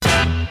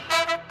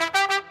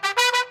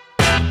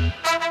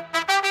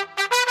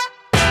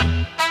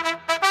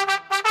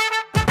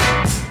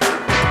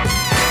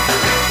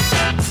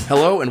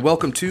Hello and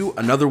welcome to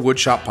another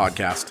Woodshop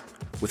podcast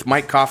with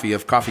Mike Coffey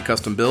of Coffey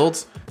Custom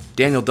Builds,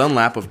 Daniel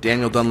Dunlap of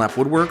Daniel Dunlap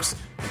Woodworks,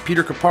 and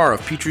Peter Kapar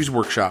of Petrie's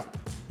Workshop.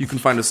 You can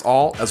find us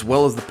all, as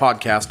well as the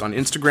podcast, on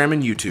Instagram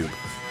and YouTube.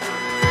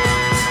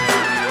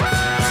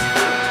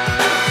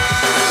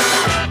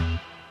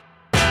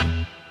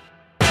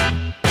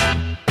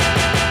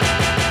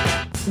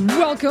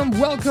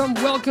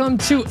 Welcome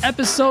to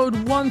episode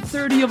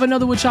 130 of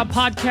another Woodshop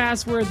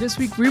podcast, where this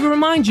week we will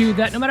remind you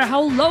that no matter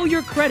how low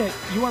your credit,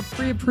 you are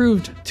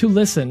pre-approved to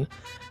listen.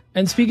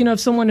 And speaking of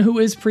someone who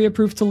is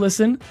pre-approved to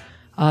listen,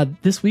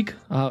 this week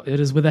it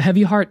is with a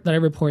heavy heart that I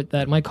report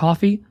that Mike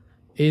Coffey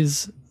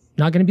is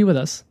not going to be with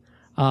us.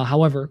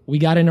 However, we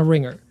got in a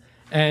ringer,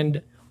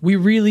 and we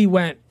really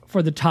went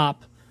for the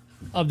top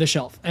of the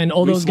shelf. And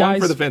all those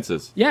guys for the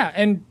fences. Yeah,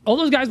 and all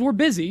those guys were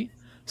busy,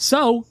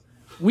 so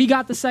we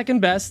got the second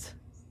best.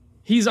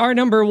 He's our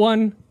number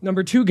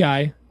two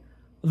guy.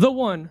 The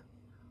one,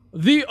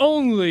 the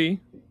only.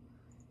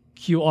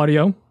 Cue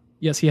audio.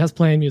 Yes, he has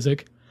playing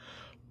music.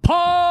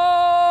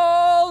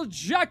 Paul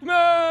Jackman!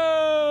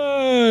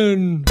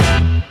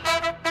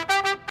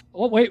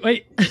 Oh, wait.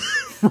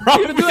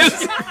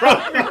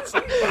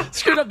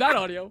 Screwed up that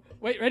audio.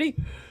 Wait, ready?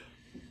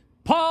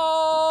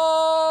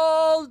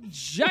 Paul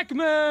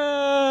Jackman!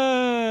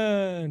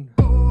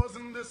 Whores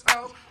in this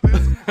house.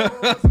 There's some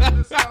whores in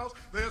this house.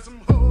 There's some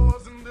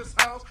whores in this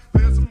house.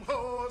 There's some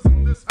whores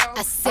in this house.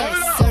 I said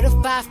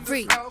certified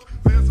free,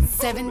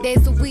 7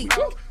 days a week.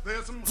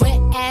 Wet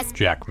ass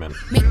Jackman.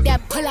 Make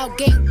that pull out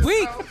game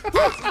weak.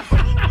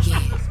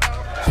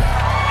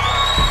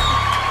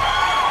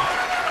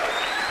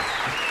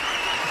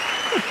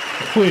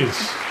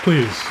 Please.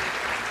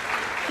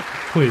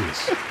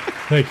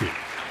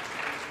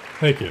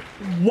 Thank you.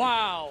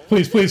 Wow.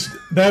 Please.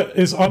 That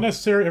is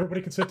unnecessary.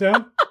 Everybody can sit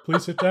down.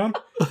 Please sit down.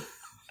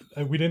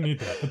 We didn't need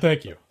that, but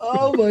thank you.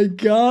 Oh my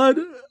God.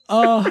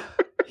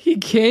 He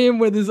came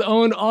with his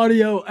own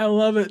audio. I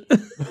love it.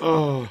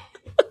 Oh,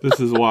 this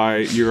is why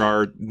you're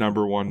our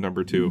number one,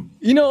 number two.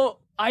 You know,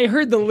 I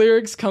heard the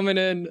lyrics coming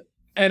in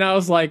and I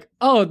was like,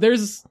 oh,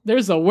 there's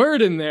a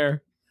word in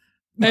there.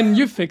 And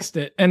you fixed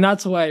it. And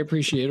that's what I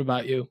appreciate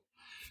about you.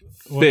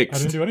 Well, Fixed.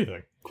 I didn't do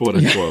anything. Quote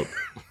unquote.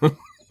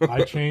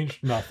 I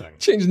changed nothing.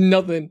 Changed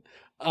nothing.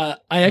 I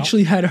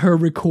actually had her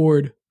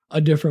record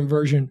a different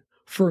version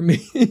for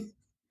me.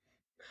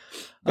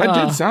 That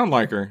did sound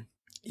like her.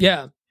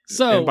 Yeah.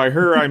 So, And by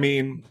her, I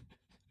mean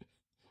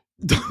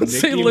don't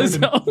say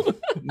Lizzo.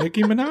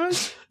 Nicki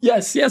Minaj?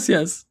 Yes.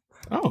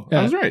 Oh, Yeah.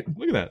 I was right.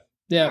 Look at that.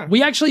 Yeah,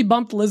 we actually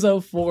bumped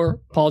Lizzo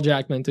for Paul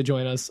Jackman to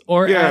join us,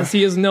 or as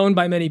he is known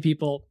by many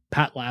people,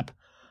 Pat Lap.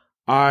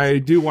 I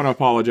do want to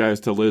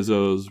apologize to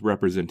Lizzo's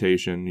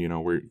representation. You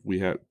know,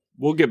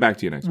 we'll get back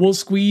to you next week. We'll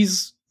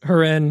squeeze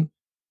her in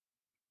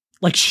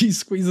like she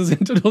squeezes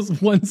into those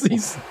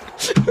onesies.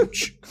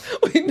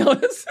 Wait,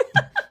 notice?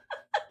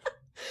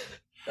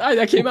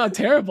 That came out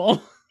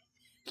terrible.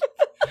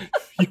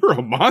 You're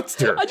a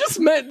monster. I just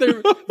meant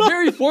they're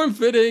very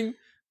form-fitting,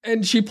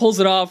 and she pulls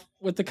it off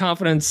with the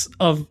confidence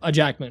of a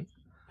Jackman.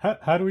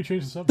 How do we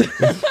change the subject?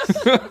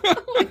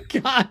 Oh my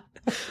God.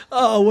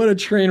 Oh, what a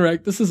train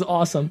wreck. This is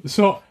awesome.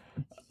 So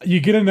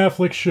you get a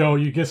Netflix show,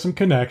 you get some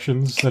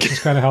connections. That's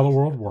just kind of how the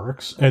world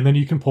works. And then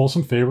you can pull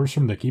some favors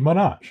from Nicki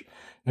Minaj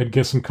and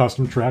get some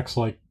custom tracks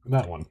like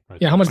that one.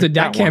 Right Yeah, how much did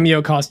that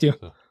cameo cost you?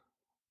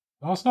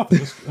 Oh, it's nothing.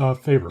 Just a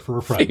favor for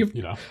a friend, Favor.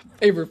 you know.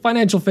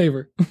 Financial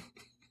favor.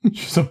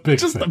 She's a big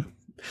Just fan.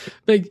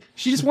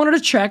 she just wanted a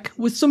check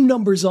with some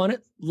numbers on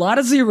it. A lot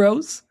of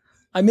zeros.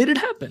 I made it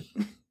happen.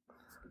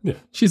 Yeah.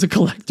 She's a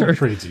collector.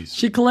 Tradesies.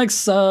 She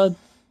collects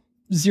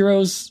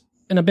zeros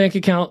in a bank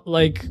account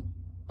like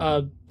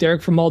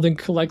Derek from Malden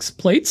collects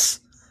plates.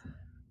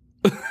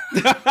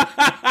 It's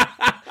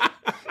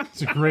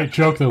a great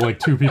joke that like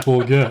two people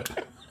will get.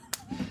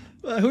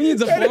 Who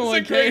needs a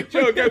 401k? It's a great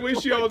joke. I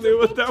wish you all knew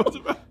what that was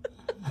about.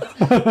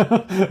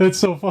 It's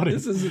so funny.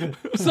 This is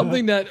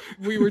something that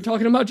we were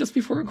talking about just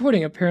before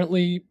recording.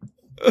 Apparently,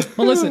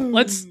 well, listen.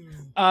 Let's.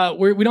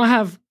 We don't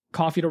have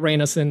coffee to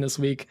rein us in this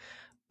week.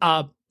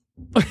 I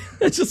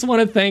just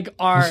want to thank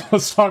our.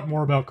 Let's talk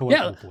more about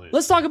collectible plates.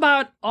 Let's talk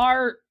about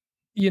our,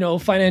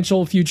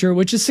 financial future,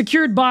 which is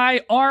secured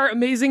by our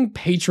amazing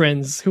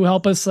patrons who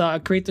help us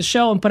create the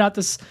show and put out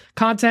this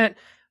content.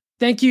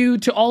 Thank you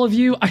to all of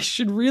you. I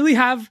should really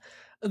have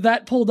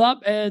that pulled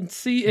up and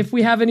see if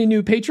we have any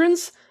new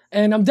patrons.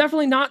 And I'm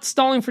definitely not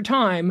stalling for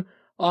time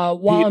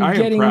while Pete, I'm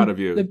getting proud of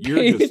you. the You're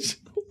page just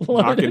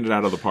loaded. knocking it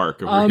out of the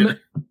park over here.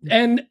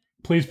 And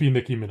Please be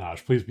Nicki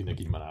Minaj.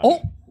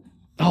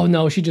 oh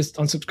no, she just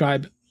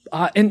unsubscribed.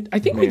 And I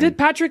think we did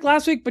Patrick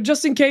last week, but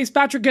just in case,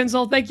 Patrick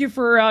Genzel, thank you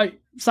for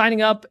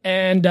signing up,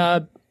 and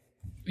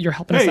you're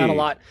helping us out a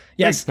lot.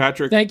 Yes, Thanks,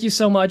 Patrick. Thank you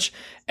so much.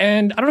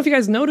 And I don't know if you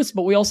guys noticed,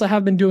 but we also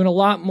have been doing a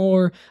lot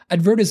more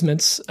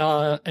advertisements,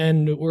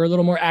 and we're a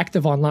little more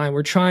active online.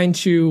 We're trying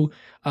to,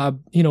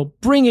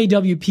 bring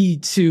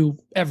AWP to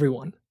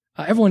everyone.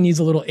 Everyone needs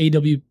a little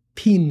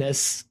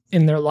AWP-ness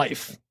in their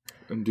life.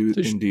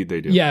 Indeed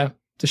they do. Yeah,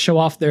 to show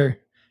off their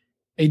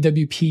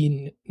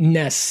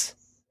AWP-ness.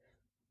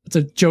 It's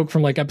a joke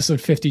from like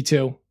episode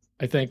 52,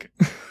 I think.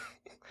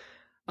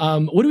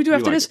 What do we do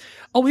after this?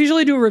 Oh, we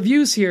usually do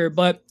reviews here,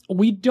 but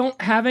we don't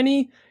have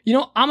any. You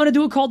know, I'm going to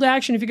do a call to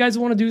action if you guys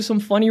want to do some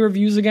funny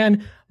reviews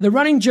again. The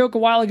running joke a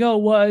while ago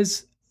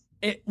was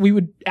we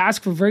would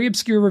ask for very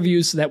obscure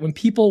reviews so that when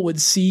people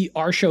would see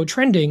our show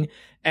trending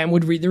and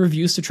would read the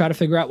reviews to try to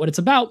figure out what it's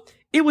about,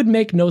 it would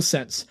make no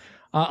sense.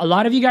 A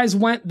lot of you guys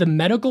went the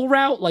medical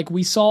route. Like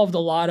we solved a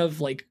lot of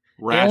like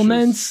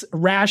ailments,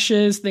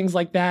 rashes, things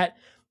like that.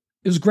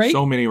 It was great.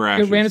 So many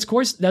rashes. It ran its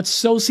course. That's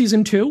so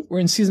season 2. We're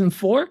in season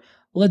 4.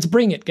 Let's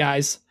bring it,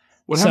 guys.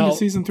 What happened to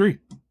season 3?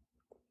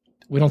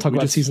 We don't talk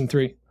about season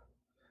 3.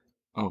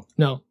 Oh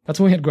no, that's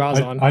when we had Graz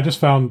on. I just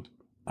found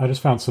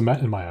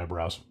cement in my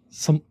eyebrows.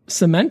 Some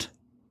cement?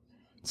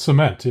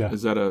 Cement, yeah.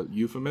 Is that a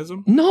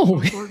euphemism?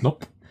 No.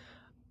 Nope.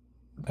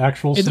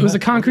 Actual. It cement. was a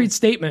concrete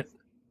statement.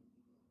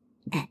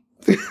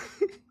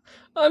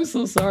 I'm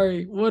so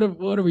sorry. What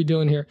are we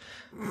doing here?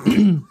 I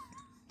feel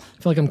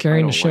like I'm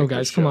carrying the show,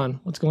 guys. Come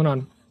on. What's going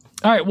on?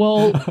 All right,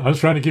 well... I was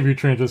trying to give you a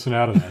transition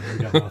out of that. You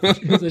got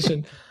nothing.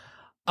 Transition.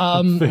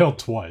 Failed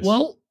twice.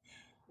 Well,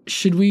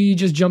 should we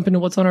just jump into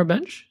what's on our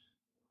bench?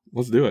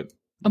 Let's do it.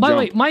 By the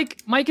way,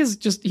 Mike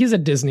is he's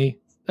at Disney.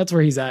 That's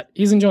where he's at.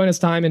 He's enjoying his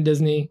time in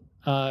Disney.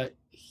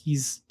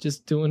 He's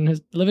just living his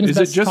best.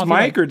 Is it just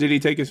Mike, or did he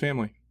take his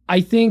family? I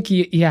think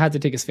he had to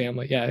take his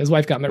family. Yeah, his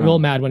wife got real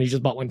mad when he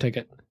just bought one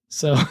ticket.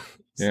 So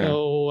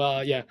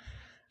yeah,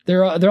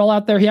 they're all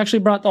out there. He actually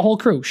brought the whole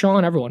crew,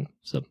 Sean, everyone.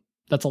 So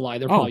that's a lie.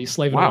 They're probably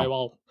slaving away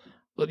while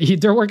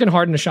they're working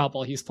hard in the shop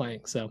while he's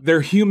playing. So they're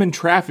human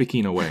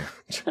trafficking away.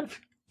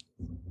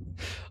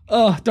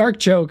 Oh, dark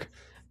joke.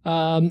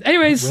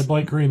 Anyways, red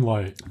light, green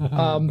light.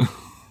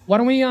 Why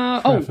don't we?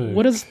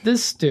 What does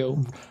this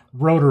do?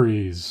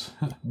 Rotaries.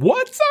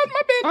 What's on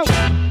my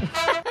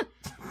bench?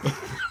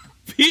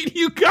 Pete,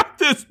 you got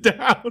this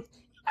down.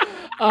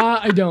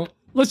 I don't.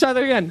 Let's try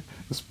that again.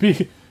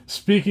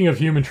 Speaking of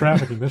human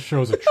trafficking, this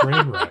show is a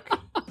train wreck.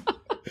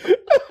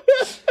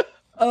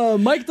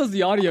 Mike does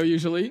the audio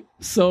usually.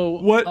 So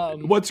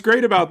what's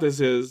great about this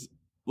is,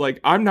 like,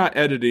 I'm not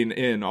editing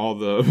in all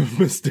the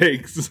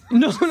mistakes.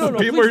 No.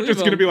 People are just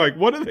going to be like,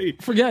 "What are they?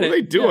 What are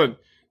they doing?"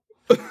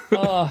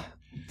 Yeah.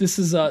 This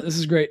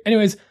is great.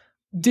 Anyways,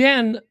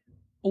 Dan,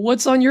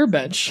 what's on your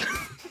bench?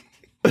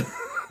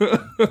 We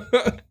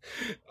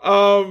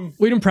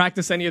didn't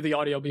practice any of the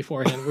audio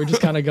beforehand. We're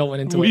just kind of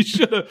going into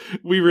it.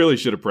 We really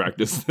should have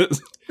practiced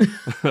this.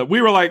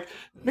 We were like,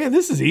 man,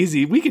 this is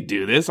easy. We could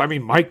do this. I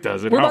mean, Mike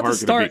does it. We're about to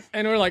start,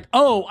 and we're like,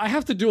 oh, I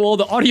have to do all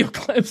the audio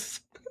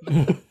clips.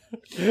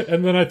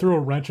 And then I threw a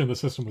wrench in the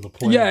system with a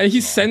play. Yeah, he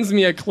sends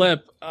me a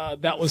clip.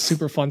 That was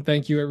super fun.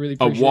 Thank you. I really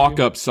appreciate it. A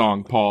walk-up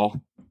song, Paul.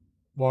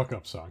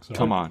 Walk-up song. So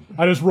Come on.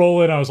 I just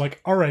roll in. I was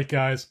like, all right,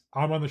 guys,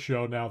 I'm on the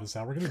show now. This is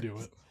how we're going to do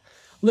it.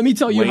 Let me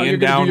tell you how you're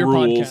going to do your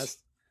podcast.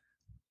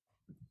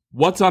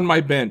 What's on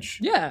my bench?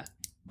 Yeah.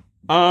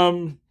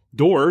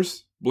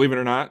 Doors, believe it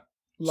or not.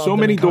 Love so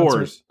them many in concert.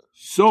 doors.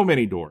 So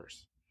many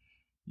doors.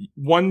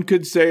 One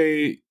could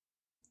say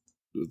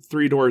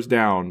 3 doors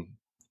down.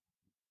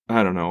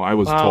 I don't know. I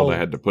was told I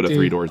had to put a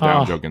 3 doors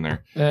down joke in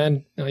there.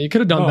 And you could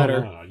have done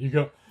better. No. You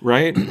go.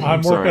 Right?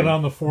 I'm working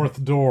on the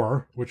 4th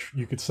door, which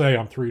you could say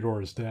I'm 3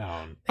 doors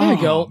down. There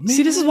you go. Man.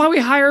 See, this is why we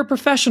hire a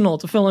professional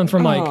to fill in for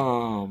Mike.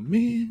 Oh,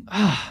 man.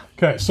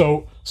 Okay,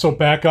 so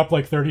back up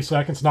like 30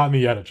 seconds, not in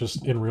the edit,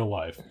 just in real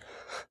life.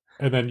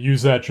 And then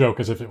use that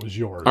joke as if it was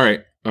yours. All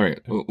right.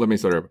 Well, let me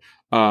start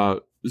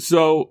over.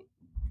 So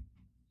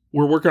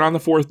we're working on the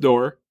 4th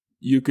door.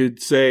 You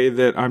could say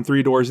that I'm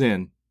 3 doors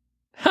in.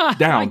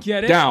 Down. I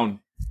get it. Down.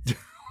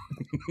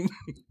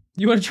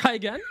 You want to try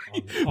again?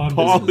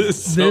 Paul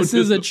is this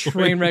is a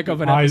train wreck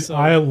of an episode.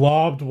 I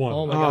lobbed one.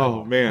 Oh my god.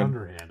 Oh man.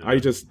 Underhanded. I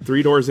just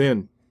 3 doors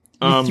in.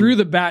 You threw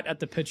the bat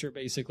at the pitcher,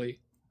 basically.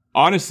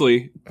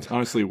 Honestly,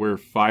 we're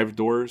 5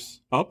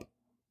 doors up.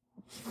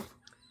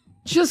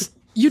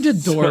 You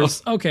did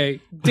doors.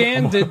 Okay.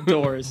 Dan did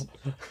doors.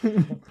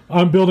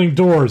 I'm building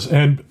doors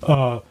and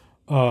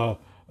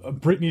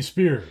Britney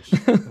Spears.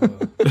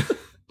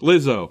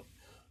 Lizzo.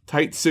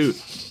 Tight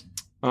suit.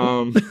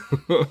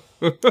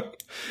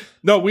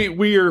 No,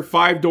 we are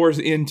 5 doors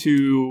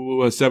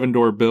into a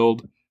 7-door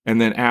build,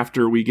 and then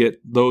after we get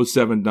those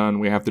 7 done,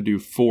 we have to do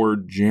 4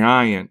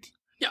 giant.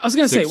 Yeah, I was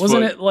gonna say,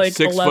 wasn't it like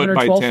 6 11 foot or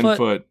by 12 10 foot?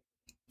 foot?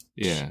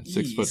 Yeah,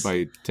 6 foot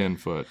by 10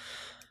 foot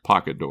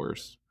pocket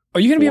doors.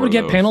 Are you gonna be able to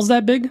 4 get of panels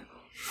that big?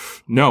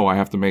 No, I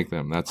have to make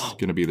them. That's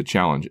going to be the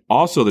challenge.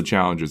 Also, the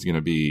challenge is going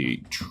to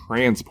be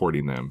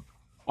transporting them.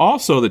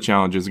 Also, the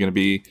challenge is going to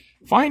be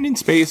finding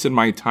space in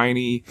my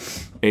tiny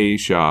A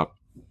shop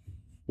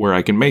where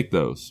I can make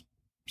those.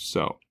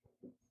 So,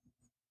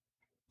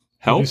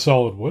 help? Pretty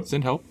solid wood.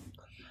 Send help?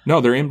 No,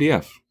 they're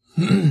MDF.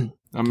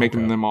 I'm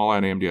making them all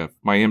out of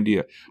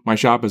MDF. My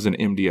shop is an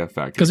MDF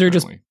factory. Because they're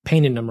just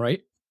painting them,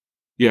 right?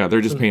 Yeah,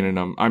 they're just painting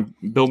them. I'm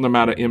building them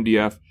out of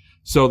MDF.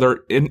 So they're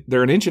an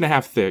 1.5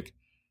 inches thick,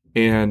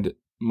 and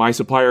my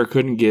supplier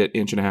couldn't get 1.5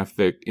 inches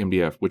thick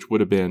MDF, which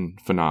would have been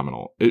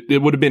phenomenal.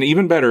 It would have been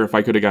even better if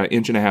I could have got 1.5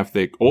 inches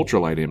thick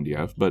ultralight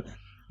MDF, but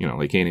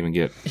They can't even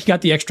get. He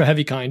got the extra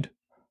heavy kind.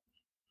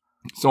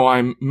 So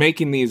I'm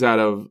making these out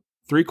of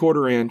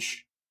 3/4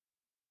 inch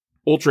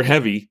ultra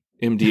heavy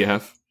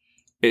MDF,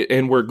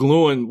 and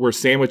we're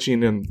sandwiching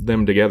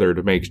them together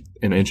to make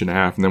 1.5 inches,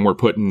 and then we're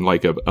putting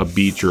like a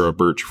beech or a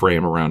birch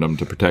frame around them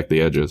to protect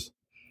the edges,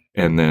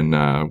 and then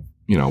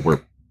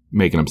we're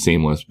making them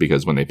seamless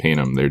because when they paint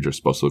them, they're just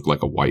supposed to look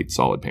like a white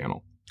solid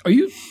panel. Are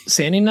you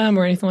sanding them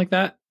or anything like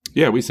that?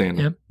 Yeah, we sand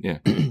them. Yeah.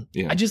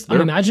 I'm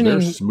imagining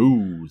they're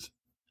smooth.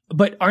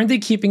 But aren't they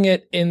keeping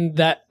it in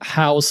that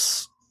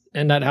house,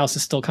 and that house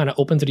is still kind of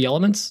open to the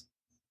elements?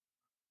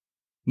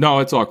 No,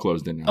 it's all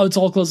closed in now. Oh, it's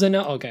all closed in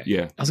now? Okay.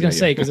 Yeah. I was going to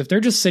say, because if they're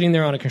just sitting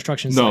there on a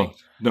construction site,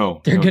 they're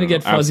going to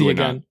get fuzzy absolutely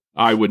again.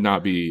 Not. I would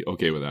not be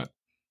okay with that.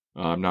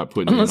 I'm not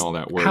putting in all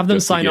that work. Have them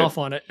sign off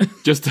on it.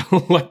 Just to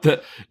let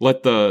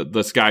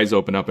the skies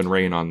open up and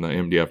rain on the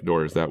MDF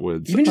doors. That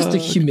would even just the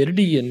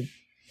humidity and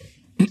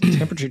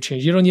temperature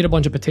change. You don't need a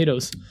bunch of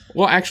potatoes.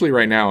 Well, actually,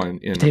 right now in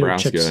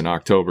Nebraska chips. in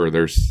October,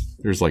 there's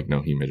like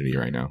no humidity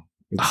right now.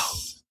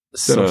 It's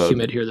So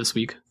humid here this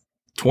week.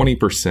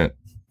 20%.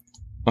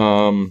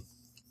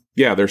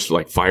 Yeah, there's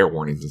like fire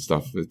warnings and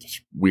stuff. It's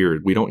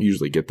weird. We don't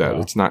usually get that.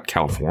 It's not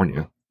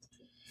California.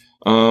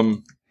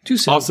 Too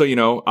soon. Also,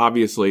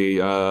 obviously,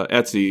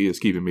 Etsy is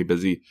keeping me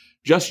busy.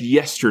 Just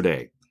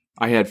yesterday,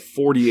 I had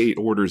 48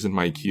 orders in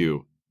my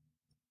queue.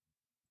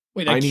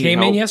 Wait, that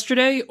came in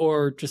yesterday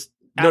or just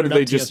added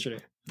up to yesterday?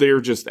 They're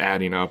just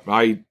adding up.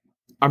 I'm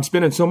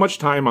spending so much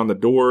time on the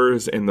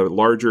doors and the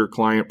larger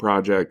client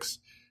projects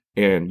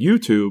and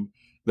YouTube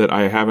that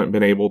I haven't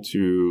been able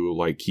to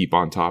like keep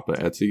on top of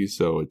Etsy.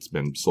 So it's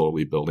been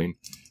slowly building.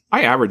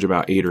 I average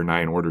about 8 or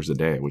 9 orders a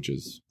day, which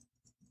is,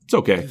 it's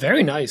okay.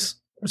 Very nice.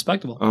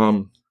 Respectable.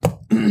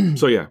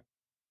 So yeah,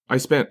 I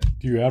spent.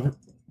 Do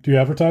you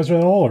advertise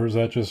at all, or is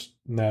that just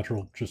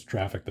natural, just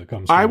traffic that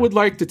comes? I would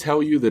like to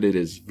tell you that it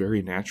is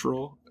very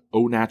natural,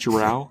 au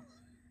natural,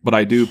 but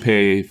I do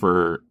pay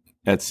for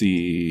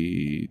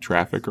Etsy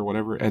traffic or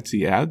whatever,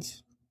 Etsy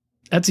ads.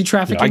 Etsy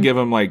traffic. I give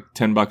them like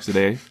 $10 a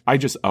day. I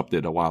just upped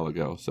it a while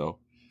ago, so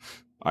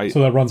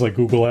that runs like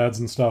Google ads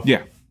and stuff.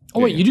 Yeah. Oh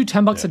wait, you do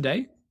 $10 a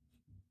day?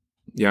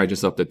 Yeah, I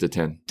just upped it to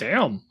 10.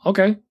 Damn.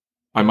 Okay.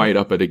 I might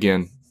up it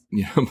again.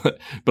 But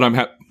I'm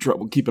having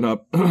trouble keeping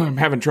up. I'm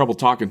having trouble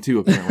talking too,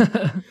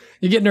 apparently.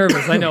 You get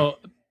nervous. I know.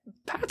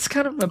 Pat's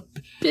kind of a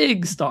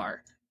big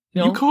star.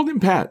 You called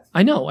him Pat.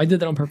 I know. I did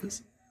that on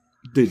purpose.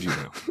 Did you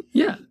know?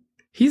 Yeah.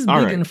 He's All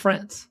big right. in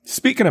France.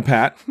 Speaking of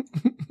Pat,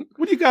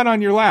 what do you got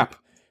on your lap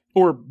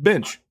or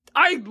bench?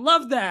 I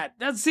love that.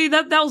 That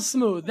was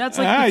smooth. That's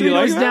like the you 3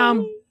 like doors that?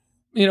 down,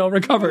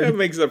 recovered. That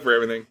makes up for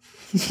everything.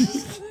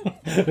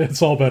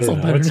 It's all better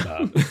now. It's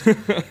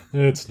not.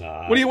 It's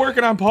not. What are you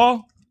working on,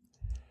 Paul?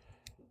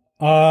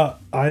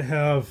 I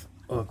have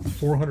a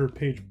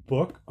 400-page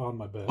book on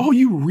my bed. Oh,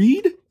 you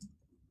read?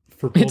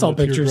 For building It's all a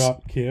pictures.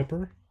 teardrop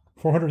camper.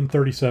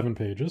 437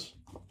 pages.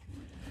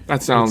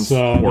 That sounds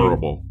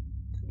horrible.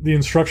 The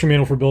instruction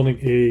manual for building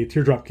a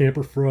teardrop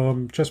camper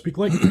from Chesapeake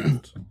Lake.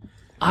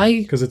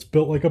 Because it's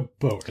built like a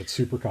boat. It's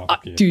super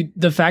complicated. Dude,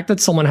 the fact that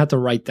someone had to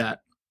write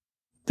that,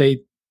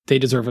 they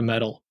deserve a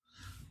medal.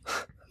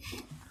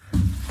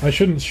 I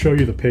shouldn't show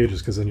you the pages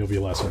because then you'll be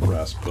less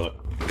impressed, but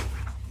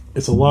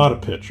it's a lot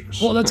of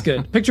pictures. Well, that's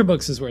good. Picture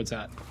books is where it's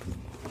at.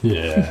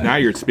 Yeah. Now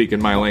you're speaking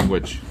my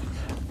language.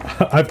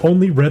 I've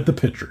only read the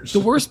pictures. The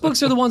worst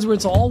books are the ones where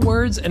it's all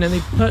words and then they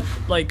put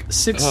like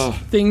 6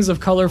 things of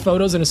color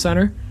photos in a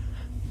center.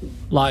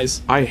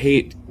 Lies. I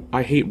hate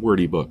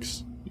wordy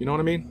books. You know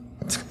what I mean?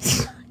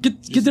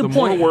 Get to the The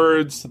point. more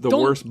words, the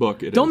Don't- worse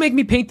book it Don't is. make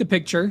me paint the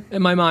picture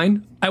in my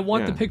mind. I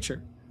want the Yeah.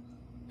 picture.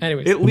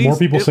 Anyways, At more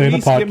people at say in the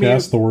least give me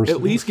podcast, the worse At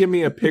it least give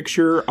me a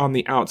picture on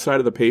the outside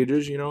of the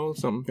pages,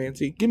 something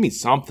fancy. Give me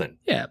something.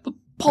 yeah. But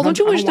Paul, don't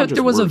you I don't wish want that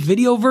there just was a words.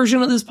 video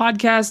version of this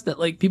podcast that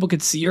like people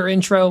could see your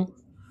intro?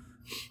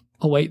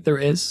 Oh wait, there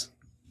is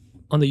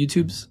on the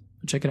YouTubes.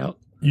 Check it out.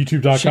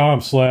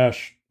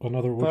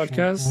 YouTube.com/another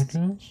Podcast.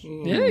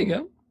 Yeah, there you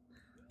go.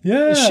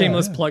 Yeah.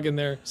 Shameless plug in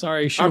there.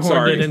 Sorry, I'm shoehorned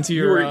sorry. it into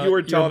you your.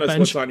 were telling your us bench.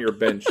 what's on your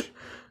bench.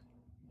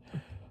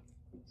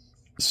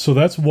 So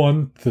that's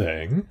one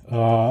thing.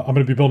 I'm going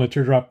to be building a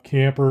teardrop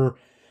camper.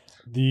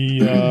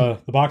 The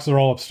boxes are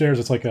all upstairs.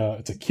 It's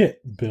a kit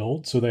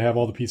build, so they have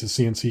all the pieces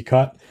CNC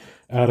cut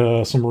out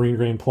of some marine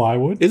grain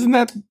plywood. Isn't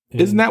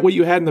that what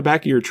you had in the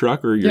back of your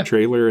truck or your Yeah.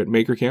 trailer at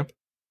Maker Camp?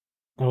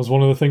 That was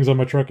one of the things on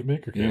my truck at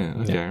Maker Yeah,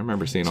 Camp. I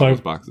remember seeing So all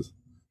those boxes.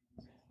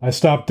 I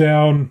stopped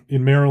down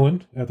in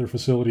Maryland at their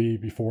facility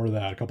before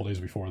that, a couple days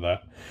before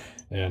that,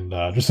 and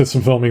just did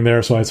some filming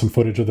there. So I had some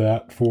footage of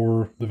that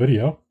for the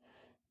video,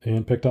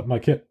 and picked up my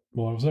kit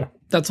while I was there.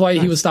 That's why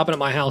he was stopping at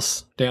my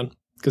house, Dan,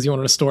 because he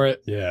wanted to store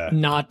it. Yeah.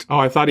 Not Oh,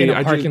 I thought in he. a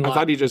I parking lot.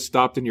 thought he just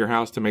stopped in your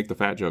house to make the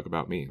fat joke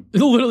about me.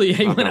 literally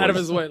he Oh, went that out of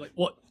was- his way. Like,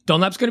 what?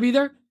 Dunlap's going to be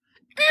there?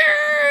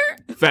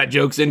 Fat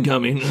jokes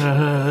incoming.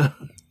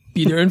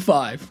 Be there in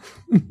 5.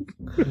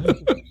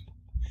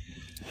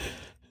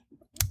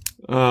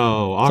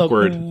 Oh,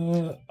 awkward.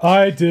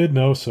 I did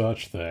no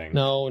such thing.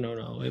 No.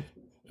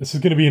 This is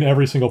going to be in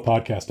every single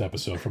podcast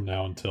episode from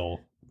now until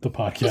the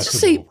podcast Let's just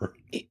is say over.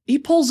 he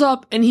pulls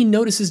up and he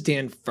notices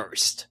Dan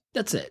first.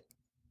 That's it.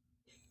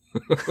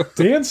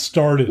 Dan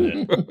started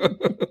it.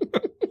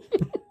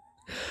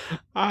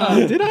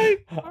 Did I?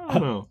 I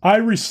don't know. I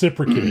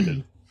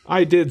reciprocated.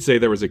 I did say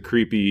there was a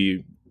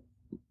creepy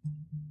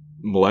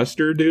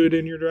molester dude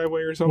in your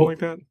driveway or something like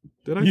that.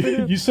 Did I say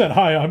that? You said,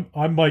 "Hi,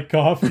 I'm Mike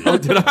Coffee." Oh,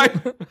 did I?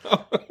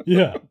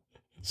 Yeah.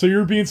 So you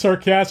were being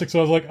sarcastic, so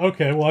I was like,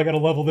 okay, well, I got to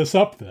level this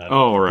up then.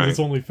 Oh, 'cause right. It's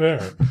only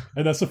fair.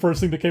 And that's the first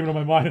thing that came into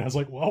my mind. And I was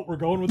like, well, we're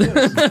going with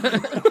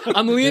this.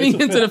 I'm leaning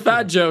It's a into the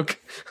fat fat joke.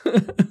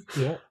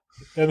 Yeah.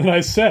 And then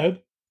I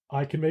said,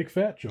 I can make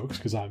fat jokes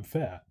because I'm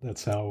fat.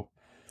 That's how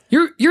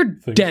You're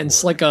Things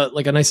dense, work.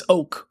 like a nice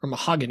oak or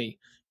mahogany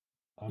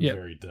I'm Yeah.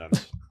 very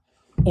dense.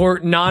 or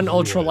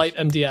non-ultralight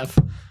MDF.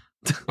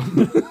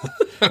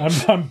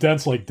 I'm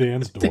dense like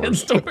Dan's doors. Dan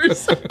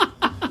stores,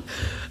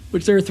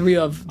 which there are 3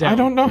 of. Down. I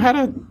don't know how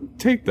to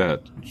take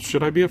that.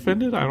 Should I be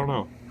offended? I don't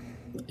know.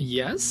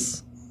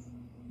 Yes,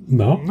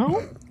 No?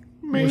 No?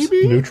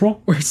 Maybe?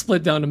 Neutral? we're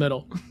split down the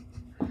middle.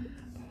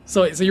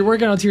 So you're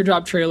working on a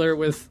teardrop trailer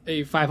with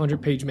a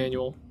 500-page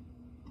manual.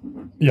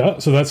 Yeah,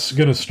 so that's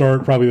going to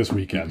start probably this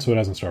weekend. So it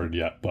hasn't started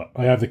yet. But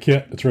I have the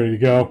kit. It's ready to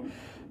go.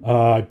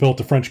 I built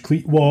a French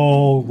cleat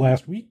wall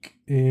last week,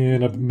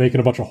 and I'm making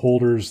a bunch of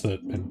holders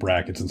and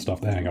brackets and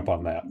stuff to hang up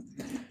on that.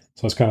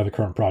 So that's kind of the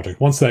current project.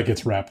 Once that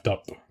gets wrapped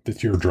up, the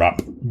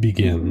teardrop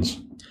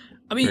begins.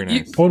 I mean, Very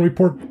nice. Oh, and we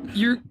poured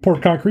you're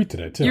concrete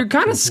today, too. you're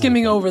kind of So-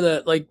 skimming over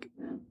the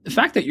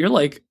fact that you're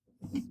like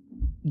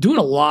doing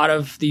a lot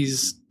of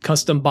these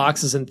custom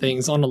boxes and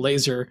things on a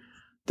laser.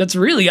 That's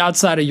really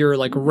outside of your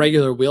like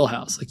regular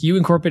wheelhouse. Like you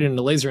incorporating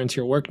the laser into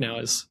your work now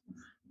is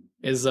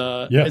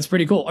it's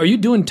pretty cool. Are you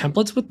doing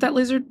templates with that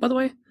laser, by the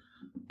way?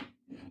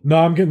 No,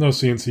 I'm getting those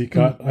CNC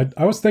cut.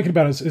 I was thinking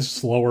about it's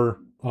slower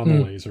on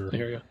the laser.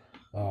 There you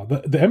go.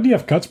 The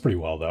MDF cuts pretty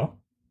well, though.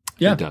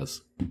 Yeah. It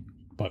does.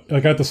 But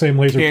I got the same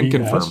laser Can Pete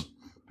confirm. has.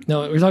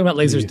 No, we're talking about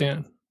lasers,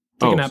 Dan.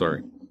 Take a Oh, nap.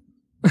 sorry.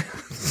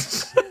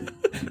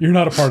 You're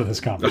not a part of this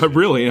conversation.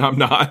 Really, I'm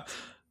not.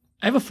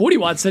 I have a 40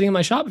 watt sitting in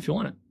my shop if you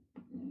want it.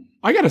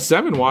 I got a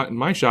 7-watt in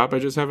my shop. I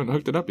just haven't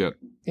hooked it up yet.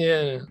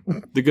 Yeah.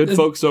 The good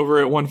folks over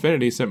at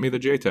Onefinity sent me the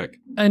JTech.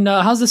 And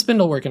how's the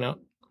spindle working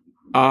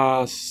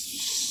out?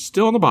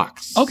 Still in the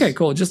box. Okay,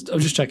 cool. I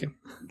was just checking.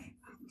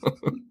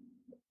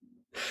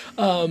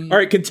 All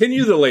right,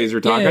 continue the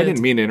laser talk. Yeah, I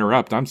didn't mean to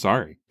interrupt. I'm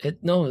sorry.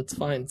 No, it's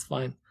fine. It's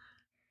fine.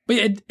 But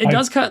yeah, it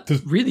does cut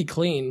really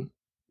clean.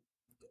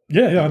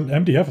 Yeah, on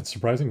MDF, it's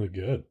surprisingly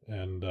good.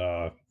 And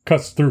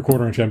cuts through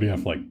quarter-inch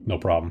MDF, like, no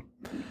problem.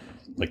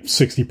 Like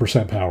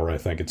 60% power, I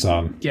think it's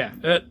on. Yeah.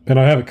 And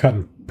I have it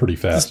cutting pretty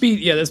The fast.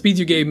 speeds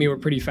you gave me were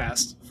pretty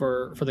fast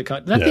for the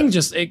cut. That Yeah. thing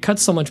it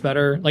cuts so much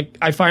better. Like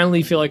I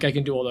finally feel like I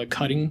can do all the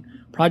cutting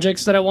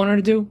projects that I wanted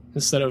to do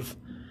instead of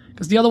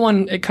because the other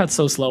one it cuts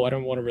so slow. I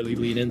don't want to really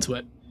lean into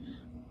it.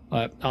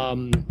 But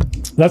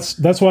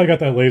That's why I got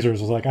that laser.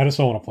 Is like I just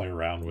don't want to play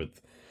around with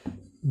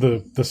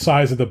the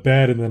size of the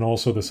bed and then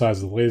also the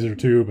size of the laser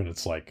tube. And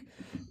it's like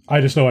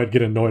I just know I'd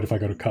get annoyed if I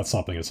go to cut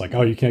something. It's like,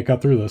 oh, you can't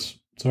cut through this.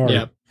 Sorry.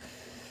 yeah.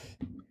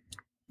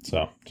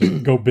 So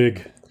just go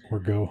big or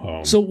go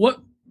home. So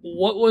what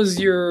was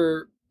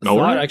your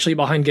Nowhere? thought actually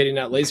behind getting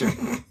that laser?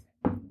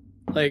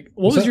 Like,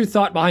 what was that? your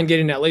thought behind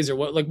getting that laser?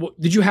 What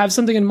did you have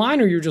something in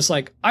mind, or you're just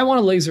like, I want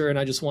a laser and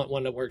I just want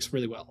one that works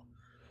really well?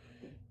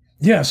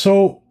 Yeah,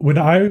 so when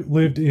I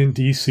lived in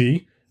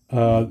DC,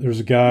 there's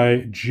a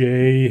guy,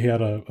 Jay, he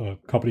had a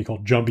company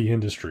called Jumbie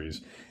Industries,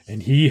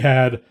 and he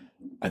had,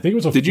 I think it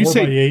was a Did you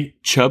say 4x8.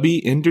 Chubby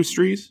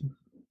Industries?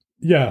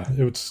 Yeah,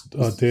 it was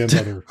Dan's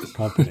other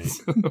company.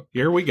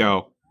 Here we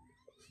go.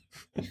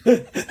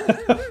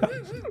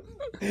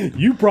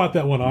 You brought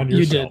that one on You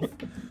yourself.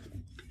 did.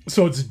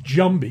 So it's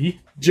Jumbie.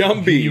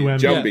 Jumbie.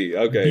 G-U-M-B. Jumbie.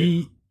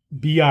 Okay.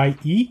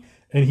 B-I-E,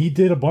 and he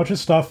did a bunch of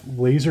stuff,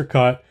 laser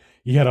cut.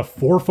 He had a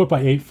 4 foot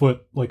by 8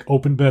 foot like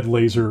open bed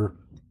laser,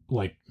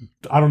 like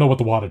I don't know what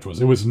the wattage was.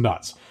 It was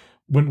nuts.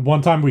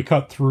 One time we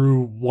cut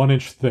through 1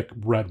 inch thick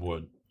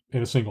redwood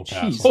in a single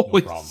pass. Jeez. No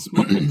Holy problem.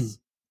 smokes.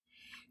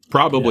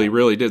 Probably Yeah.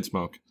 really did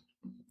smoke.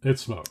 It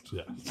smoked.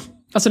 Yeah.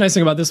 That's the nice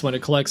thing about this one.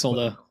 It collects all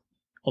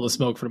the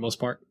smoke for the most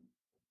part.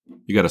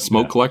 You got a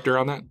smoke Yeah. collector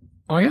on that?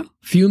 Oh yeah,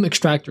 fume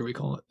extractor we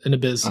call it in the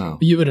biz. Oh.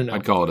 You wouldn't know.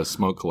 I'd call it a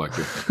smoke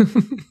collector.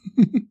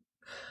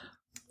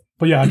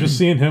 But yeah, just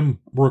seeing him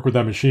work with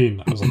that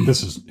machine, I was like,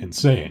 this is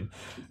insane.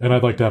 And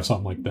I'd like to have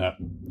something like that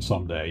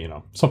someday,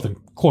 something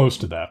close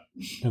to that.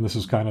 And this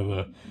is kind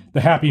of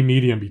the happy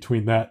medium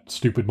between that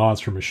stupid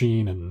monster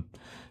machine and,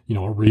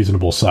 a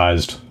reasonable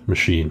sized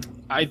machine.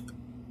 I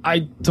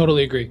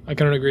totally agree. I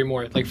couldn't agree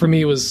more. Like for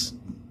me,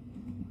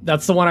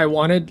 that's the one I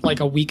wanted. Like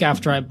a week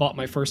after I bought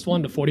my first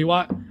one, the 40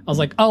 watt, I was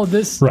like, oh,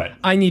 Right.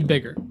 I need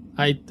bigger.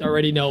 I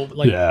already know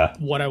Yeah.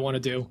 what I want to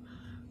do.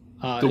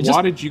 The it just-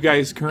 wattage you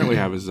guys currently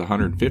have is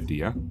 150,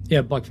 yeah?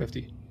 Yeah,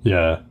 $150.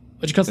 Yeah.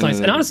 Which cuts nice.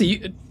 And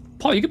honestly,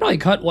 Paul, you could probably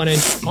cut 1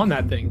 inch on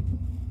that thing.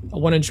 A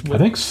 1 inch wood. I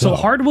think so.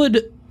 hardwoods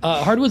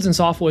and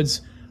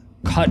softwoods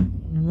cut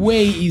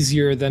way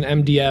easier than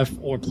MDF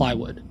or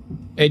plywood.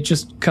 It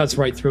just cuts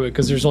right through it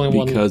because there's only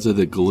one. Because of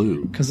the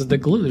glue. Because of the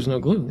glue. There's no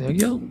glue. There you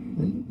go.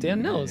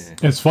 Dan knows.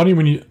 It's funny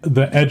when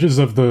the edges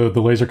of the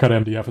laser cut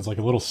MDF is like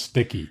a little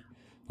sticky.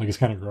 Like it's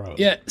kind of gross.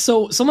 Yeah.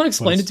 So someone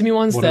explained it to me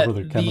once whatever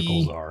that the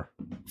chemicals are.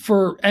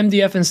 For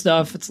MDF and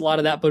stuff, it's a lot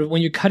of that. But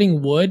when you're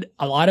cutting wood,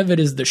 a lot of it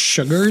is the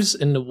sugars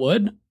in the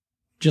wood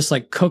just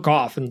like cook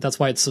off, and that's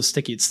why it's so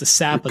sticky. It's the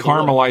sap of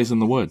Caramelizing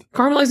the wood.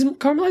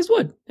 Caramelized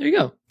wood. There you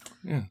go.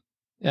 Yeah.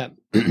 Yeah.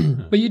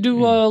 But you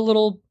do a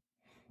little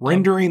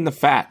Rendering the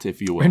fat,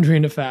 if you will.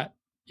 rendering the fat.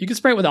 You can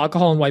spray it with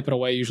alcohol and wipe it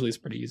away. Usually it's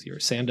pretty easy. Or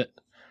sand it.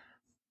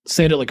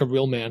 Sand it like a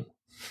real man.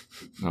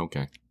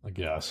 Okay. I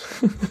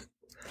guess.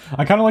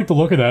 I kind of like the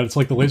look of that. It's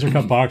like the laser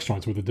cut box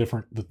joints with the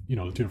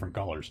two different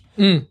colors.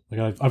 Mm.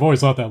 Like I've always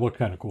thought that looked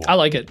kind of cool. I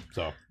like it.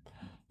 So,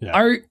 yeah,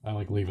 Are I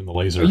like leaving the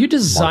laser. Are you marks on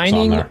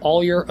designing there.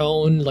 all your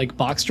own like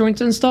box joints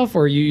and stuff,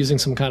 or are you using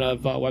some kind of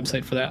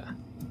website for that?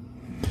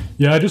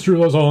 Yeah, I just drew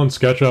those all in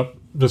SketchUp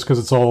just because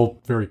it's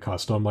all very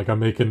custom. Like I'm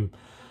making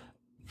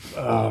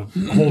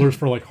holders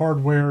for like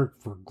hardware,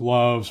 for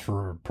gloves,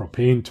 for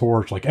propane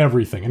torch, like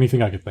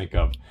anything I could think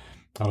of.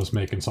 I was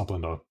making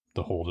something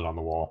to hold it on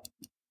the wall.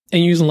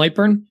 And you're using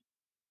Lightburn?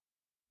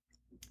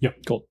 Yep.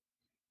 Cool.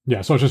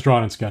 Yeah, so I was just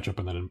drawing in SketchUp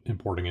and then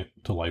importing it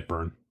to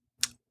Lightburn.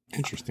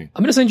 Interesting.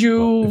 I'm gonna send you.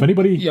 Well, if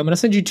anybody, Yeah, I'm gonna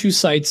send you 2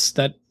 sites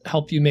that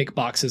help you make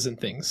boxes and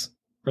things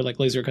for like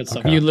laser cut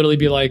stuff. Okay. You'd literally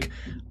be like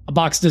a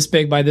box this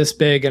big by this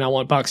big, and I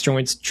want box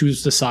joints.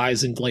 Choose the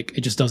size, and like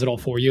it just does it all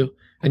for you.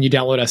 And you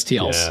download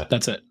STLs. Yeah.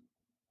 That's it.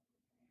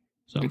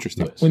 So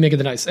Interesting. Nice. we make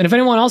it nice. And if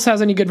anyone else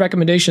has any good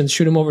recommendations,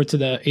 shoot them over to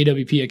the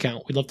AWP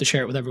account. We'd love to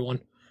share it with everyone.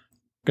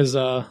 Because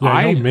yeah,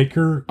 I know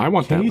Maker. I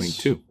want that link Case,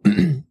 too.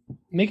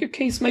 Maker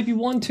Case might be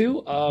one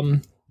too.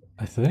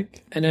 I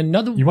think And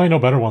another you might know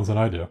better ones than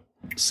I do.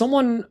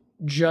 someone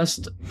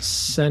just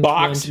sent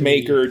one to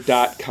me.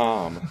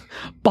 Boxmaker.com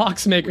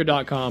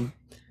Boxmaker.com.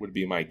 would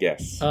be my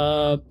guess.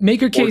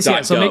 Maker Case, Or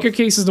yeah. So .gov. Maker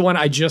Case is the one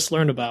I just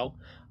learned about.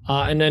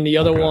 And then the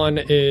other Okay. one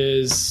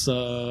is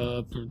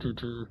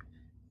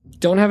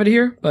don't have it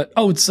here, but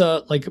it's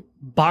like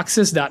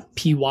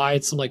boxes.py.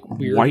 It's some like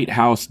weird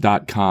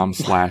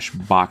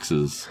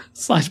Whitehouse.com/boxes.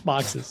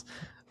 /boxes.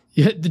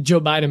 Yeah, the Joe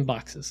Biden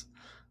boxes.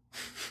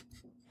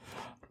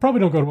 Probably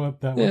don't go to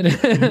that one.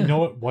 You know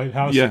what?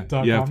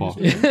 Whitehouse.com. Yeah, Paul.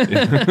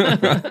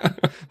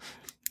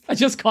 I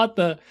just caught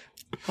the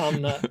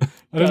on I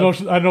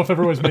don't know if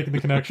everyone's making the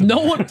connection. no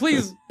one,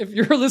 please, if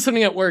you're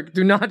listening at work,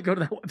 do not go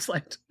to that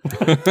website.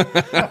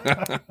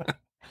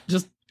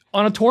 Just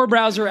on a Tor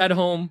browser at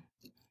home,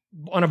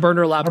 on a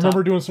burner I laptop.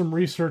 remember doing some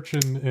research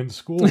in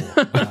school.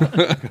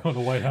 Going to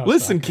White House.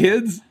 Listen,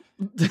 kids,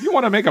 if you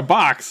want to make a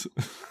box,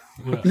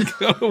 Yeah.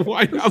 go to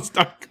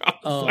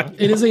whitehouse.com.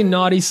 It is a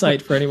naughty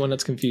site for anyone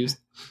that's confused.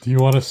 Do you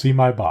want to see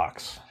my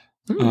box?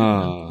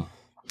 All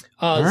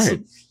right.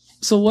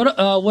 So what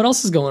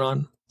else is going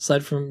on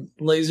aside from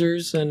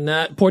lasers and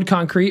that poured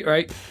concrete,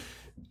 right?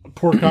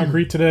 Poured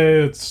concrete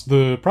today. It's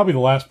probably the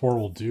last pour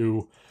we'll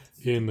do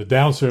in the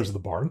downstairs of the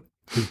barn.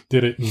 We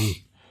did it in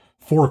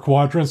 4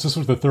 quadrants. This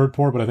was the 3rd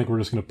pour, but I think we're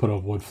just going to put a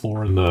wood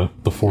floor in the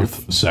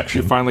 4th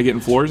section. You're finally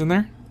getting floors in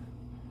there?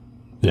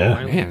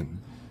 Yeah, Man,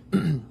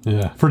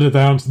 yeah. For the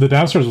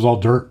downstairs was all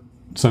dirt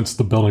since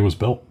the building was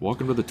built.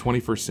 welcome to the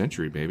 21st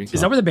century, baby. Is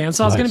that where the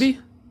bandsaw is Nice. going to be?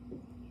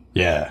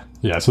 Yeah,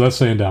 yeah. So that's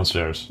staying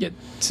downstairs. Yeah.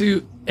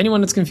 To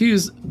anyone that's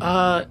confused,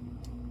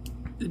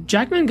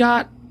 Jackman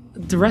got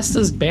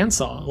DeResta's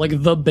bandsaw,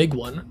 like the big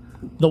one,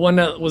 the one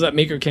that was at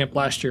Maker Camp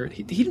last year.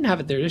 He didn't have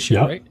it there this year,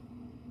 Yep. right?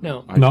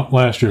 No. Not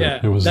last year. Yeah,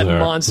 It was that there.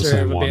 monster the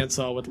same of a one.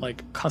 bandsaw with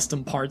like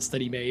custom parts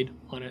that he made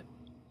on it.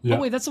 Yeah.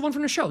 Oh wait, that's the one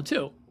from the show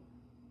too.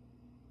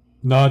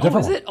 No, Oh,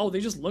 different is one. it? Oh, they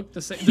just look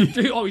the same.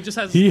 Oh, he just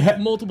has He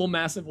multiple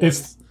massive ones.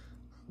 It's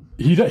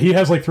he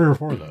has like 3 or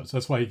 4 of those.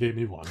 That's why he gave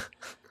me one.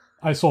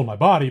 I sold my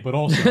body, but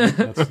also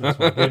that's why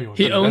he gave me one.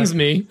 He owns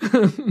me.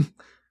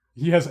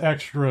 He has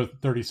extra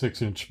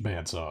 36-inch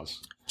bandsaws.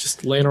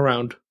 Just laying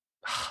around.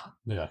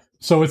 Yeah.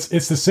 So it's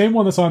the same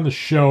one that's on the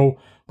show,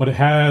 but it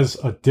has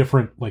a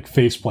different like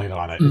faceplate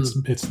on it.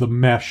 It's the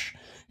mesh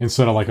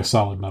instead of like a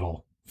solid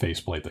metal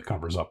faceplate that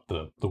covers up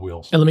the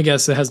wheels. And let me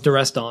guess, it has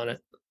DeResta on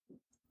it.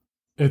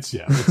 It's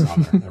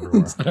on there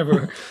everywhere. It's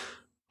everywhere.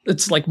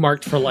 It's like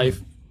marked for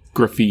life.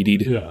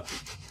 Graffitied. Yeah.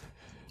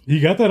 He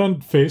got that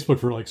on Facebook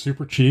for like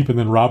super cheap, and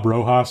then Rob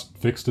Rojas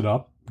fixed it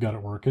up, got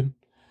it working.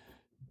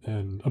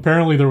 And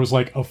apparently there was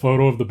like a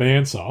photo of the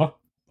bandsaw,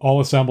 all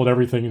assembled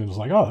everything, and it was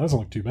like, oh, that doesn't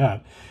look too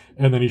bad.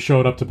 And then he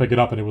showed up to pick it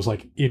up, and it was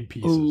like in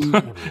pieces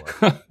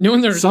everywhere.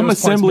 Knowing Some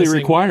assembly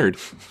required.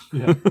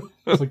 Yeah.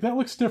 It's like, that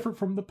looks different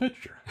from the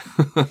picture.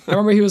 I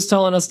remember he was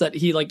telling us that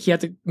he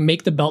had to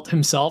make the belt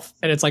himself,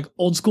 and it's like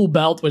old school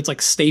belt, but it's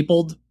like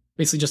stapled,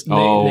 basically just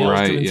Oh, nails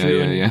right. coming Yeah, through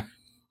yeah, and yeah.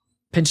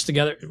 pinched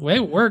together. The way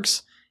it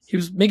works. He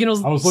was making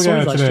those I was looking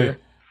swords at it last today. year.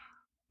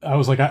 I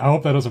was like, I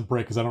hope that doesn't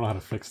break because I don't know how to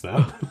fix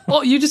that.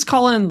 Well, you just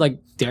call in like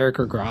Derek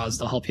or Graz,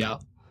 they'll help you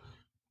out.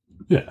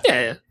 Yeah.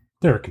 Yeah.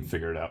 Derek can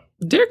figure it out.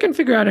 Derek can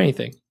figure out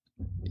anything,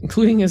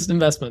 including his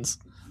investments.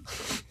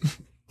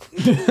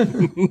 It's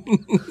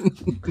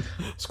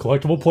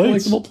collectible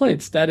plates. Collectible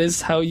plates. That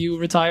is how you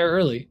retire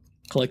early.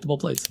 Collectible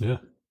plates. Yeah.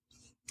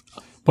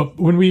 But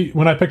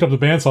when I picked up the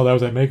bandsaw, that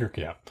was at Maker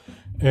Camp,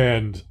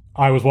 and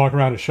I was walking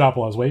around his shop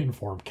while I was waiting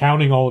for him,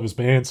 counting all of his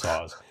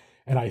bandsaws,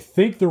 and I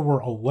think there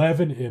were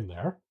 11 in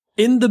there.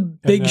 In the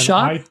big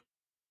shop?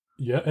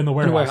 In the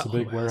warehouse, the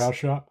big warehouse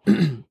shop.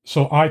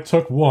 So I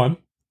took one,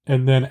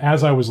 and then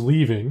as I was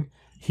leaving,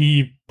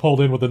 he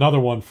pulled in with another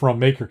one from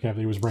Maker Camp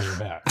that he was bringing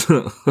back.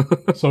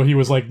 So he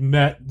was like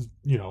net,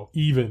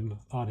 even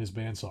on his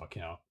bandsaw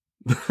count.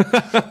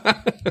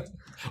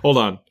 Hold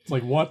on. It's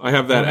like what? I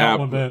have that app.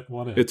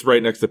 One in. It's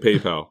right next to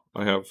PayPal.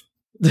 I have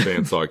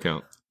bandsaw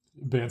account.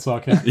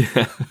 Bandsaw count.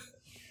 Yeah.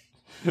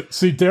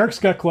 See, Derek's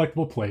got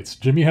collectible plates.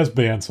 Jimmy has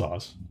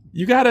bandsaws.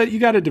 You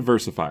gotta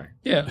diversify.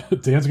 Yeah.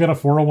 Dan's got a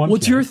 401.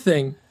 What's your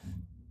thing?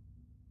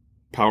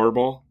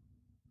 Powerball?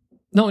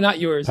 No, not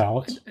yours.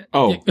 Pallets?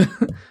 Oh.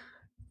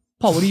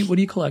 Paul, what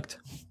do you collect?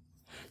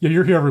 Yeah,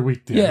 you're here every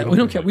week, Dan. Yeah, we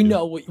don't care. We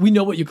know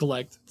what you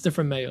collect. It's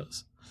different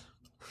mayos.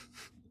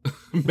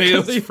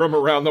 Mayos from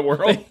around the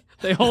world.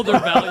 They hold their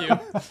value.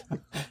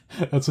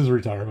 That's his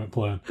retirement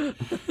plan.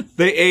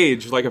 They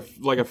age like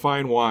a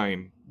fine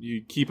wine.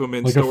 You keep them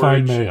in Like storage. a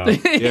fine mayo.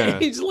 Yeah.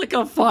 It's like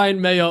a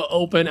fine mayo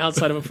open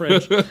outside of a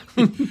fridge.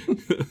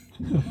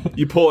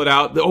 You pull it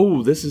out.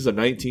 Oh, this is a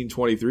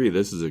 1923.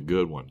 This is a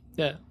good one.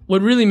 Yeah.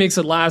 What really makes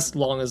it last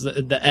long is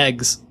the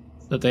eggs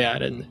that they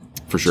add in.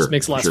 For sure. Just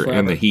makes it last for sure. forever.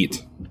 And the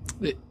heat.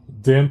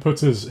 Dan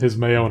puts his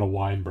mayo in a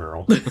wine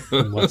barrel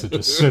and lets it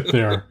just sit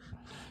there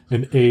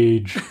and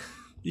age.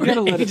 You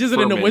gotta let Ages it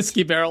it in a ferment.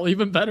 whiskey barrel,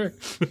 even better.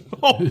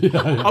 Oh,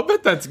 I'll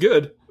bet that's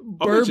good.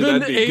 I'll bet you Bourbon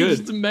that'd be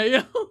aged good.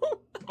 mayo.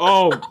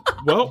 Oh,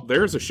 well,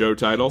 there's a show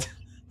title.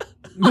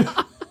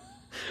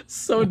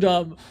 So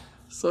dumb.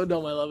 So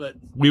dumb. I love it.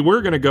 We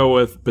were going to go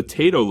with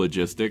potato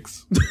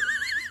logistics,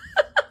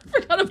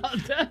 Forgot about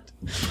that.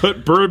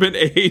 but bourbon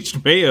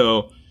aged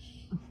mayo,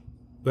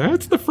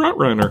 that's the front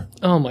runner.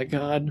 Oh my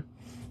god.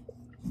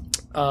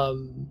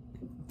 I'm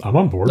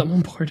on board. I'm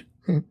on board.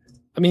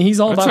 I mean, he's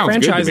all That about sounds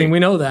good to franchising. me. We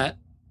know that.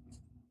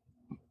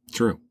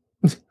 True.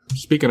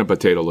 Speaking of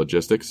potato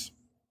logistics,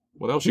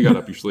 what else you got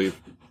up your sleeve?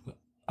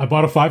 I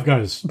bought a Five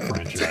Guys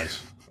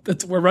franchise.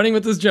 We're running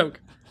with this joke.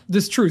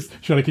 This truth.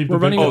 Should I keep We're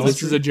the running big with Oh,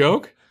 this is a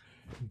joke?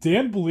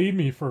 Dan believed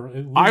me for at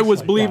least I was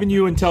like believing 5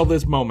 you minutes. until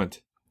this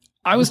moment.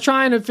 I was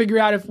trying to figure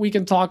out if we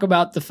can talk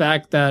about the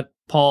fact that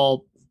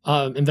Paul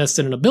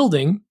invested in a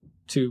building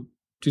to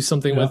do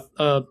something with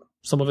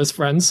some of his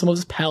friends, some of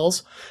his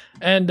pals.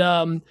 And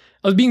I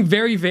was being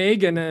very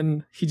vague, and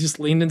then he just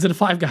leaned into the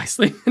Five Guys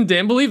thing, and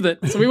Dan believed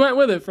it. So we went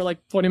with it for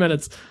like 20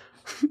 minutes.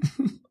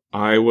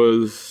 I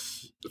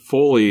was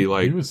fully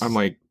like, was- I'm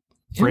like,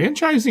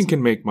 franchising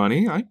can make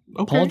money.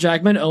 Okay. Paul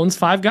Jackman owns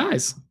Five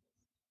Guys.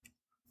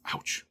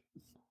 Ouch.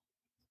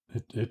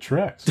 It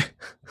tracks.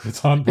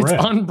 It's on brand.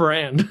 It's on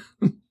brand.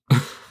 And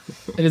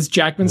it's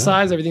Jackman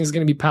size. Everything's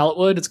going to be pallet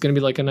wood. It's going to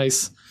be like a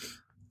nice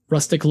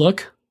rustic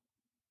look.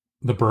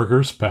 The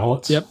burgers,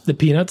 pallets. Yep. The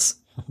peanuts.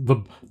 The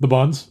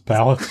buns,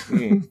 pallets.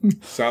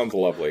 Sounds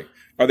lovely.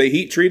 Are they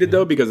heat treated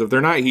though? Because if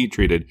they're not heat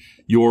treated,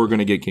 you're going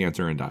to get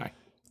cancer and die.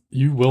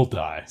 You will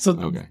die. So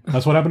Okay.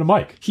 That's what happened to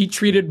Mike. heat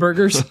treated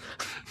burgers.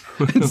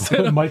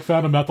 Mike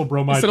found a methyl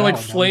bromide. Instead of like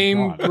pallet, now flame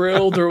he's gone.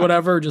 grilled or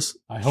whatever, just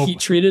I hope- heat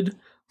treated.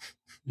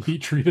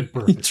 Heat treated Heat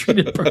burgers.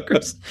 treated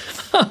burgers.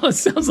 Oh, it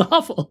sounds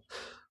awful.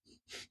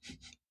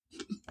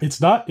 It's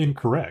not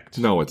incorrect.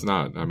 No, it's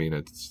not. I mean,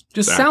 it's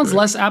Just accurate. sounds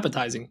less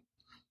appetizing.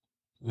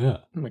 Yeah.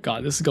 Oh my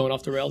god, this is going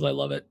off the rails. I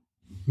love it.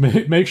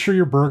 Make sure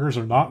your burgers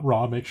are not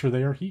raw. Make sure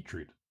they are heat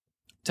treated.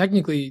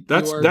 Technically,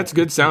 That's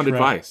good sound Correct.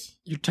 advice.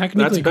 you're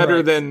technically That's better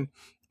correct. than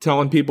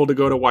telling people to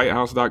go to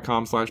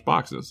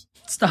whitehouse.com/boxes.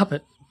 Stop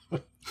it.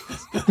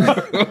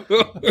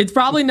 It's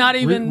probably not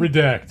even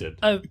Redacted.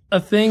 a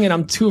thing, and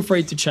I'm too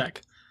afraid to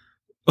check.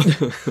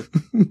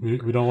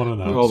 We don't want to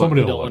know. Hold on.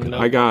 Somebody We will don't look wanna it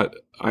know. up.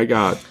 I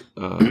got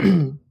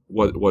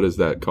what is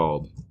that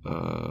called?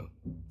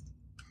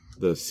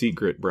 The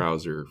secret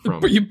browser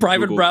from You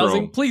private Google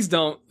browsing? Chrome. Please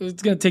don't.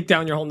 It's going to take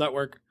down your whole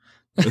network.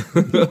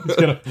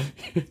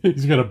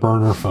 He's got a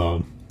burner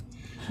phone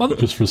Well,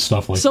 just for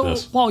stuff like so,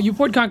 this. Paul, you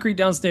poured concrete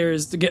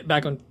downstairs to get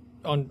back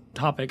on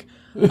topic.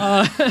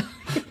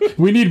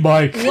 We need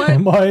Mike.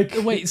 What? Mike.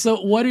 Wait, so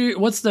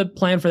what's the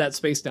plan for that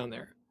space down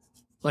there?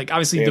 Like,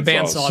 obviously the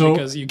Bandsaw. bandsaw So-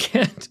 because you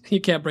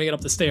can't bring it up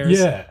the stairs.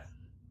 Yeah.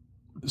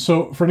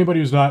 So for anybody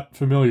who's not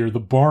familiar, the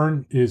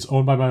barn is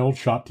owned by my old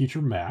shop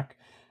teacher, Mac.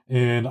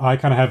 And I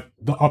kind of have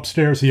the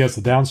upstairs. He has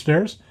the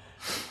downstairs.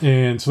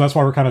 And so that's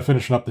why we're kind of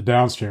finishing up the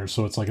downstairs.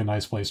 So it's like a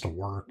nice place to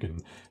work.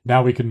 And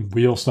now we can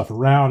wheel stuff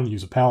around and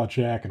use a pallet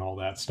jack and all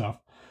that stuff.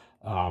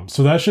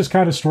 So that's just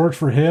kind of storage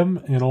for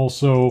him. And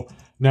also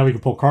now we can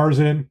pull cars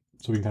in.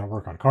 So we can kind of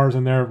work on cars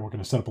in there. We're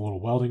going to set up a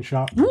little welding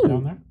shop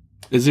down there.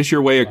 Is this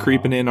your way of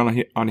creeping in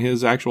on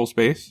his actual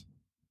space?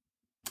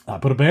 I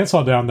put a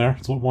bandsaw down there.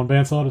 It's one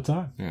bandsaw at a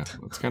time. Yeah,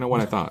 that's kind of what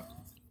I thought.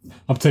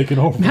 I'm taking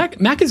over.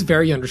 Mac is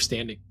very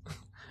understanding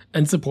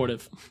and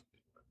supportive.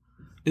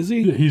 Is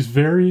he? He's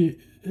very,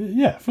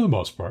 yeah, for the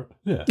most part.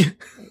 Yeah.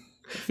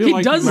 feel He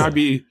like does- he might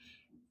be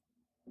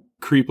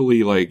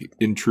creepily like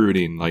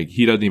intruding. Like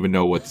he doesn't even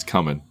know what's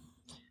coming.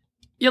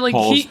 Yeah, like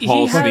Paul's he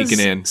has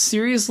sneaking in.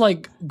 serious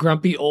like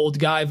grumpy old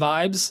guy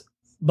vibes,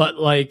 but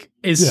like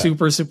is Yeah.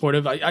 super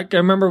supportive. I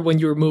remember when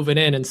you were moving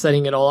in and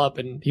setting it all up,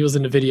 and he was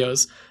in the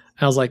videos.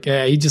 And I was like,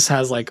 yeah, he just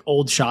has like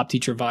old shop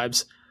teacher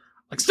vibes.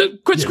 Like,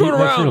 quit Yeah, screwing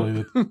that's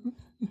around. really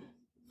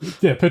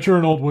yeah, picture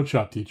an old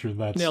woodshop teacher.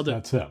 Nailed it.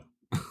 That's him.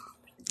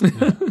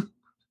 Yeah.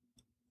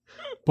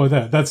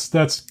 But that's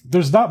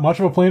there's not much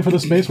of a plan for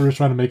this space. We're just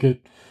trying to make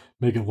it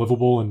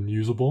livable and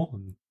usable,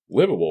 and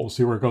Livable. we'll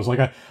see where it goes.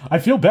 Like I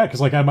feel bad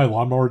because like I have my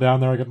lawnmower down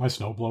there, I got my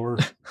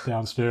snowblower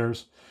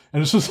downstairs,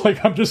 and it's just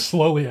like I'm just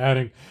slowly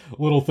adding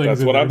little things.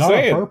 That's in what there, I'm not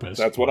saying. on purpose.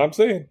 That's what I'm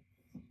saying.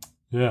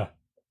 Yeah,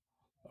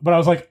 but I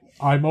was like,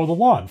 I mow the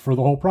lawn for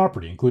the whole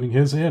property, including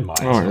his and mine.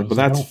 All right, so I was but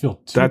like, I that's don't feel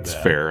too that's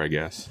bad. fair, I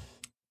guess.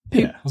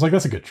 Yeah, I was like,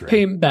 that's a good trade.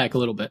 Pay him back a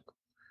little bit.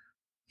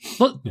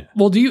 Well, Yeah.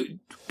 well, do you?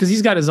 Because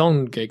he's got his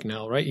own gig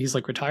now, right? He's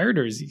like retired,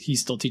 or is he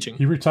still teaching?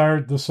 He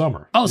retired this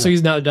summer. Oh, so Yeah.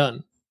 he's now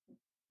done.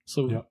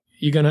 So Yep.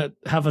 you gonna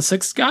have a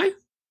sixth guy?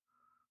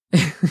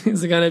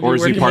 Is it gonna be Or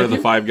is he working part with of the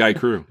you? 5-guy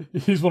crew?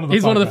 He's one of the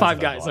He's one of the five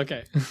that I guys. bought.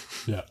 Okay,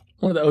 Yeah.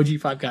 one of the OG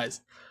five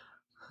guys.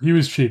 He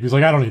was cheap. He's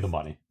like, I don't need the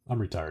money. I'm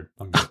retired.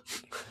 I'm good.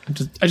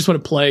 I just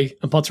want to play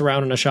and putz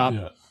around in a shop.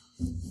 Yeah.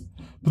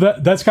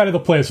 But that's kind of the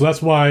plan. So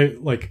that's why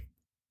like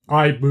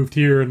I moved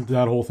here and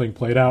that whole thing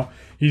played out.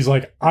 He's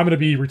like, I'm going to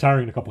be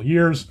retiring in a couple of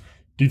years.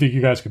 Do you think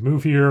you guys could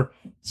move here,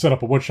 set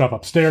up a wood shop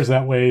upstairs?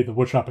 That way, the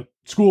wood shop at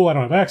school I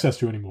don't have access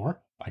to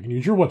anymore. I can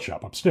use your wood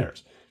shop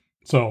upstairs.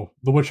 So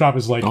the wood shop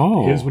is like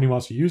his when he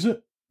wants to use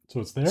it. So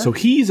it's there. So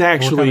he's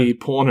actually kinda-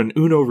 pulling an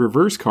Uno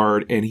reverse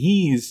card, and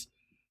he's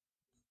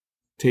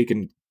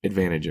taking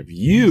advantage of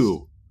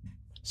you.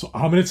 So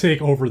I'm going to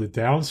take over the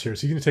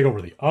downstairs. He's going to take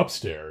over the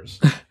upstairs.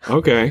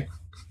 Okay.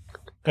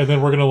 And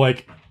then we're going to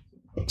like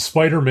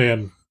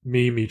Spider-Man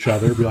meme each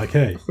other. Be like,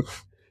 hey.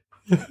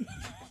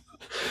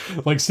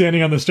 Like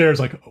standing on the stairs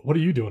like, what are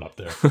you doing up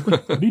there?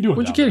 What are you doing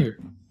What'd you down get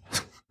there?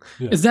 here?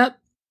 Yeah. Is that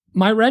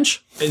my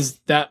wrench? Is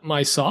that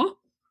my saw?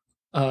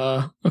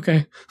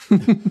 Okay.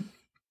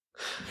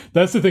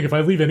 That's the thing. If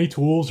I leave any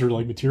tools or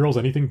like materials,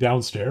 anything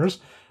downstairs,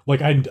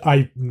 like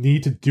I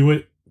need to do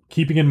it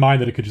keeping in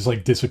mind that it could just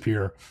like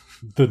disappear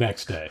the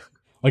next day.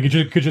 Like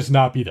it could just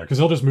not be there because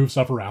they'll just move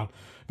stuff around.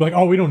 Be like,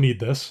 oh, we don't need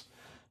this.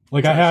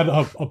 Like I had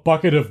a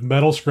bucket of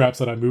metal scraps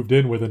that I moved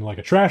in with in like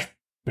a trash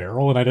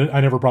barrel, and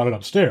I never brought it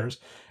upstairs.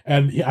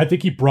 And I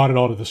think he brought it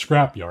all to the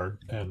scrap yard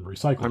and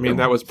recycled. I mean, it.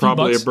 that was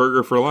probably $2. a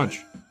burger for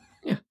lunch.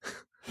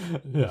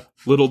 Yeah,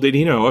 Little did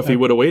he know, if he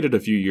would have waited a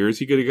few years,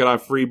 he could have got a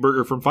free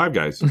burger from Five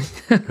Guys.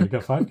 could have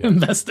got 5 guys.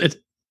 Invested.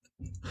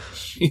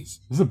 Jeez. This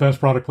is the best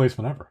product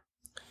placement ever.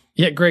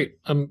 Yeah, great.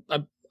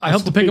 I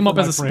hope to pick him up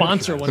as a for my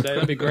sponsor franchise. one day.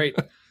 That'd be great.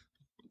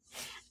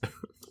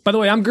 By the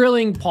way, I'm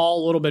grilling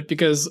Paul a little bit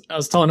because I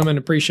was telling him in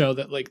the pre-show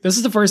that like this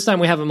is the first time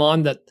we have him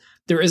on that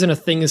there isn't a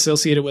thing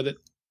associated with it,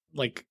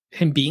 like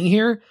him being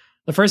here.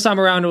 The first time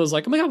around, it was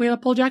like, oh my god, we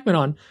have Paul Jackman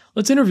on.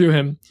 Let's interview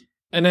him.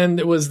 And then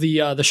it was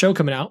the show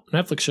coming out,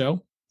 Netflix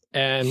show,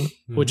 and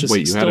which is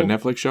Wait, you still, had a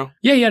Netflix show?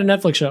 Yeah, he had a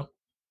Netflix show.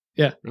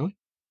 Yeah, Really?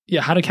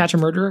 Yeah, How to Catch a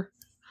Murderer.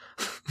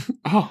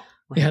 Oh.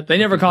 Yeah, they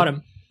never caught him.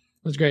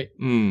 It was great.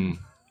 Mm.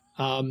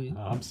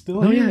 I'm still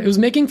Oh here. yeah, it was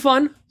making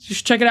fun. You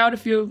should check it out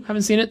if you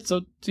haven't seen it.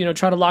 So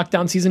try to lock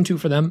down season 2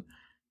 for them.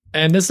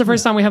 And this is the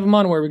first time we have him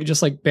on where we could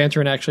just like banter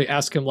and actually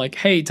ask him like,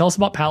 "Hey, tell us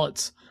about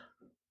pallets."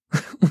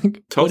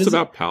 Like, Tell what us is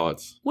about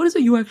pallets. what is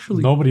it you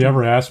actually? Nobody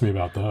ever asked me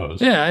about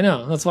those. Yeah, I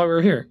know. That's why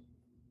we're here.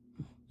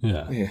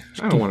 Yeah. Yeah,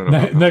 I don't want to know.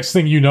 about Next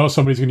thing you know,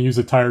 somebody's going to use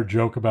a tired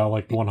joke about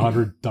like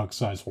 100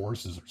 duck-sized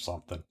horses or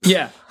something.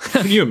 Yeah,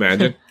 that. Can you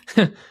imagine?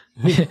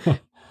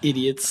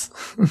 idiots.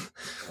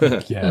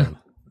 Yeah.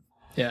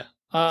 Yeah.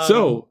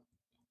 So,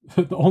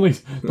 the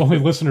only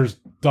listeners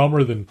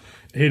dumber than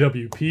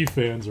AWP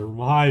fans are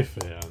my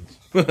fans.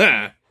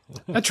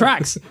 that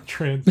tracks.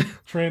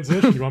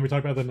 Transition. You want me to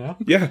talk about that now?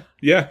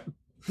 yeah.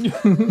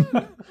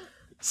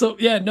 So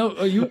yeah,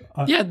 no, you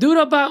dude,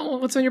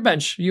 about what's on your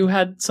bench? You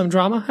had some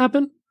drama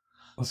happen.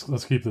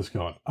 Let's keep this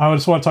going. I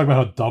just want to talk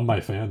about how dumb my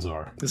fans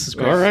are. This is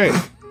great. All right.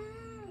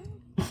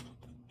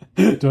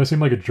 Do I seem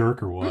like a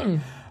jerk or what?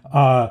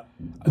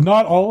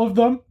 Not all of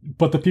them,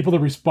 but the people that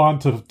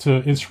respond to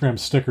Instagram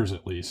stickers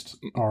at least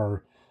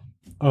are,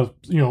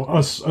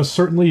 a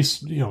certainly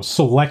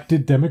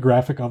selected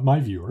demographic of my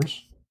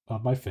viewers,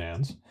 of my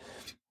fans.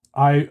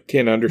 I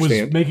Can't was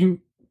understand.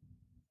 making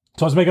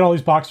all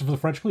these boxes for the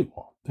French cleat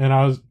wall, and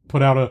I was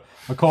put out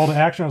a call to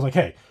action. I was like,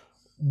 hey,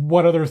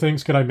 what other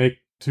things could I make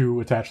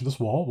to attach to this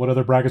wall? What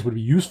other brackets would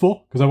be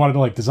useful? Because I wanted to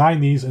like design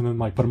these and then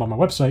like put them on my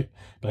website.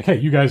 Be like, hey,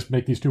 you guys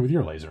make these too with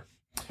your laser.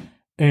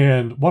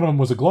 And one of them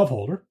was a glove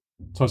holder.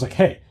 So I was like,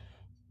 hey,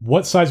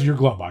 what size is your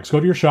glove box? Go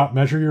to your shop,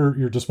 measure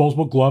your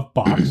disposable glove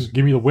box,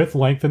 give me the width,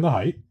 length, and the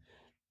height,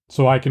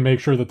 so I can make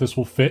sure that this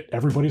will fit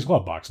everybody's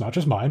glove box, not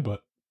just mine,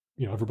 but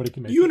everybody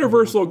can make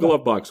Universal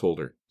glove box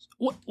holder.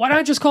 Why don't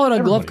I just call it a glove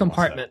Everybody wants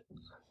compartment?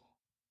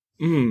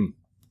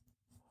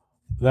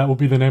 That will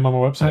be the name on my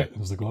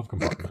website. Is the glove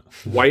compartment.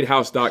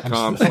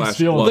 Whitehouse.com /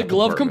 stealing The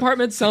glove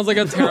compartment sounds like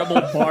a terrible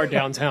bar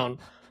downtown.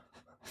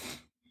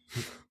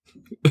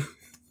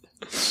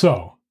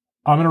 So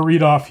I'm going to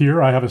read off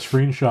here. I have a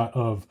screenshot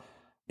of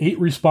 8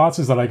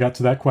 responses that I got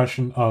to that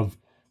question of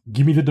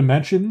give me the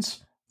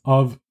dimensions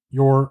of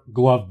your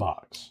glove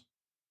box,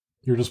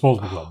 your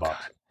disposable glove box.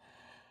 God.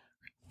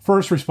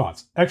 First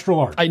response, extra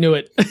large. I knew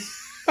it.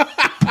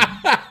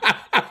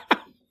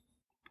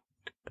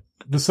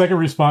 The second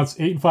response,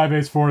 8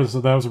 5/8 4.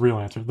 So that was a real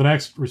answer. The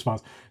next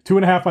response,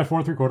 2.5 by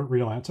 4 3/4,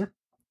 real answer.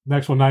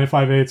 Next one, 9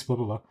 5/8, blah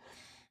blah blah.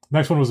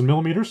 Next one was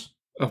millimeters.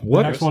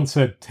 What? The next one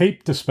said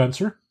tape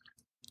dispenser.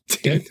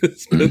 Tape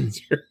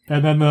dispenser.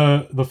 And then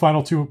the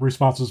final 2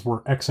 responses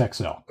were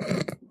XXL.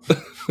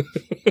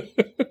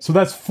 So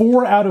that's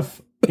 4 out of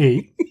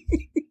 8.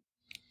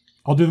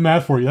 I'll do the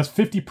math for you. That's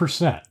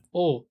 50%.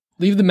 Oh,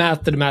 leave the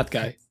math to the math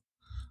guy.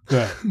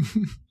 That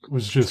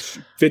was just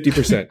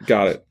 50%.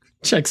 Got it.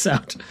 Checks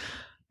out.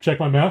 check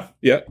my math.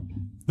 Yeah.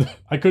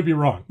 I could be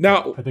wrong.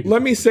 Now, I think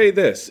let me say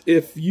this.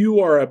 If you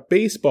are a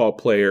baseball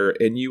player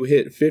and you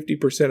hit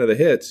 50% of the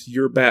hits,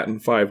 you're batting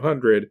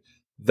 500.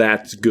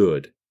 That's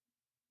good.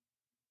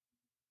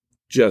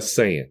 Just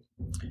saying.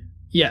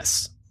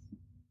 Yes.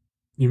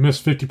 You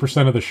miss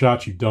 50% of the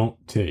shots you don't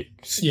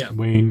take. Yeah.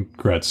 Wayne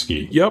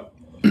Gretzky. Yep.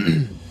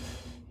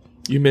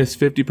 You miss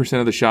 50%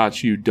 of the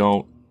shots you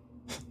don't.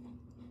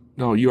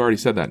 No, you already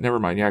said that. Never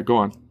mind. Yeah, go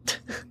on.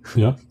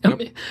 Yeah.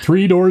 Yep.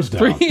 3 doors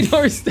down. 3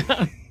 doors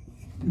down.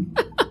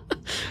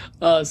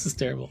 Oh, this is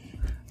terrible.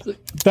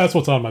 That's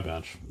what's on my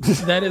bench.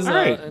 That is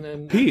right. and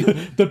then Pete.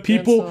 The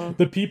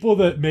people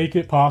that make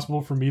it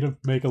possible for me to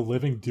make a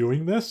living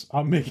doing this,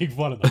 I'm making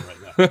fun of them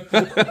right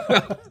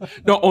now.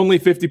 No, only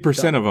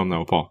 50% of them,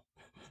 though, Paul.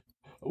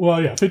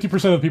 Well, yeah, 50%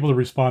 of the people that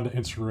respond to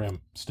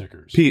Instagram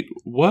stickers. Pete,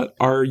 what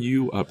are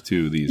you up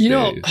to these days? You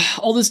know,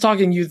 all this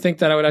talking, you'd think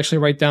that I would actually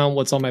write down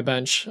what's on my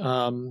bench,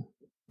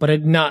 but I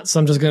did not. So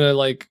I'm just gonna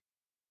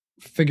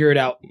figure it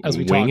out as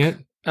we Wing talk. it?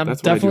 I'm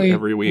That's what I do definitely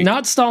every week.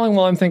 not stalling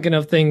while I'm thinking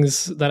of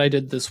things that I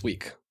did this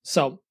week.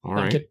 So, All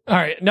right. All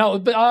right. No,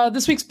 but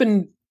this week's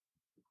been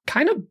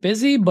kind of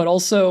busy, but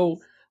also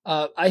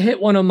I hit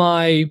one of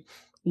my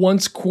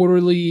once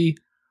quarterly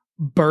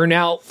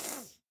burnout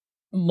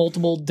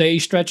multiple day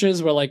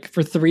stretches where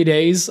for 3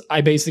 days,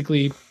 I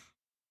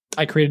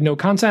created no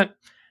content.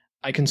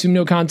 I consumed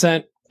no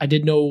content. I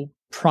did no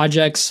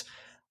projects.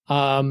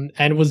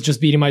 And was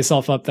just beating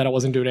myself up that I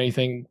wasn't doing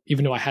anything,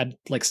 even though I had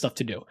stuff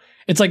to do.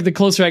 It's the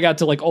closer I got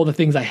to all the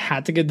things I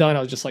had to get done, I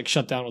was just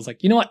shut down. I was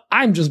you know what?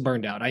 I'm just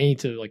burned out. I need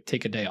to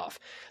take a day off.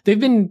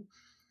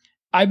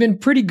 I've been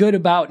pretty good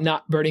about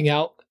not burning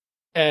out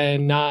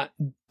and not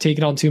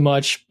taking on too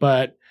much,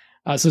 but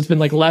so it's been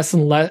less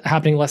and less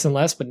happening, less and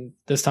less. But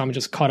this time it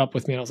just caught up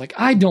with me, and I was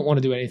I don't want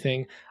to do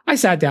anything. I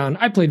sat down,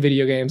 I played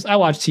video games, I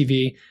watched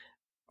TV,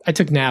 I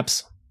took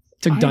naps,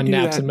 took done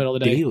naps in the middle of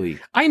the day. Daily.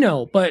 I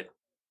know, but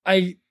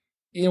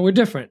we're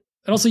different.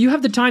 And also you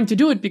have the time to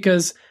do it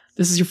because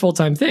this is your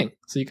full-time thing.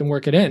 So you can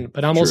work it in,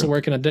 but I'm also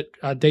working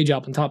a day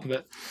job on top of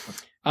it.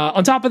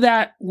 On top of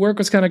that, work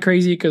was kind of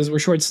crazy because we're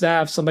short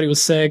staffed. Somebody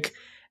was sick.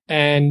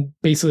 And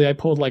basically I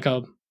pulled a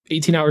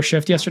 18-hour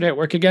shift yesterday at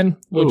work again,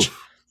 which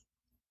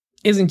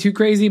isn't too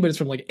crazy, but it's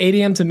from 8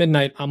 a.m. to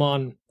midnight. I'm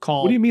on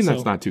call. What do you mean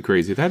that's not too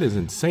crazy? That is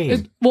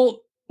insane.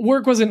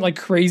 Work wasn't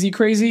crazy.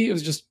 It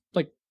was just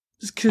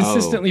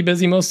consistently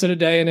busy most of the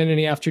day, and then in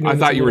the afternoon. I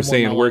thought you were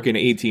saying working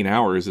 18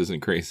 hours isn't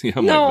crazy.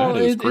 I'm no,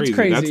 that is crazy. It's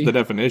crazy. That's the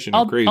definition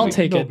of crazy. I'll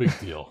take it. No big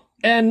deal.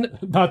 And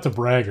not to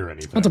brag or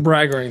anything. Not to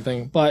brag or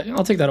anything, but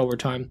I'll take that over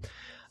time.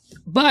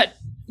 But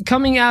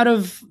coming out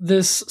of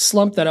this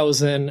slump that I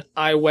was in,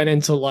 I went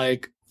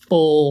into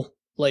full,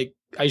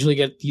 I usually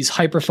get these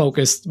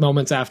hyper-focused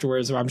moments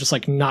afterwards where I'm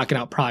just knocking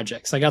out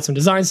projects. I got some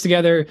designs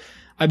together.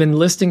 I've been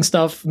listing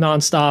stuff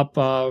nonstop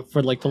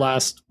for the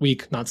last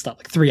week,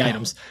 nonstop, 3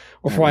 items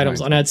or 4 items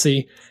on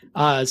Etsy.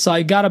 So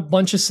I got a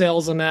bunch of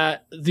sales on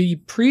that. The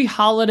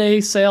pre-holiday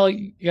sale,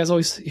 you guys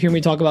always hear me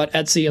talk about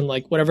Etsy and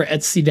whatever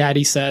Etsy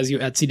Daddy says, you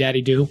Etsy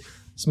Daddy do.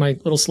 It's my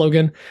little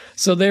slogan.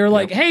 So they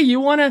were hey, you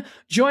want to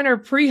join our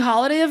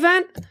pre-holiday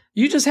event?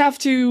 You just have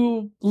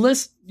to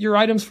list your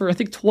items for, I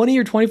think, 20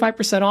 or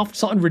 25% off,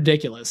 something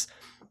ridiculous,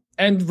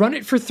 and run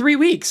it for 3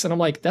 weeks. And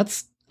I'm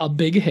that's a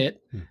big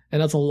hit,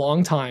 and that's a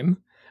long time.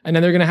 And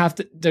then they're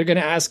going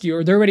to ask you,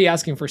 or they're already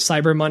asking for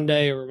Cyber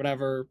Monday or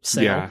whatever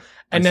sale. Yeah,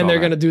 and then they're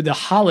going to do the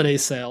holiday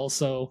sale.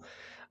 So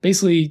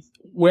basically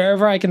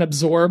wherever I can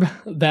absorb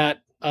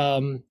that,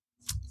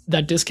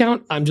 that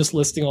discount, I'm just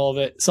listing all of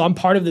it. So I'm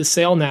part of this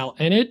sale now,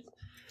 and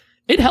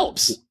it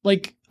helps.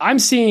 I'm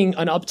seeing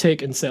an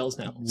uptick in sales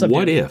now.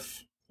 What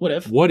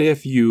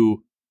if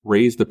you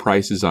raise the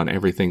prices on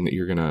everything that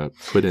you're going to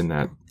put in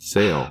that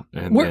sale?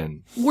 And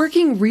then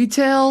working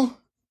retail,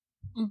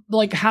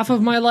 half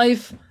of my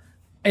life,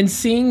 and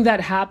seeing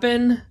that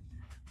happen,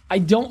 I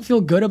don't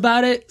feel good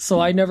about it. So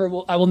I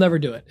will never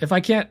do it. If I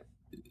can't,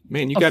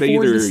 man, you got to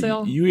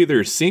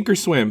either sink or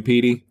swim,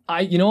 Petey.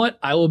 You know what?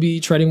 I will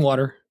be treading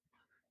water,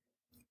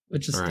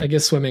 which is, right. I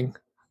guess, swimming.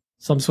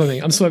 So I'm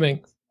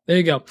swimming. There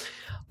you go.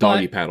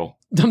 Doggy paddle.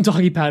 Dumb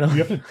doggy paddle.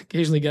 You have to-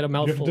 Occasionally get a Do you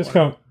have mouthful. to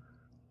discount?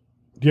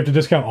 Do you have to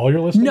discount all your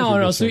listings? No, or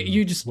no. So some-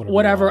 you just whatever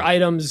whatever you want?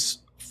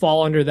 items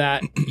fall under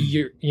that.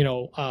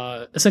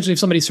 Essentially, if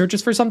somebody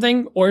searches for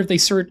something, or if they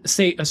search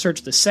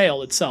the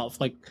sale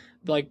itself, like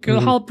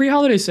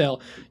pre-holiday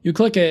sale, you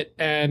click it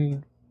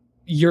and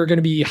you're going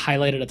to be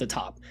highlighted at the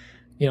top.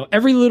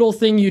 Every little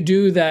thing you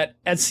do that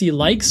Etsy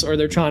likes or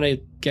they're trying to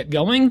get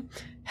going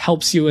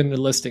helps you in the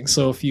listing.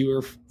 So if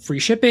you're free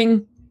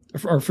shipping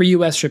or free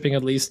US shipping,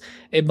 at least,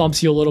 it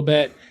bumps you a little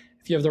bit.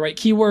 If you have the right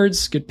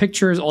keywords, good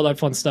pictures, all that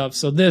fun stuff.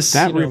 So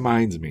That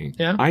reminds me.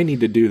 Yeah? I need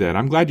to do that.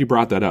 I'm glad you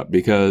brought that up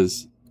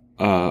because,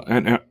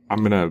 and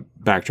I'm going to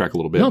backtrack a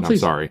little bit. No, and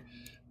please. I'm sorry.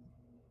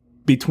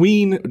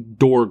 Between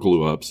door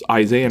glue ups,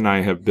 Isaiah and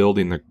I have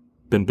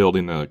been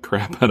building the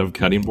crap out of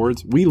cutting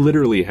boards. We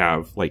literally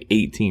have like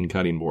 18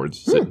 cutting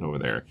boards sitting over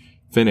there,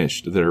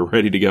 finished, that are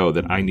ready to go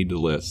that I need to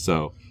list.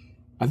 So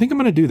I think I'm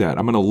going to do that.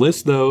 I'm going to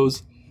list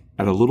those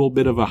at a little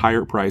bit of a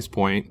higher price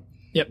point.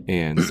 Yep.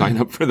 And sign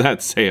up for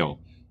that sale.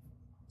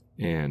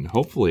 And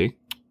hopefully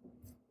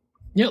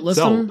list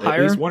sell them at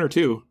higher. least one or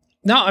two.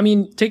 No, I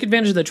mean, take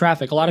advantage of the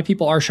traffic. A lot of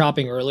people are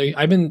shopping early.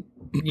 I've been,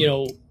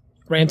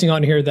 ranting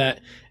on here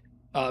that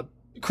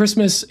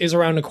Christmas is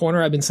around the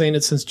corner. I've been saying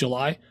it since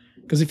July.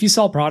 Because if you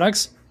sell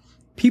products,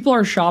 people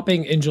are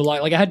shopping in July.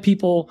 Like I had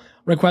people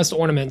request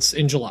ornaments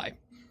in July,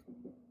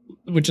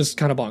 which is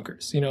kind of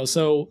bonkers,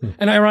 So,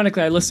 and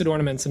ironically, I listed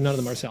ornaments and none of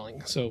them are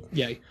selling. So,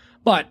 yay.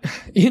 But,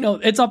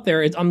 it's up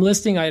there. I'm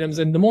listing items,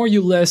 and the more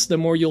you list, the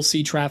more you'll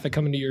see traffic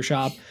coming to your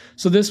shop.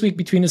 So this week,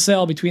 between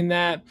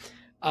that,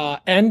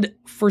 and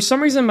for some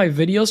reason, my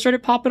video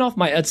started popping off,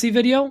 my Etsy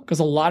video, because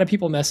a lot of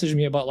people messaged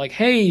me about like,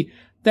 hey,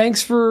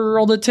 thanks for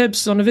all the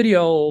tips on the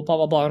video, blah,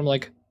 blah, blah. And I'm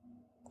like,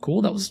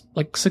 cool, that was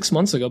like 6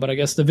 months ago, but I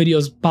guess the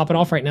video's popping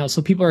off right now.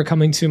 So people are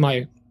coming to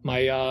my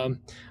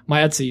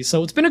Etsy.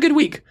 So it's been a good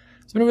week.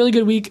 It's been a really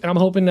good week, and I'm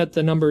hoping that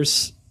the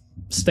numbers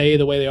stay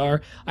the way they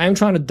are. I am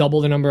trying to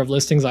double the number of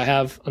listings I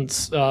have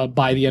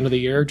by the end of the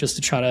year, just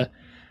to try to,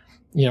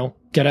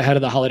 get ahead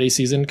of the holiday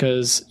season.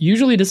 Because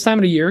usually this time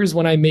of the year is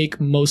when I make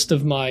most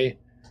of my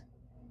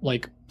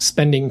like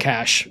spending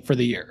cash for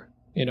the year.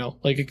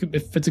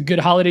 If it's a good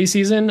holiday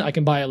season, I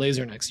can buy a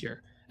laser next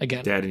year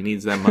again. Daddy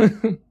needs that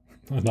money.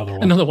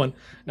 Another one.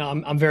 No,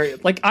 I'm very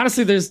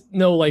honestly. There's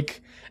no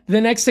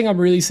the next thing I'm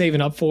really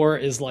saving up for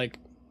is like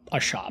a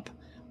shop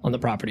on the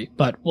property,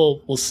 but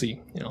we'll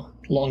see.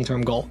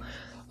 Long-term goal.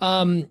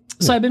 So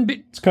I've been.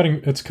 It's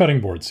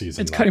cutting board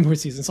season. It's though. cutting board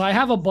season. So I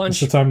have a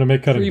bunch. It's the time to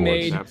make cutting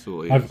pre-made. boards.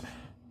 Absolutely.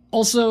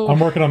 I'm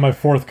working on my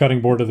 4th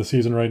cutting board of the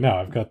season right now.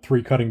 I've got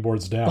 3 cutting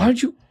boards down. Why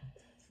don't you?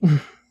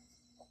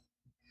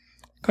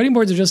 Cutting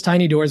boards are just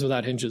tiny doors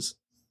without hinges.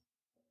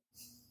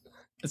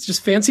 It's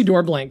just fancy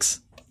door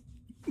blanks.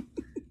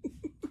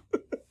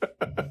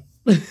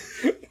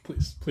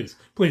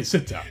 Please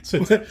sit down.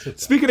 Sit down.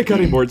 Speaking of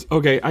cutting boards,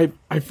 okay,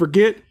 I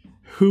forget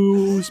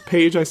whose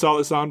page I saw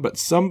this on, but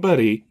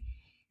somebody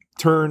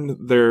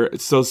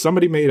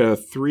somebody made a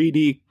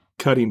 3D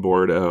cutting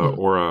board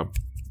or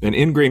an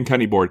ingrain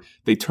cutting board.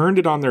 They turned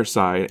it on their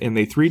side and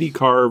they 3D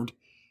carved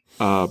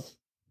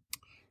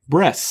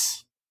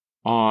breasts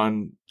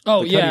on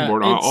the cutting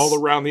board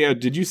all around the edge.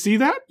 Did you see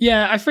that?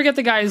 Yeah, I forget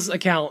the guy's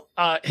account.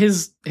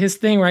 His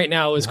thing right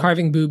now is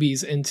carving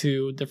boobies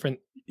into different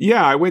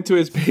Yeah, I went to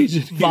his page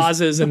and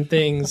vases and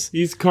things.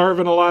 he's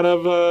carving a lot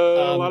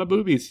of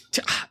boobies.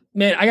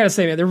 Man, I gotta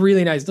say, man, they're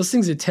really nice. Those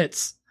things are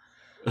tits.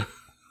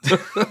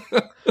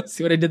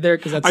 See what I did there?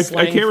 Because that's I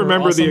slang can't for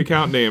remember awesome. the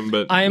account name,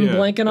 but I am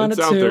blanking on it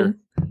it's out too. there.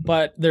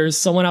 But there's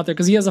someone out there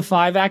because he has a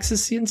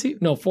 5-axis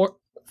CNC. No,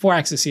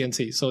 4-axis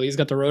CNC. So he's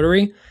got the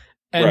rotary,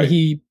 and Right.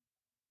 he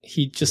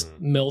just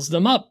mills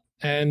them up.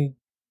 And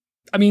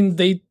I mean,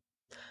 they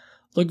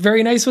look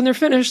very nice when they're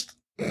finished.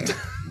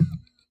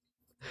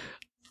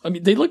 I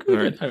mean, they look really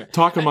All good. right. Anyway.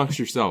 Talk amongst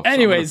yourself.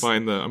 Anyways.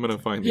 I'm gonna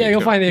find the Yeah, you'll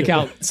account. find the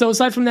account. So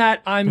aside from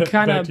that, I'm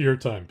kind Back of to your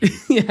time. Pete.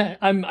 yeah,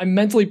 I'm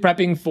mentally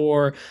prepping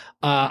for.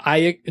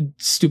 I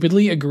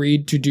stupidly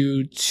agreed to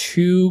do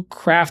 2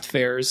 craft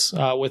fairs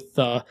with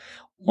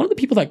one of the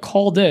people that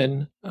called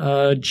in,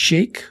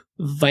 Jacob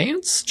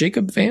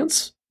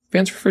Vance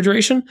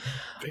Refrigeration.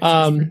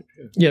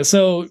 Yeah,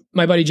 so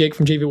my buddy Jake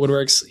from JV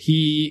Woodworks,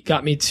 he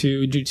got me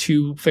to do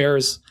 2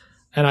 fairs,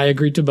 and I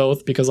agreed to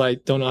both because I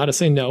don't know how to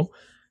say no.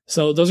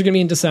 So those are going to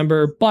be in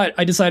December, but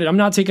I decided I'm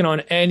not taking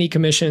on any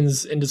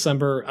commissions in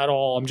December at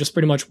all. I'm just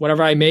pretty much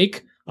whatever I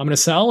make, I'm going to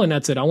sell, and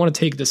that's it. I want to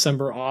take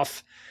December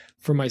off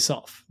for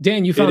myself.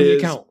 Dan, you found It the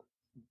is account.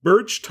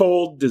 Birch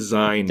Told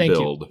Design Thank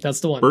Build. you. That's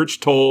the one. Birch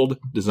Told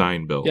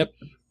Design Build. Yep.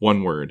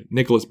 One word.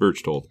 Nicholas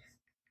Birch Told.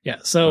 Yeah,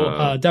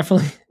 so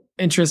definitely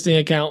interesting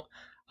account.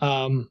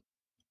 I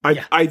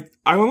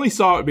only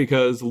saw it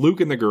because Luke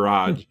in the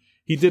garage,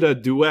 he did a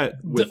duet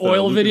with The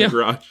oil Luke video? in the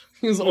garage.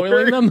 He was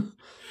oiling them.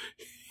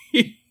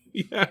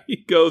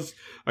 He goes,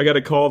 I got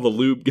to call the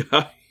lube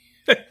guy.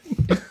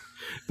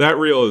 That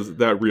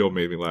reel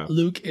made me laugh.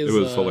 Luke is. It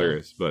was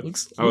hilarious, but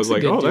Luke's I was a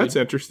like, good oh, dude. that's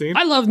interesting.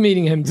 I loved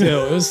meeting him too.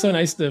 It was so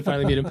nice to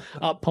finally meet him.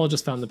 Paul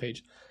just found the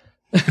page.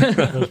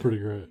 That was pretty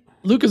great.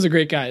 Luke is a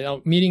great guy.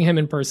 Meeting him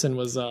in person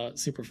was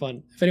super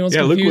fun. If anyone's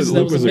Yeah, Luke confused,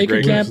 that was was a a Maker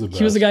great Camp. guy.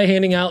 He was the guy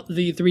handing out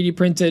the 3D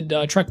printed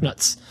truck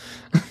nuts.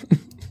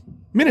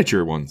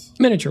 Miniature ones.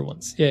 Miniature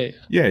ones. Yeah.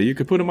 Yeah, you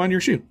could put them on your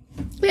shoe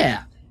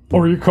Yeah.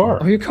 Or your car.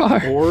 Or your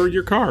car. or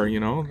your car. You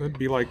know, that'd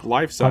be like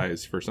life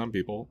size for some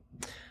people.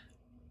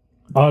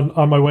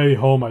 On my way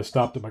home, I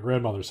stopped at my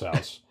grandmother's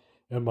house,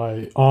 and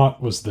my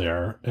aunt was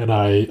there, and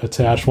I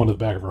attached one to the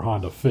back of her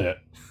Honda Fit.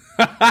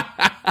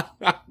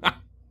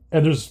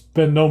 And there's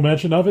been no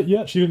mention of it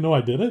yet. She didn't know I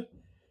did it.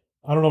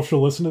 I don't know if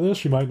she'll listen to this.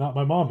 She might not.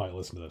 My mom might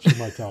listen to this. She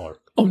might tell her.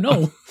 Oh,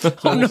 no.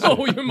 Oh,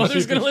 no. Your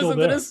mother's if going to it's listen still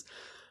to this.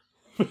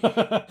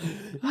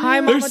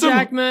 Hi, Mama There's some-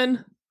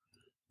 Jackman.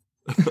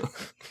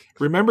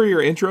 Remember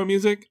your intro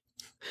music?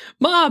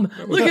 Mom,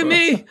 look at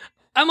me.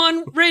 I'm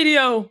on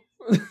radio.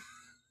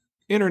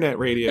 Internet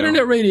radio.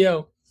 Internet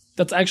radio.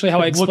 That's actually how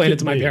I Look explain at it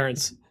to my me.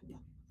 parents.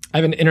 I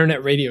have an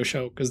internet radio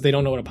show because they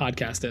don't know what a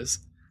podcast is.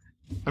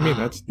 I mean,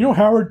 that's You know,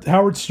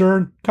 Howard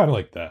Stern, kind of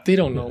like that. They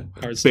don't know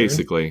Howard Stern.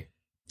 basically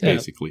Yeah.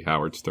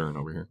 Howard Stern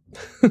over here.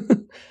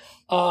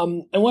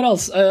 And what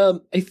else?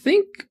 I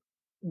think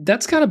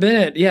that's kind of been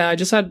it. Yeah, I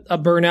just had a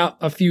burnout,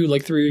 a few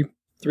like three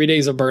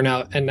days of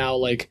burnout, and now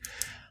like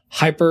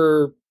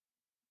hyper.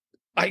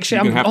 Actually,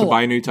 You're I'm gonna have to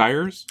buy new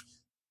tires.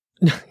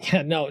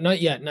 Yeah, no, not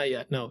yet.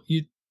 No,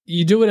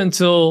 you do it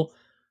until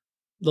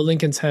the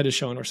Lincoln's head is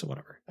shown or so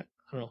whatever. I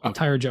don't know. Okay.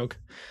 Tire joke.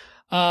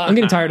 I'm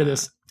getting tired of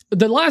this.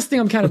 The last thing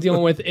I'm kind of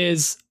dealing with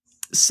is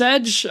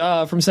Sedge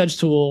from Sedge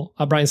Tool,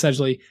 Brian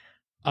Sedgley,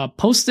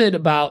 posted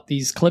about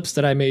these clips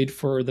that I made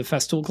for the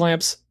Festool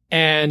clamps,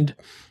 and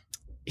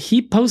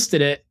he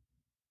posted it,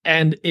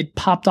 and it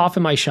popped off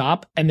in my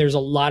shop, and there's a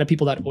lot of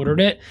people that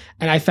ordered it,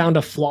 and I found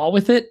a flaw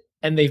with it,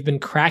 and they've been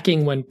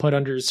cracking when put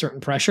under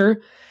certain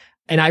pressure,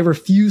 and I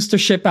refuse to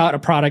ship out a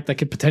product that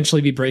could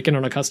potentially be breaking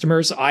on a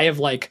customer, so I have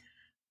like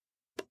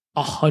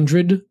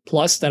 100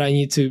 plus that I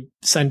need to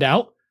send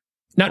out.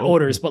 Not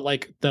orders, but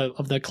like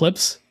the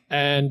clips.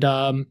 And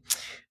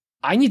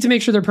I need to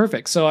make sure they're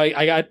perfect. So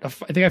I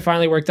think I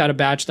finally worked out a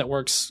batch that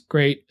works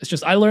great. It's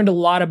just I learned a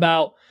lot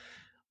about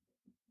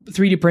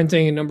 3D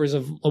printing and numbers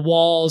of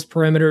walls,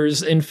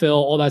 perimeters, infill,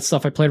 all that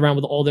stuff. I played around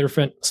with all the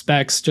different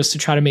specs just to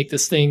try to make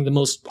this thing the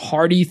most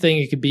hardy thing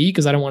it could be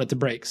because I don't want it to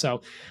break.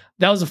 So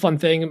that was a fun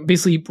thing.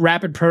 Basically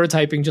rapid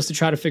prototyping just to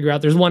try to figure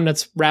out. There's one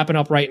that's wrapping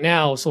up right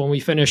now. So when we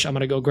finish, I'm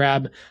going to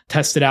go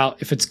test it out.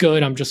 If it's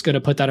good, I'm just going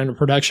to put that into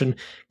production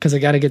because I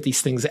got to get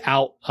these things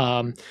out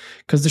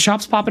because the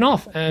shop's popping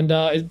off and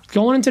it's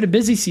going into the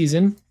busy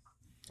season.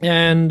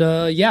 And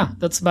yeah,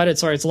 that's about it.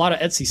 Sorry, it's a lot of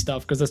Etsy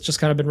stuff because that's just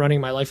kind of been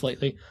running my life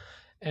lately.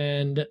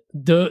 And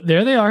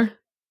there they are.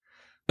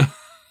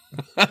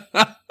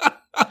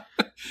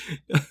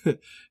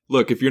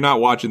 Look, if you're not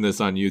watching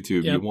this on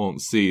YouTube, Yep. you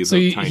won't see So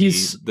the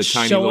he's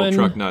tiny showing- little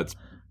truck nuts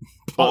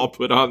Paul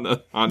put on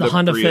the Honda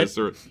Prius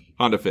Fit. or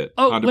Honda Fit.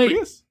 Oh, Honda wait.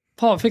 Prius?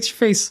 Paul, fix your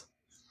face.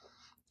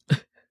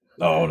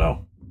 Oh,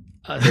 no.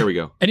 There we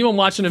go. Anyone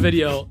watching a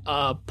video,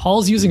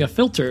 Paul's using a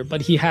filter,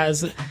 but he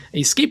has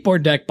a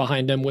skateboard deck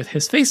behind him with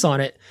his face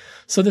on it.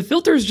 So the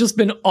filter's just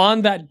been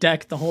on that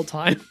deck the whole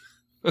time.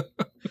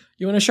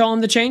 You want to show him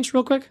the change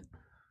real quick?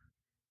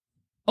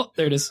 Oh,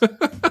 there it is. I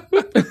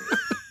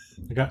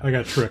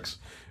got tricks.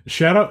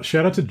 Shout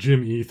out to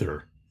Jim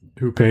Ether,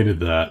 who painted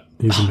that.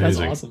 He's That's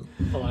amazing. awesome.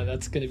 Hold on,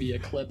 that's going to be a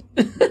clip.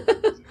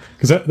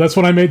 Because that's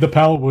when I made the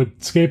pallet wood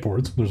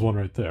skateboards. There's one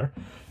right there.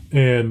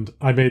 And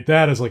I made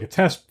that as like a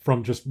test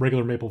from just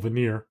regular maple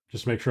veneer,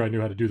 just to make sure I knew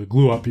how to do the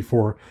glue up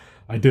before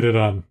I did it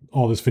on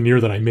all this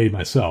veneer that I made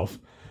myself.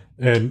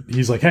 And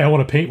he's like, hey, I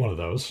want to paint one of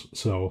those.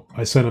 So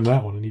I sent him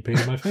that one, and he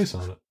painted my face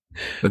on it.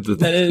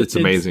 It's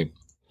amazing.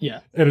 Yeah.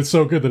 And it's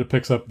so good that it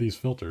picks up these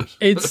filters.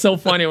 It's so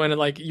funny when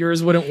like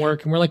yours wouldn't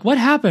work and we're like, what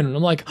happened? And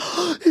I'm like,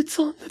 oh, it's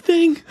on the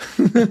thing.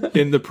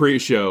 In the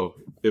pre-show,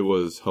 it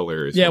was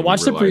hilarious. Yeah, when we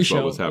watch the realized pre-show.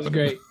 what was It was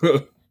happening.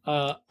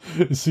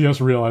 great. See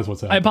us realize what's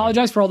happening. I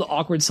apologize for all the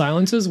awkward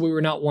silences. We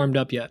were not warmed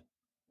up yet.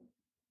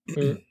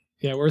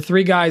 We're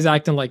three guys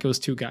acting like it was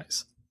two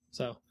guys.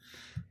 So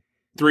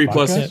 3 Five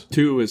plus guys?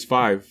 2 is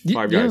 5.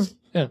 5 guys.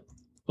 Yeah.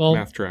 Well,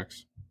 Math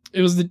tracks.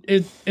 it was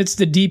it's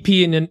the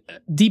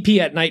DP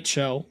at Night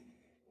show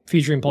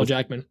featuring Paul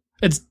Jackman.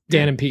 It's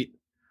Dan and Pete.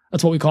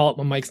 That's what we call it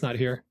when Mike's not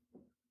here.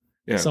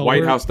 Yeah, So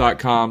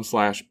whitehouse.com/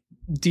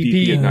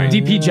 DP at Night.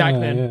 DP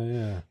Jackman.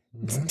 Yeah.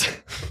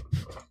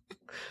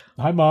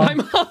 Hi, Mom. Hi,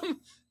 Mom.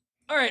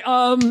 All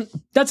right.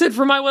 That's it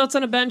for my What's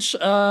on a Bench.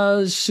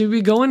 Should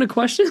we go into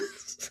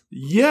questions?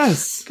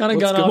 Yes. Kinda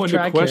Let's got go off into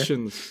track here.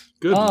 questions.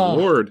 Good Oh.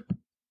 Lord.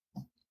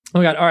 Oh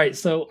my God. All right.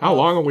 So How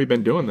long have we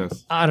been doing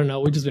this? I don't know.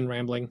 We've just been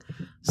rambling.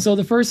 So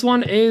the first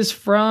one is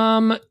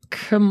from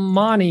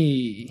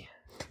Kamani.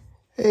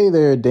 Hey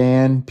there,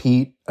 Dan,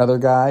 Pete, other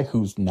guy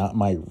who's not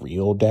my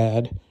real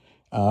dad.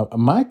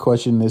 My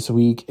question this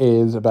week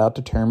is about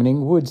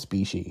determining wood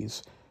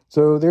species.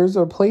 So there's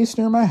a place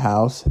near my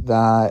house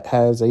that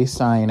has a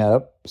sign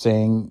up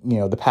saying,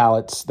 the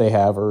pallets they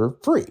have are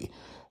free.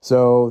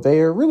 So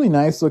they are really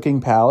nice looking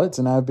pallets,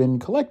 and I've been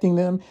collecting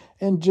them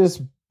and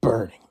just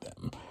burning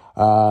them.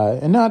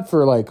 And not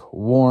for like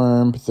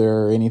warmth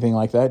or anything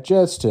like that,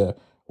 just to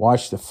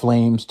watch the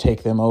flames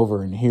take them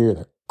over and hear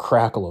the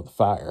crackle of the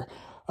fire.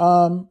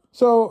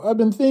 So I've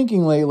been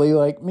thinking lately,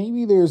 like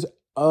maybe there's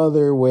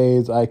other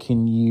ways I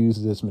can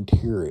use this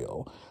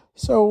material.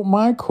 So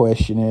my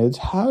question is,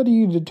 how do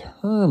you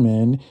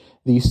determine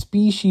the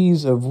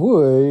species of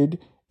wood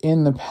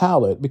in the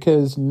pallet?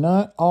 Because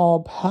not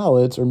all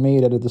pallets are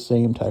made out of the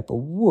same type of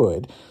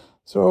wood.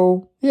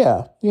 So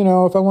yeah,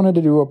 if I wanted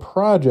to do a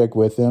project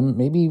with them,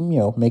 maybe,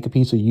 make a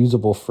piece of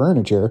usable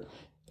furniture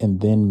and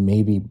then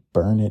maybe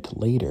burn it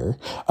later.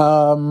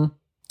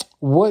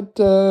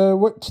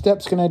 What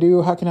steps can I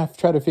do? How can I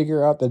try to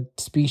figure out the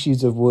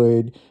species of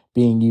wood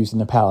being used in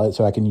the pallet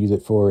so I can use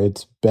it for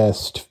its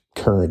best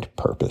current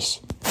purpose?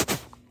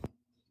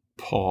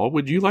 Paul,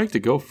 would you like to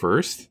go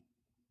first?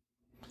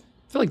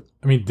 I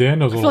Dan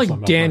knows. feel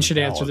like Dan should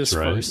answer this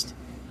first.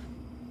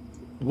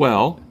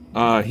 Well,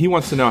 he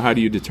wants to know, how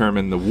do you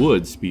determine the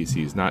wood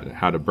species, not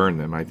how to burn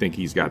them. I think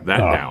he's got that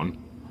down.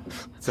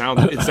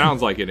 It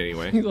sounds like it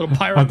anyway. Little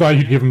pirate. I thought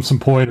you'd give him some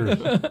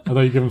pointers.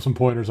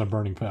 On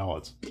burning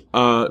pallets.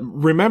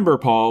 Remember,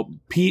 Paul,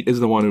 Pete is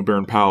the one who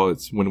burned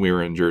pallets when we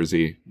were in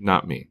Jersey,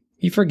 not me.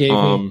 He forgave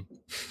me.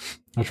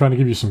 I'm trying to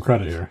give you some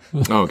credit here.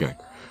 Okay.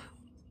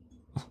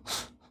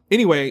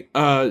 Anyway,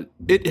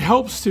 it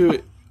helps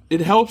to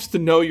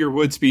know your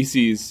wood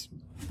species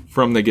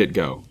from the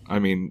get-go. I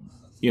mean,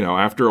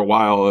 after a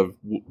while of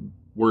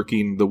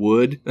working the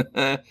wood,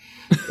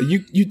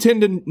 you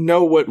tend to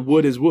know what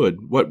wood is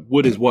wood. What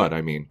wood is what?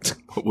 I mean,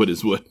 what wood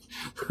is wood?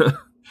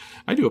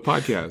 I do a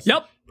podcast.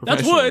 Yep,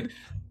 that's wood.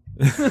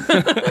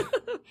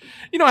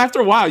 After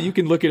a while, you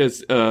can look at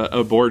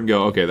a board and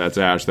go, okay, that's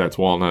ash, that's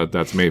walnut,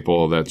 that's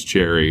maple, that's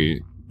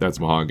cherry, that's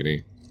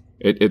mahogany.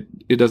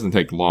 It doesn't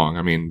take long.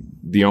 I mean,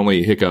 the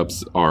only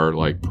hiccups are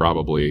like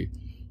probably,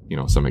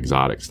 some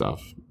exotic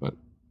stuff. But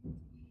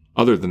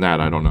other than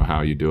that, I don't know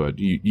how you do it.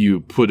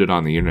 You put it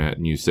on the internet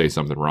and you say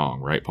something wrong,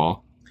 right,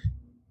 Paul?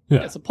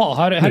 Yeah. So Paul,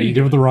 how do you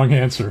give it the wrong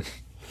answer?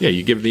 Yeah,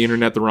 you give the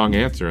internet the wrong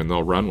answer and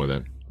they'll run with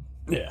it.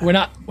 Yeah. We're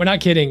not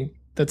kidding.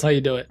 That's how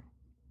you do it.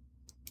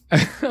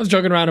 I was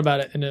joking around about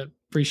it in a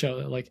pre-show.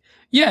 Like,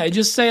 yeah,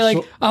 just say like,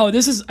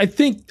 this is. I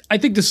think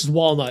this is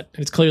walnut,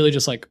 and it's clearly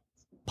just like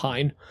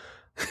pine.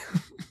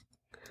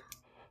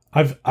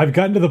 I've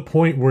gotten to the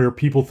point where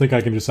people think I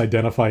can just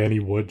identify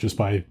any wood just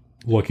by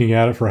looking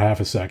at it for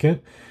half a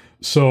second.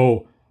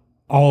 So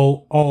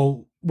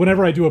I'll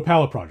whenever I do a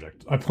pallet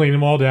project, I plane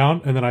them all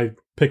down and then I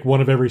pick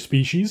one of every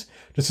species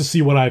just to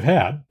see what I've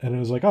had. And it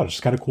was like, it's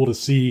just kind of cool to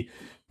see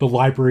the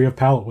library of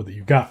pallet wood that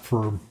you got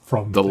from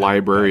the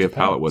library of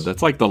pallet wood.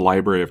 That's like the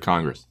Library of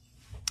Congress.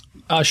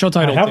 Show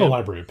title. I have a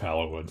library of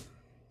pallet wood.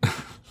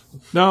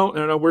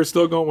 No, we're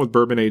still going with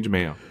bourbon aged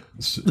mayo.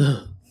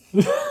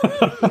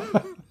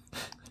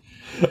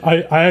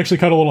 I actually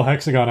cut a little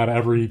hexagon out of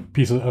every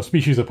piece of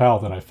species of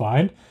pallet that I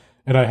find,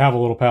 and I have a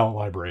little pallet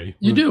library.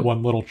 You do?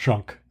 One little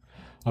chunk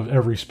of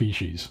every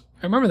species.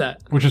 I remember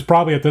that. Which is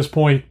probably at this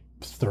point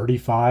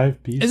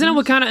 35 pieces. Isn't it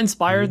what kind of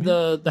inspired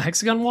the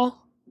hexagon wall?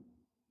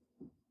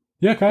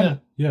 Yeah, kind of.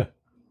 Yeah.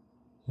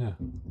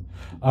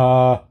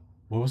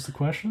 What was the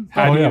question?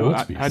 How do you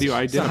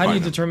identify So how do you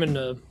them?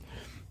 determine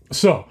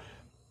So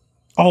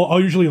I'll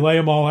usually lay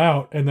them all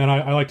out, and then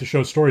I like to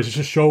show stories.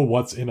 Just show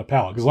what's in a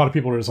pallet, because a lot of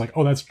people are just like,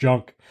 "Oh, that's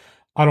junk.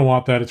 I don't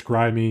want that. It's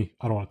grimy.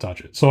 I don't want to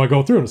touch it." So I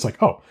go through, and it's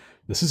like, "Oh,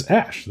 this is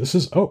ash. This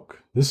is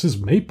oak. This is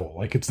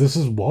maple. This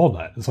is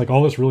walnut. It's like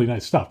all this really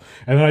nice stuff."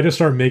 And then I just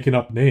start making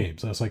up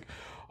names. And it's like,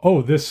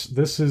 "Oh, this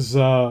is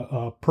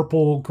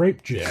purple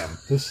grape jam.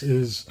 This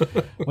is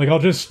like I'll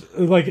just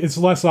like it's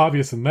less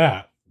obvious than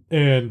that."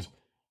 And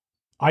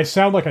I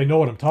sound like I know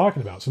what I'm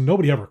talking about, so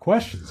nobody ever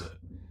questions it.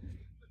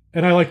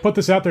 And I put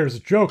this out there as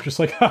a joke, just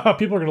like, haha,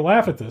 people are going to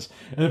laugh at this.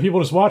 And then people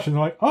just watch and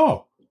they're like,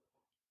 "Oh,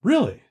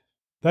 really?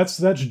 That's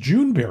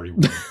Juneberry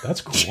wood. That's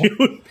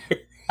cool."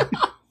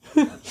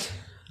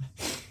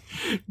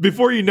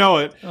 Before you know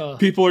it,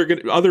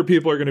 other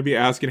people are going to be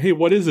asking, "Hey,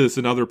 what is this?"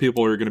 And other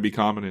people are going to be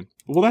commenting,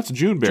 "Well, that's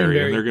Juneberry,"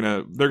 and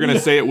they're gonna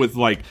say it with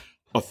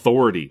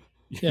authority.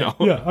 You know?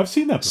 Yeah, I've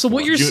seen that before. So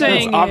what you're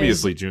saying that's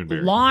obviously is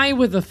Juneberry. Lie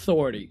with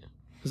authority.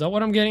 Is that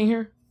what I'm getting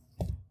here?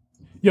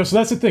 Yeah, so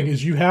that's the thing,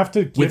 is you have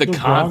to give the wrong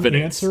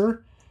confidence.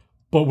 answer,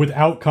 but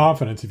without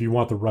confidence if you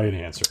want the right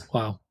answer.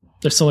 Wow.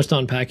 There's so much to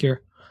unpack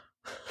here.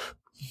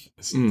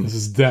 This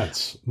is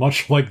dense,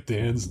 much like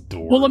Dan's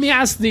door. Well, let me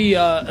ask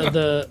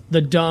the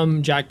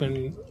dumb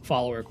Jackman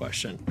follower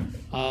question.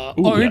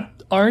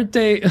 Aren't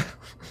they?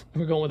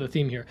 We're going with a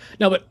theme here.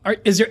 No, but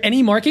is there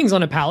any markings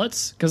on the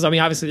pallets? Because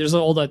obviously there's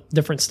all the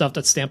different stuff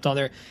that's stamped on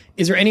there.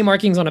 Is there any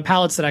markings on the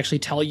pallets that actually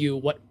tell you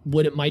what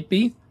wood it might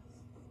be?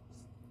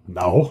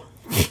 No.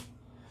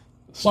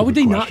 Why would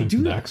they not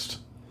do that? Next.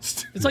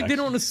 It's like they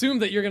don't assume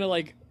that you're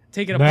gonna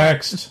take it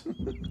apart.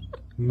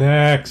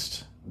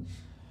 Next.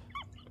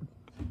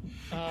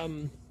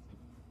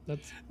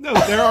 No,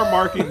 there are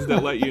markings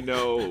that let you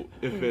know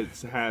if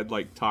it's had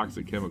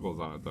toxic chemicals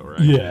on it, though, right?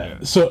 Yeah.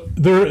 So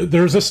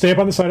there's a stamp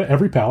on the side of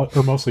every pallet,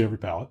 or mostly every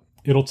pallet.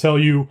 It'll tell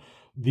you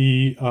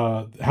the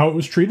how it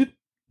was treated,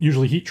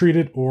 usually heat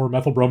treated, or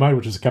methyl bromide,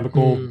 which is a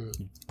chemical. You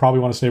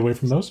probably want to stay away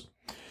from those.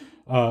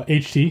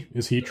 HT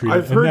is heat treated.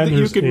 I've heard that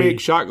you can make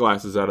shot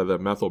glasses out of the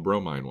methyl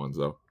bromide ones,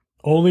 though.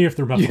 Only if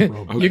they're methyl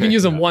bromide. You can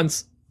use them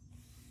once.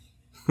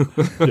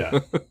 Yeah.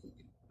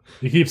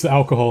 It keeps the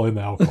alcohol in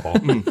the alcohol.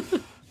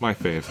 My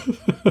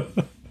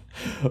fave.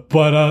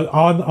 But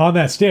on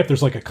that stamp,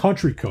 there's like a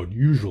country code.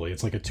 Usually,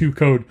 it's like a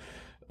 2-code,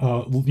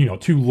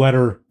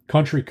 2-letter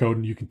country code,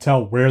 and you can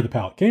tell where the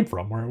pallet came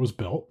from, where it was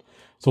built.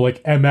 So,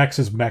 like MX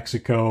is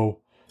Mexico.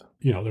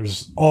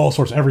 There's all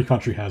sorts. Every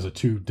country has a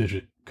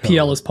 2-digit code.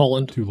 PL is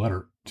Poland.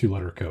 2-letter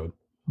code.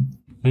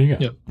 There you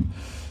go. Yep.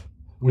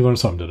 We learned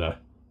something today.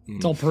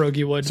 It's all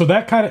pierogi wood. So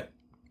that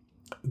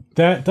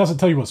doesn't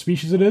tell you what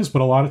species it is,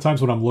 but a lot of times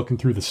when I'm looking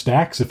through the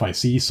stacks, if I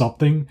see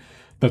something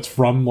that's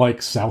from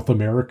like South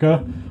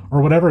America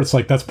or whatever, it's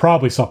like that's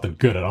probably something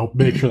good, and I'll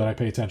make sure that I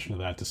pay attention to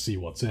that to see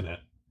what's in it.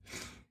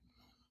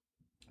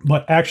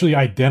 But actually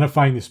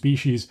identifying the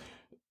species,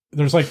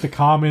 there's like the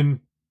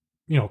common,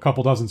 a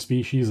couple dozen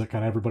species that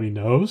kind of everybody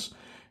knows,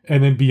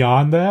 and then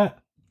beyond that,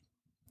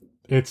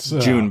 it's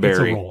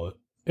Juneberry.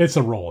 It's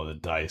a roll of the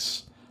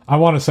dice. I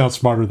want to sound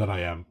smarter than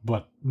I am,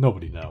 but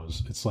nobody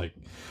knows. It's like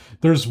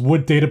there's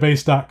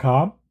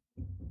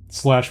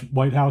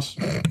wooddatabase.com/White House.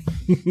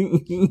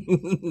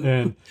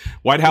 And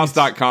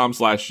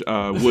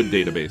whitehouse.com/wood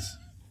database.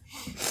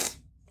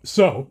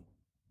 So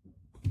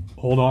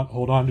hold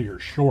on to your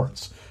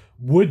shorts.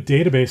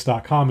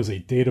 Wooddatabase.com is a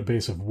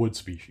database of wood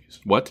species.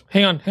 What?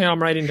 Hang on,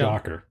 I'm writing down.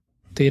 Shocker.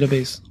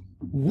 Database.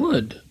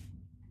 Wood.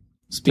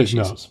 Big Species.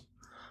 nose.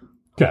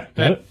 Okay.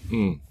 Got it?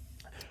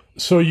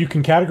 So you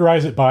can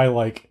categorize it by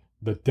like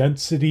the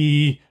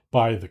density,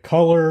 by the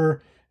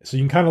color. So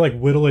you can kind of like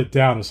whittle it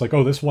down. It's like,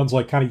 oh, this one's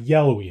like kind of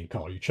yellowy in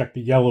color. You check the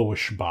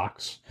yellowish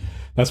box.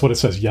 That's what it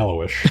says,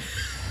 yellowish.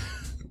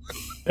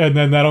 And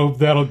then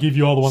that'll give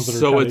you all the ones that are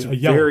so kind it's of a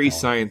yellow very color.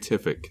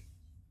 scientific.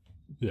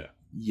 Yeah.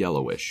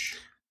 Yellowish.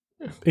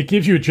 It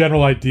gives you a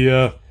general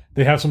idea.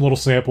 They have some little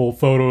sample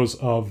photos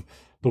of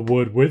the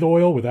wood with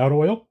oil, without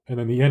oil, and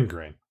then the end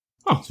grain.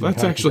 Oh, So you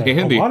that's kinda actually get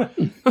that.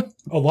 handy.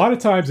 A lot of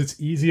times it's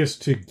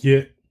easiest to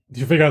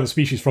figure out the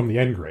species from the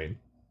end grain,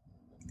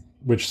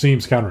 which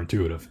seems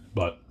counterintuitive,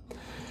 but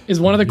Is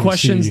one of the You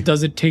questions, see-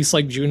 does it taste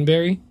like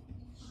Juneberry?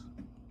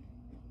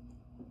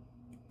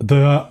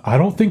 I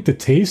don't think the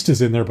taste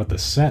is in there, but the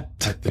scent.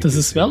 I think, Does it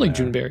is smell in like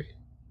there. Juneberry?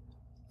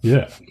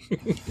 Yeah.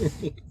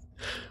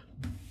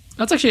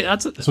 That's actually,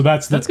 So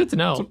that's good to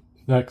know.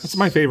 That's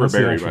my favorite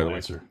berry, by actual the way.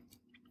 answer.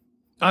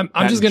 I'm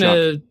That just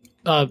and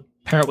gonna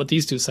parrot what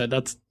these two said.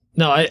 At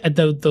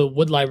the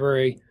Wood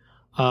Library.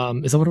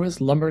 Is that what it was?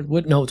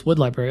 Wood? No, it's Wood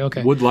Library.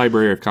 Okay. Wood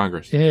Library of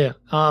Congress. Yeah.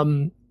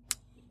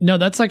 No,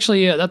 that's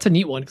actually that's a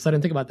neat one because I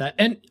didn't think about that.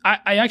 And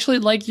I actually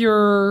like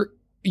your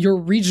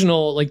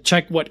regional, like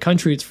check what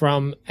country it's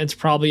from. It's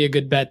probably a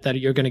good bet that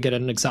you're going to get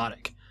an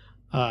exotic.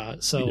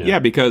 Yeah,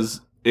 because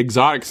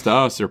exotic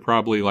stuffs are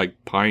probably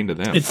like pine to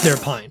them. It's their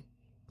pine.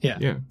 Yeah.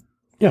 Yeah.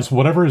 Yes,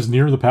 whatever is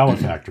near the pallet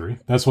factory.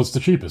 That's what's the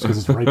cheapest because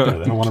it's right there.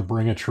 They don't want to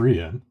bring a tree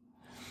in.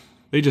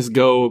 They just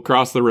go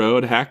across the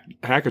road, hack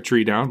a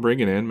tree down, bring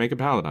it in, make a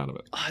pallet out of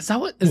it. Is that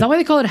why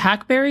they call it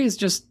hackberry? It's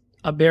just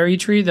a berry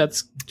tree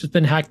that's just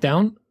been hacked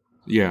down?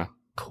 Yeah.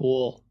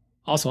 Cool.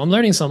 Also, I'm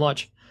learning so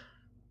much.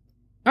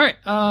 All right.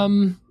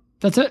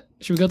 That's it.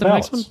 Should we go to the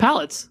next one?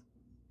 Pallets.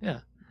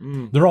 Yeah.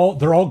 They're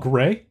all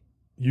gray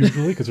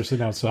usually because they're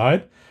sitting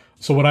outside.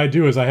 So what I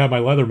do is I have my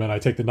Leatherman. I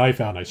take the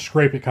knife out and I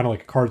scrape it kind of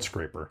like a card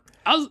scraper,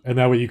 and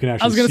that way you can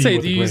actually. I was gonna see say,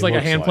 what do the you use grain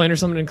like a looks hand plane or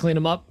something and clean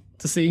them up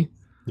to see?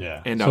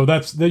 Yeah. And, so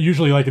they're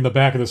usually like in the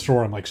back of the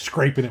store. I'm like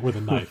scraping it with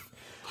a knife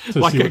to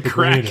Like see a what the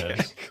grain crackhead.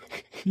 is.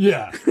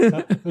 Yeah.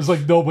 It's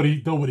like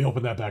nobody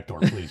open that back door,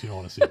 please. You don't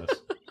want to see this.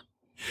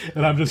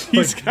 And I'm just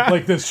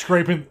like this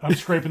scraping. I'm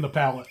scraping the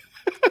pallet.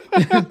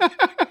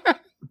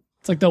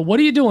 It's like what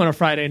do you do on a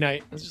Friday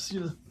night? It's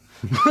just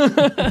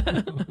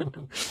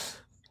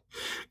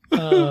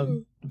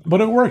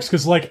But it works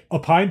because like a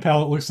pine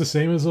pallet looks the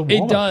same as a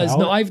walnut it does.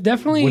 pallet No, I've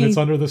definitely when it's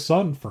under the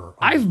sun for.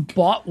 I've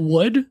bought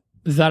wood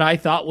that I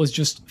thought was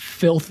just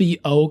filthy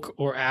oak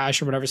or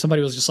ash or whatever.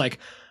 Somebody was just like,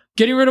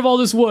 getting rid of all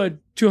this wood,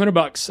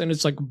 $200, and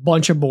it's like a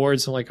bunch of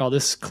boards. And like, oh,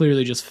 this is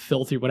clearly just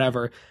filthy,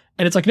 whatever.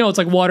 And it's like, no, it's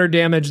like water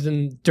damaged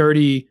and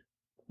dirty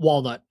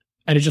walnut,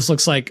 and it just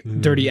looks like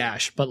dirty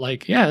ash. But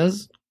like, yeah,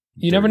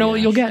 you never know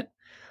what you'll get.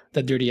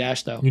 That dirty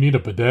ash, though. You need a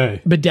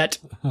bidet. Bidet.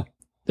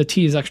 The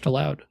T is extra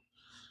loud.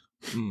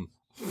 All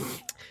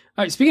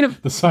right. Speaking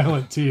of The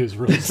silent T is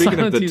really. Speaking of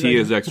Silent the T's T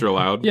like- is extra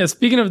loud. yeah,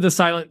 speaking of the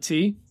silent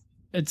T,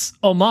 it's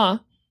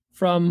Oma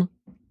from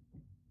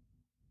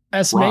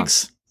S Ross.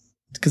 Makes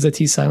because the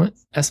T's silent.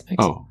 S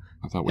Makes. Oh,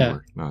 I thought we Yeah.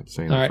 were not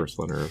saying All the right. first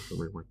letter of the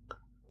word.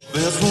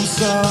 There's one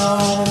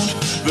sound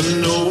that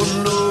no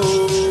one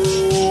knows.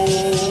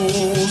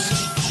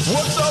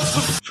 What does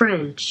the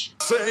French.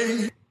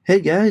 say? Hey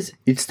guys,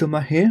 it's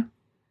Thomas here.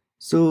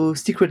 So,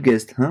 secret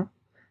guest, huh?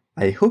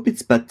 I hope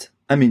it's Pat.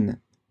 I mean,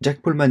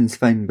 Jack Pullman is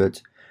fine,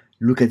 but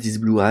look at his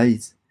blue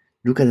eyes.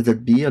 Look at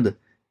that beard.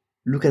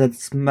 Look at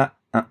that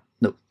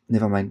no,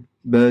 never mind.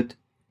 But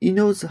he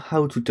knows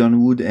how to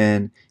turn wood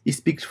and he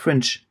speaks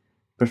French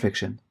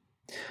perfection.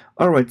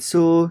 Alright,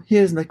 so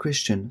here's my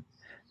question.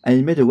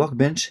 I made a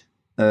workbench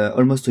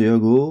almost a year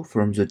ago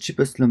from the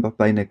cheapest lumber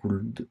pine I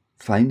could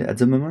find at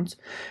the moment,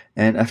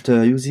 and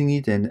after using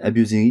it and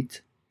abusing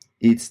it,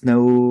 it's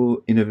now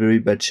in a very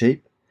bad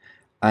shape.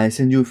 I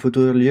sent you a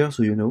photo earlier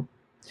so you know.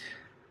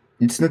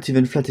 It's not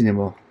even flat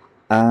anymore.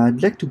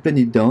 I'd like to plane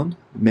it down,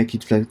 make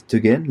it flat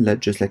again,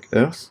 just like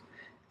Earth,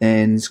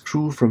 and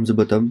screw from the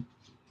bottom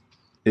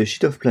a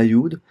sheet of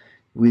plywood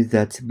with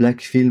that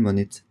black film on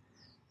it.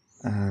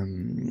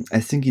 I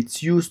think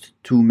it's used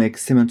to make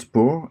cement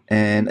pour,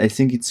 and I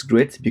think it's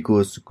great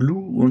because glue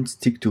won't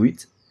stick to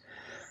it.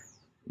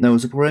 Now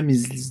the problem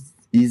is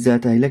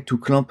that I like to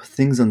clamp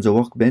things on the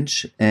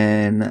workbench,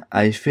 and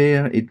I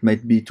fear it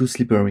might be too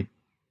slippery.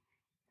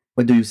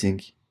 What do you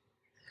think?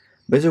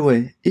 By the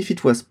way, if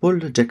it was Paul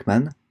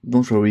Jackman,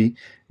 don't worry,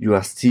 you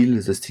are still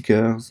the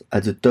stickers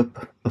at the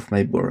top of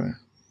my border.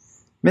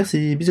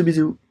 Merci, bisous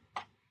bisous.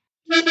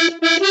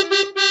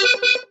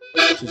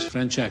 It's his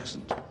French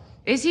accent.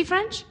 Is he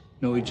French?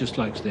 No, he just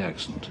likes the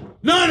accent.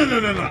 No.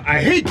 I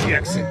hate the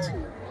accent.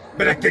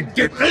 But I can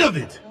get rid of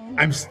it.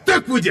 I'm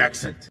stuck with the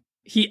accent.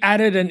 He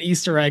added an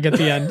Easter egg at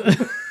the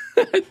end.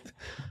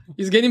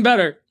 He's getting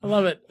better. I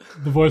love it.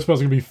 The voicemail's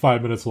going to be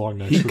 5 minutes long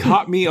next He week.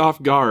 caught me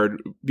off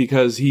guard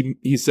because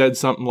he said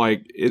something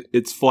like,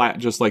 it's flat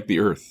just like the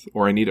Earth,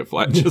 or I need it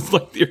flat just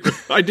like the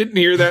Earth. I didn't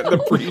hear that in the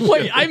pre-show.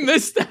 Wait, I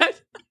missed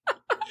that.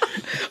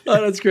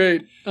 Oh, that's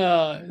great.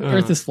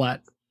 Earth is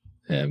flat.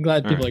 Yeah, I'm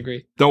glad people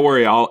agree. Don't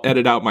worry, I'll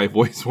edit out my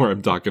voice where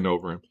I'm talking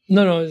over him.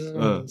 No.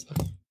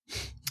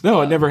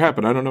 No, it never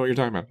happened. I don't know what you're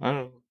talking about. I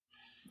don't know.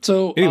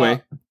 So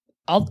anyway,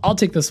 I'll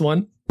take this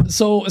one.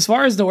 So as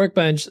far as the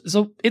workbench,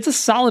 so it's a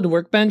solid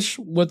workbench.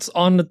 What's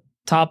on the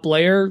top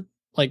layer,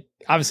 like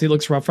obviously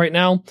looks rough right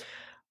now.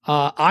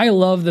 I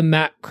love the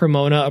Matt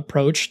Cremona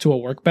approach to a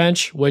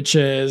workbench, which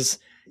is,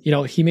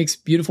 he makes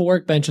beautiful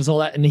workbenches, all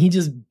that, and he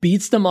just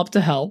beats them up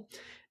to hell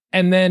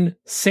and then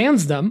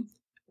sands them.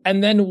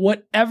 And then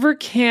whatever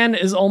can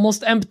is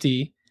almost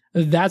empty,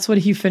 that's what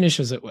he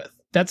finishes it with.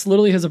 That's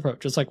literally his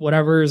approach. It's like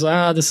whatever's,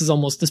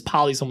 this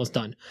poly's almost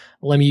done.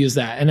 Let me use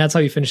that. And that's how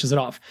he finishes it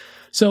off.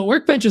 So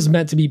workbench is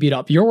meant to be beat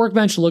up. Your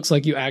workbench looks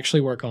like you actually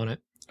work on it.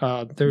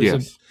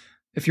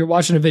 If you're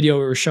watching a video,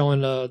 we were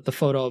showing the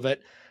photo of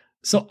it.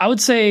 So I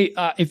would say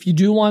if you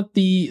do want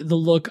the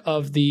look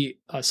of the,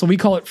 so we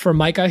call it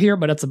Formica here,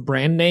 but it's a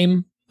brand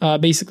name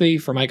basically.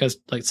 Formica's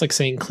it's like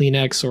saying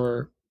Kleenex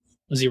or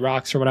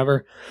Xerox or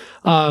whatever.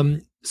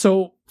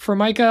 So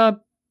Formica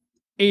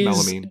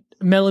is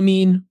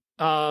melamine.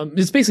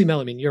 It's basically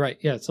melamine. You're right.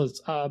 Yeah. So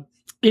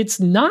it's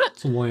not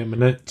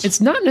laminate.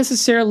 It's not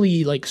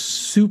necessarily like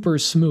super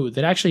smooth.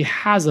 It actually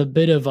has a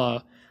bit of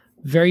a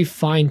very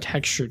fine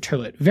texture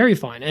to it. Very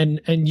fine.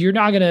 And you're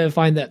not going to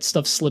find that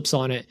stuff slips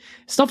on it.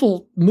 Stuff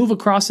will move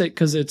across it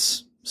because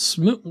it's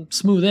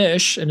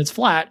smoothish and it's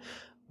flat.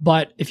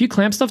 But if you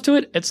clamp stuff to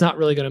it, it's not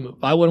really going to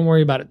move. I wouldn't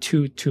worry about it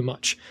too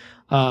much.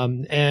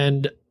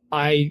 And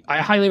I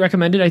highly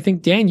recommend it. I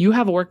think, Dan, you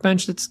have a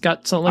workbench that's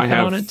got something like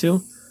that on it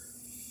too.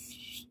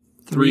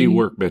 3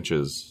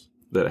 workbenches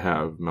that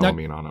have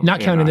melamine on them. Not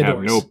counting the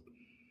doors.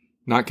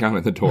 Not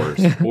counting the doors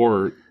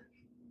or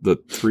the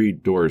 3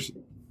 doors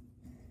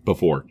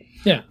before.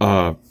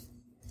 Yeah.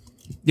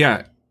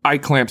 Yeah, I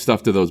clamp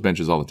stuff to those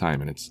benches all the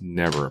time, and it's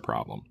never a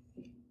problem.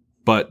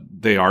 But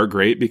they are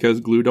great because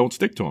glue don't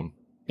stick to them.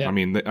 Yeah.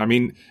 I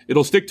mean,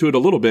 it'll stick to it a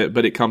little bit,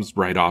 but it comes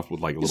right off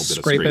with like a little bit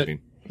of scraping.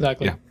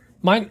 Exactly. Yeah.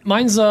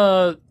 Mine's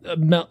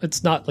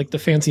it's not like the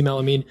fancy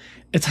melamine.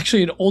 It's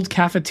actually an old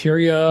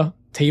cafeteria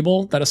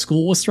table that a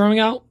school was throwing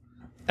out,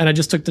 and I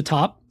just took the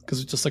top because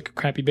it's just like a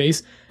crappy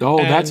base. Oh,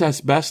 that's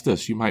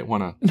asbestos. You might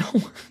want to.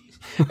 No,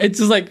 it's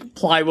just like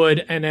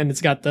plywood, and then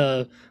it's got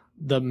the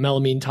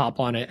melamine top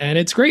on it, and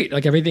it's great.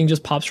 Like everything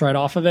just pops right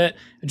off of it.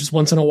 And just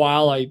once in a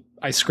while,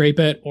 I scrape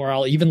it, or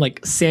I'll even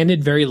like sand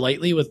it very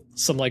lightly with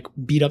some like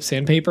beat up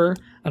sandpaper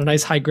on a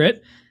nice high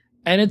grit,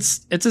 and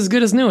it's as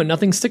good as new, and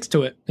nothing sticks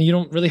to it. And you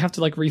don't really have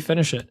to like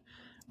refinish it.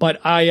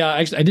 But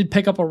I did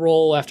pick up a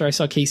roll after I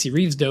saw Casey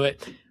Reeves do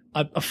it.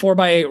 A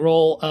 4x8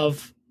 roll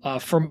of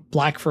from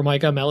black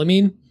Formica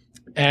melamine,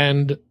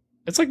 and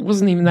it's like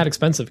wasn't even that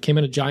expensive. Came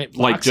in a giant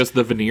box. Like just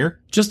the veneer?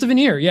 Just the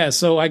veneer, yeah.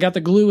 So I got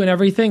the glue and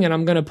everything, and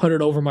I'm gonna put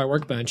it over my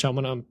workbench. I'm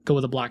gonna go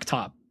with a black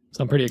top.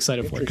 So I'm pretty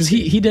excited for it because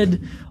he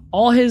did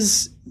all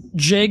his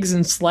jigs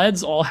and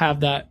sleds all have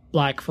that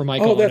black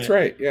Formica. Oh, that's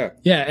right. Yeah.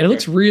 Yeah, and it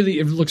looks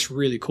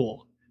really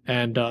cool,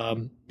 and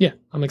yeah,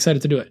 I'm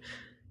excited to do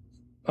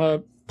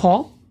it.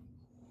 Paul.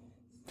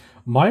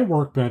 My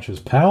workbench is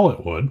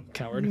pallet wood.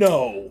 Coward.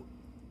 No.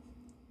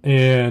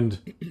 And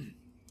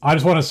I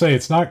just want to say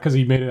it's not because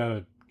he made it out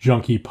of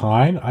junky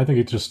pine. I think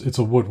it's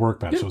a wood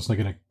workbench, so it's not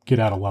going to get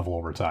out of level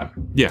over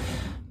time. Yeah.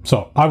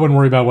 So I wouldn't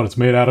worry about what it's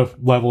made out of.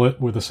 Level it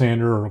with a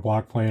sander or a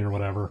block plane or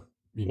whatever.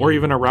 Or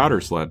even a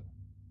router sled.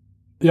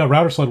 Yeah,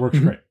 router sled works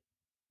great.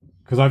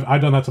 Because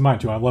I've done that to mine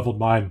too. I leveled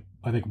mine,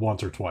 I think,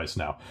 once or twice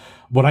now.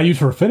 What I used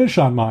for a finish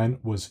on mine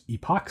was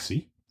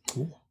epoxy.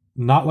 Cool.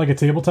 Not like a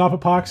tabletop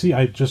epoxy.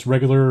 I just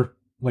regular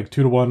like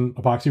 2-to-1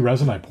 epoxy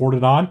resin. I poured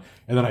it on,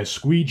 and then I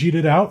squeegeed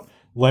it out,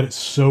 let it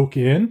soak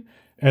in,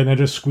 and then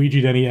just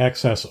squeegeed any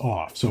excess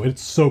off. So it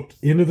soaked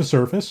into the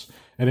surface,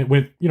 and it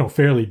went,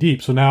 fairly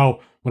deep. So now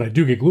when I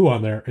do get glue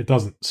on there, it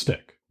doesn't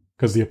stick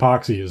because the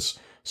epoxy is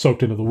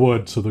soaked into the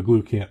wood, so the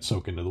glue can't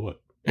soak into the wood.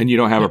 And you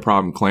don't have a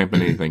problem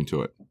clamping anything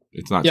to it.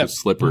 It's not just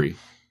slippery.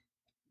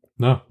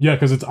 No. Yeah,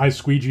 because I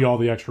squeegee all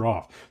the extra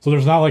off. So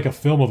there's not like a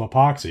film of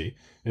epoxy.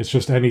 It's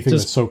just anything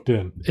that's soaked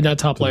in that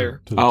top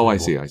layer. I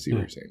see. I see what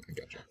you're saying. I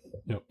gotcha.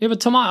 Yep. Yeah, but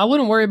Tomas, I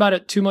wouldn't worry about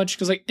it too much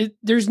because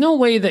there's no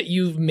way that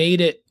you've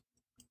made it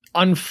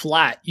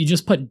unflat. You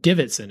just put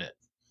divots in it.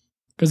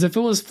 Because if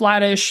it was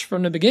flattish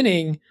from the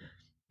beginning,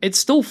 it's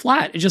still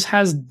flat. It just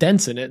has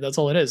dents in it. That's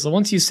all it is. So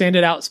once you sand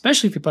it out,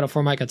 especially if you put a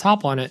Formica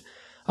top on it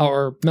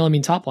or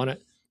melamine top on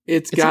it,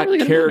 it's got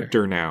really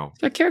character now.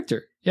 It's got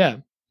character. Yeah.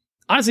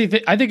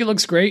 Honestly, I think it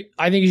looks great.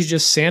 I think you should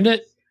just sand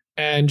it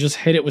and just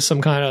hit it with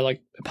some kind of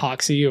like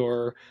epoxy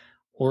or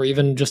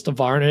even just a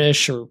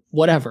varnish or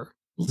whatever.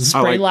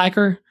 Spray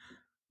lacquer.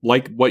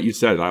 Like what you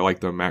said, I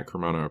like the Matt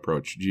Cremona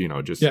approach.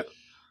 Just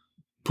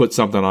put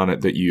something on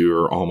it that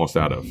you're almost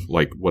out of,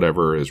 like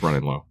whatever is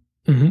running low.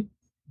 Mm-hmm.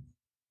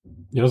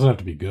 It doesn't have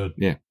to be good.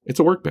 Yeah. It's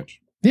a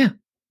workbench. Yeah.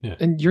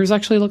 And yours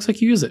actually looks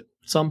like you use it.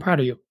 So I'm proud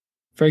of you.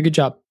 Very good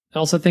job. And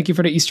also thank you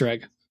for the Easter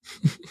egg.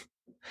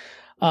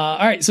 All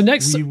right. So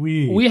next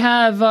we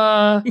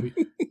have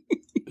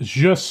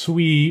Je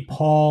suis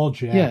Paul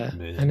Jackman.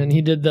 Yeah. And then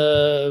he did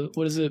the,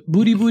 what is it?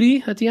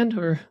 Booty at the end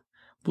or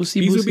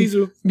Bussy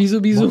Bisou.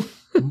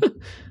 Bisou.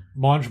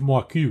 Mange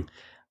moi cul. All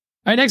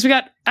right. Next we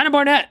got Adam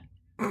Barnett.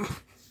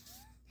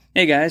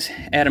 Hey guys,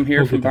 Adam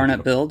here from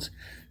Barnett Builds.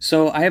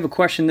 So I have a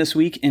question this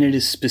week, and it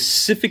is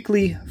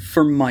specifically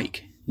for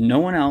Mike. No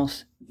one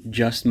else,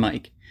 just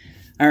Mike.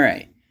 All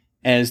right.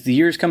 As the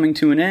year is coming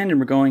to an end and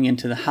we're going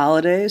into the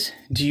holidays,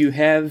 do you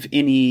have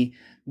any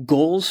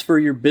goals for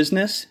your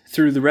business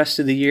through the rest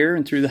of the year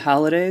and through the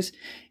holidays?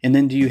 And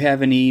then do you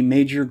have any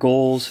major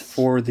goals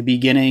for the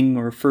beginning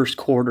or first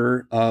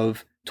quarter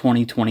of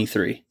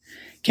 2023?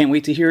 Can't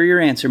wait to hear your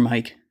answer,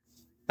 Mike.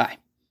 Bye.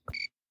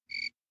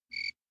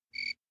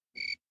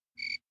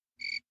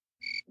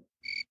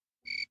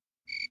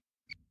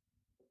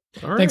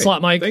 All right. Thanks a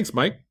lot, Mike. Thanks,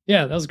 Mike.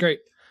 Yeah, that was great.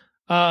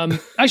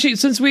 Actually,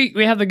 since we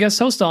have the guest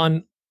host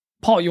on,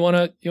 Paul, you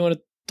wanna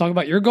talk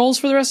about your goals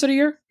for the rest of the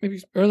year?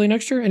 Maybe early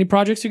next year? Any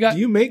projects you got? Do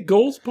you make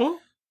goals, Paul?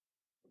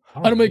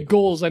 I don't make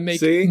goals. I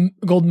make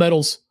gold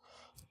medals.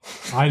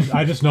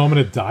 I just know I'm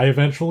going to die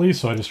eventually,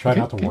 so I just try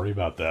not to worry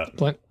about that.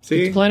 Plan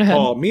ahead.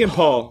 Paul, me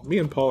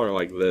and Paul are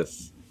like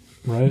this.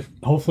 Right?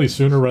 Hopefully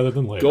sooner rather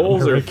than later.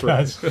 Goals are for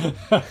guys.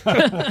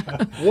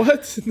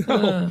 What?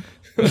 No.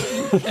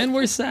 And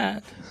we're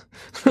sad.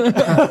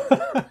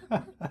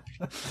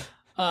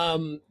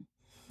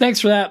 Thanks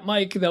for that,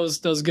 Mike. That was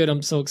good.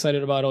 I'm so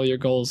excited about all your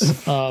goals.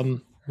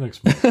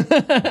 Thanks,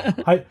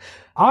 Mike.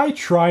 I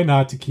try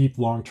not to keep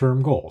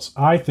long-term goals.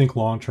 I think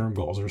long-term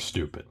goals are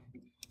stupid.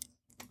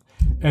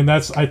 And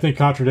that's, I think,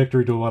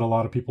 contradictory to what a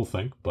lot of people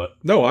think, but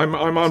no, I'm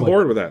on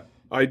board with that.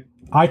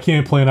 I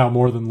can't plan out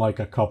more than like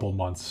a couple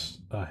months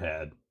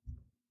ahead.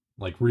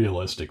 Like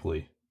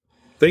realistically.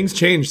 Things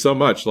change so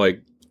much,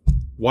 like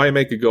why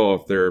make a goal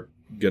if they're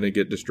gonna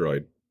get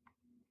destroyed?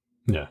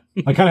 Yeah.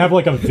 I kind of have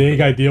like a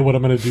vague idea what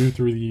I'm going to do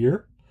through the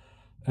year.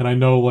 And I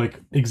know like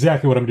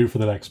exactly what I'm going to do for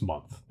the next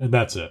month. And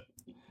that's it.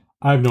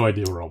 I have no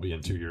idea where I'll be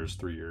in 2 years,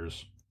 3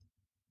 years.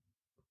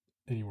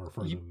 Anywhere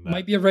further than that.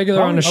 Might be a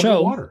regular on the show.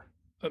 Underwater.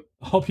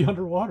 I'll be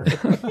underwater.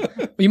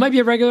 You might be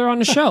a regular on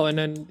the show. And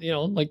then,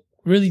 like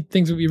really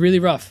things would be really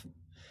rough.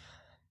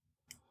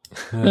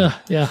 Yeah.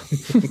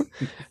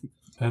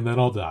 And then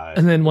I'll die.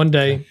 And then one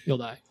day you'll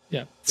die.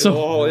 Yeah. So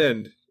it'll all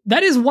end.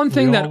 That is one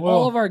thing that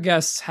all of our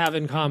guests have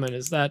in common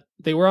is that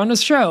they were on this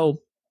show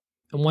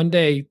and one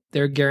day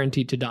they're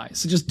guaranteed to die.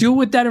 So just do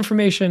with that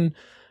information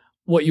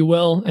what you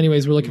will.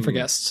 Anyways, we're looking for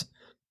guests.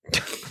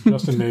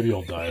 Justin maybe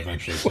will die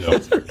eventually too.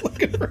 We're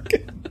looking for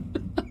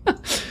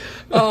guests.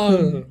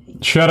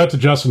 Shout out to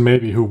Justin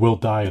Maybe, who will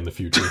die in the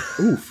future.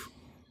 Oof.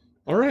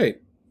 All right.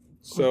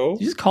 So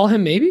you just call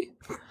him Maybe?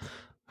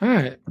 All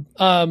right.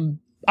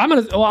 I'm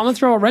gonna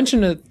throw a wrench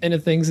into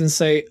things and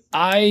say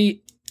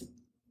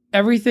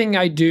everything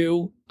I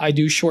do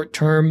short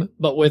term,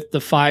 but with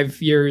the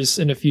 5 years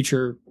in the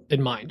future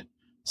in mind.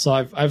 So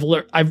I've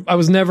learned. I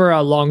was never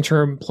a long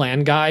term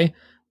plan guy,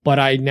 but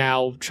I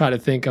now try to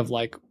think of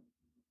like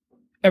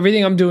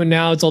everything I'm doing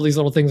now. It's all these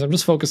little things. I'm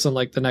just focused on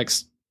like the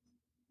next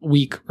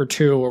week or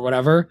two or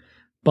whatever.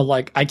 But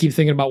like I keep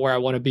thinking about where I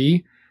want to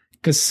be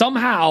because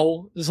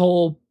somehow this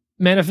whole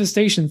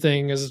manifestation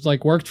thing has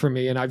like worked for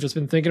me, and I've just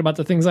been thinking about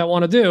the things I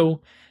want to do.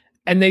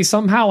 And they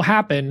somehow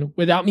happen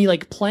without me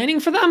like planning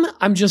for them.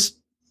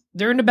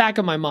 They're in the back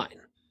of my mind.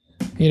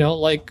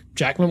 Like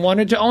Jackman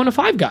wanted to own a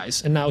Five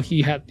Guys, and now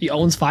he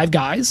owns Five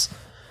Guys.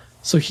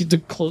 So the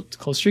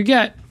closer you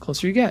get,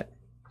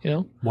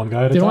 One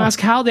guy at a time. They don't ask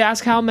how, they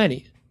ask how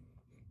many.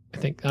 I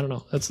don't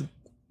know. That's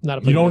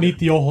not a. You don't eat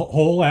the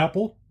whole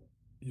apple.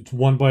 It's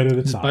one bite at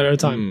a time. Bite at a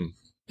time.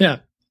 Yeah.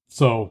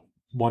 So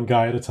one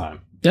guy at a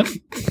time. Yep.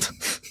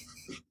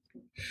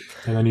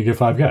 and then you get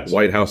 5 guys.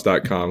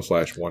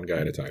 Whitehouse.com/one guy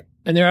at a time.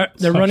 And they're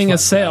Such running a fun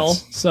sale,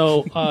 guys.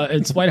 so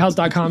it's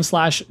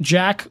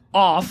whitehouse.com/Jack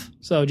off.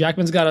 So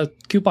Jackman's got a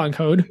coupon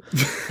code.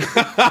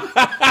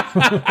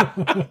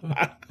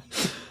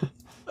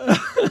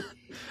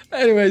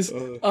 Anyways,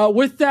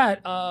 with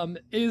that,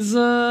 is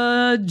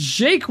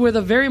Jake with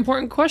a very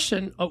important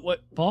question. Oh,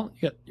 what, Paul?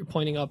 You're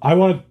pointing up. I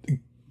want to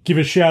give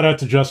a shout out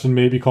to Justin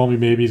Maybe. Call Me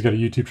Maybe. He's got a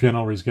YouTube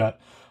channel where he's got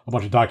a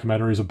bunch of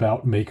documentaries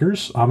about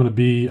makers. I'm going to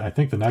be, I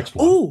think, the next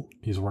one. Ooh.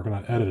 He's working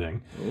on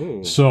editing.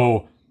 Ooh.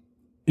 So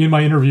in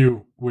my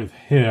interview with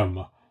him,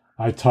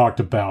 I talked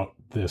about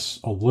this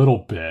a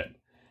little bit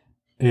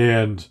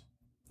and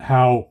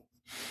how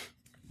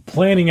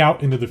planning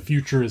out into the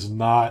future is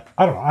not,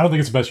 I don't think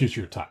it's the best use of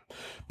your time,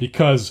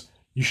 because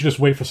you should just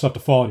wait for stuff to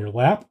fall in your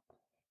lap.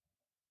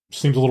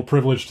 Seems a little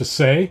privileged to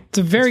say. It's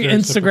a very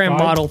Instagram simplified.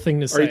 model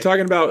thing to say. Are you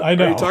talking about? I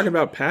know. Are you talking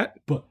about Pat?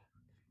 But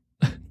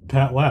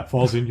Pat Lap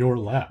falls in your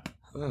lap.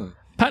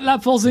 Pat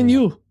Lap falls in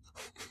you.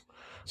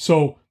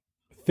 So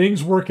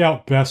things work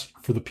out best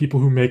for the people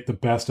who make the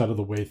best out of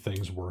the way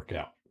things work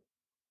out.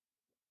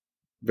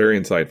 Very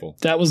insightful.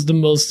 That was the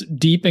most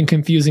deep and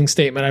confusing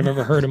statement I've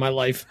ever heard in my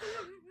life.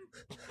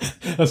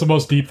 That's the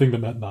most deep thing that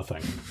meant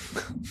nothing.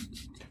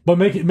 But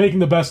making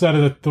the best out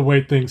of the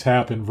way things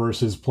happen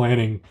versus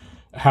planning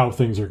how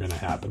things are going to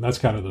happen. That's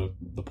kind of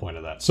the point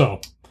of that. So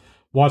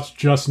watch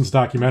Justin's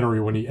documentary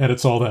when he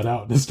edits all that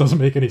out. This doesn't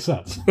make any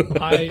sense.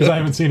 Because I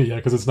haven't seen it yet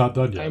because it's not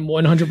done yet. I'm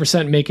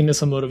 100% making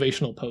this a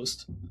motivational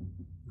post.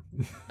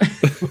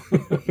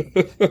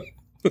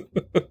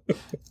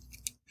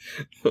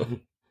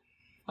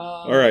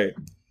 All right.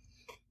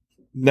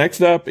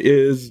 Next up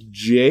is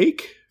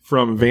Jake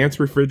from Vance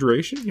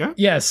Refrigeration. Yeah.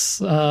 Yes,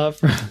 from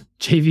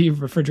JV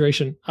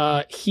Refrigeration.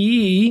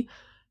 He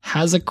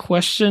has a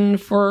question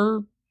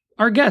for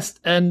our guest,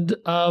 and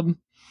I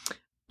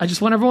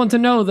just want everyone to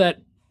know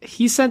that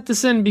he sent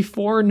this in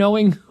before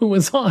knowing who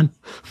was on.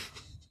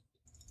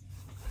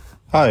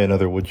 Hi,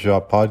 another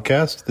Woodshop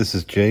podcast. This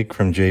is Jake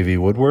from JV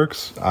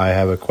Woodworks. I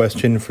have a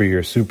question for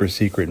your super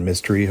secret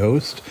mystery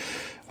host.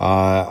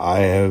 I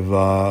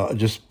have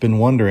just been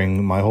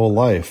wondering my whole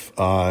life,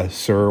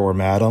 sir or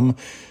madam,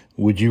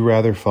 would you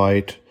rather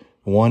fight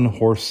one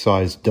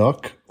horse-sized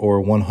duck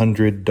or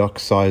 100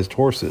 duck-sized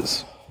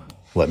horses?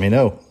 Let me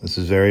know. This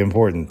is very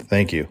important.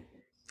 Thank you.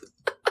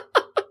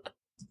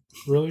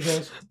 Really,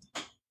 guys?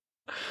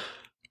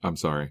 I'm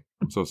sorry.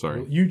 I'm so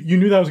sorry. You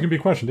knew that was going to be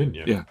a question, didn't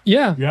you? Yeah.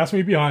 Yeah. You asked me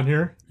to be on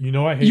here. You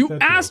know I hate You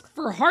that. asked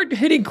for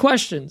hard-hitting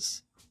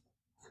questions.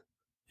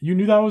 You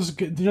knew that was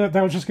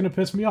just going to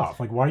piss me off.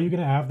 Like, why are you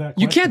going to have that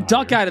You question can't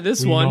duck out of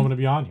this when you know one. I'm going to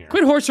be on here.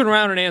 Quit horsing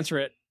around and answer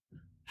it.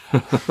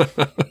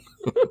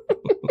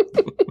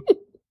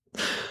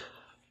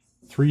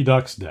 3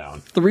 ducks down.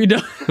 3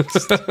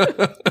 ducks.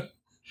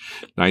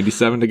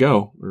 97 to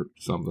go or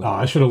something. Oh,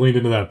 I should have leaned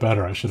into that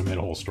better. I should have made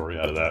a whole story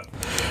out of that.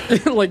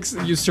 Like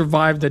you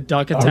survived the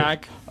duck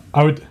attack.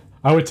 I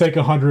would take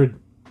 100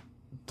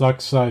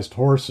 duck-sized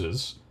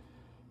horses,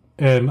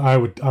 and I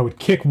would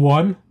kick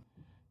one,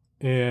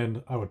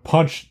 and I would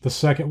punch the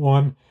second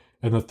one,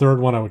 and the third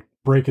one I would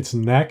break its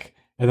neck,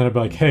 and then I'd be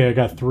like, "Hey, I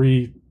got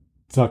 3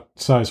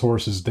 duck-sized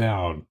horses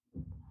down."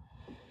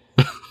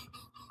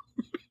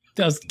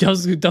 That was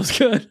good.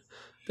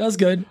 That was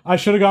good. I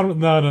should have gone.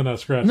 No,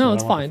 scratch. No, that.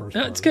 it's I want fine. the first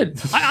No, part. it's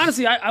good.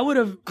 Honestly, I would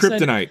have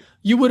Kryptonite.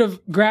 You would have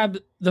grabbed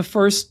the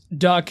first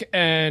duck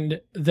and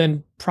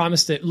then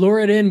promised it. Lure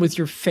it in with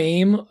your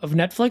fame of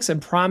Netflix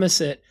and promise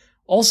it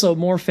also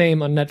more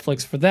fame on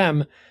Netflix for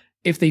them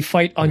if they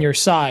fight on your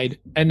side,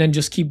 and then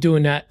just keep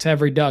doing that to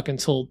every duck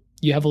until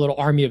you have a little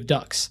army of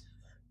ducks.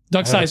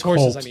 Duck-sized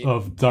horses, I mean.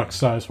 Of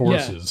duck-sized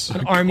horses.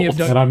 Yeah, an army of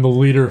ducks. And I'm the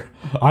leader.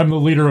 I'm the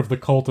leader of the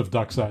cult of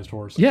duck-sized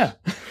horses. Yeah.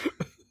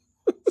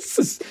 This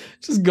is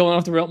just going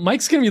off the rail.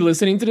 Mike's going to be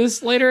listening to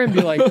this later and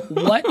be like,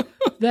 what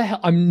the hell?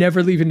 I'm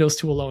never leaving those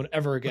two alone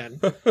ever again.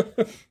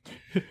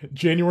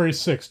 January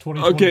 6th,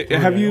 2023. Okay,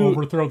 have you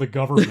overthrow the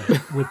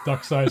government with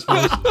duck-sized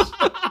horses?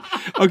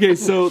 Okay,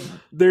 so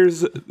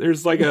there's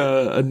like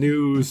a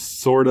new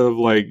sort of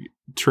like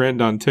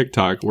trend on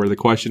TikTok where the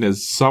question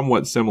is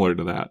somewhat similar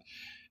to that.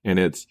 And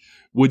it's,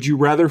 would you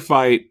rather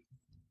fight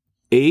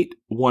 8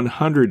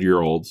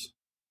 100-year-olds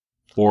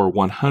or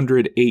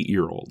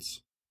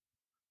 108-year-olds?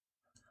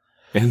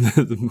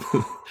 And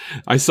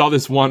I saw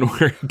this one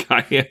where a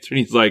guy answered,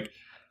 he's like,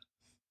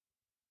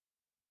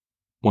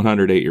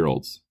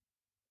 108-year-olds.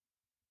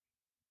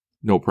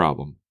 No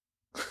problem.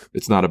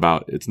 It's not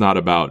about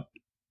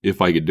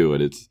if I could do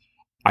it. It's,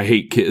 I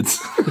hate kids.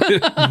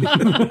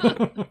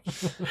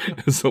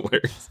 It's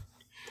hilarious.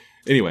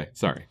 Anyway,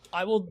 sorry.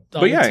 I will.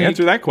 But yeah,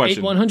 answer that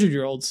question. 8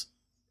 100-year-olds.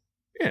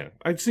 Yeah,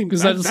 I'd seem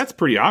Because that's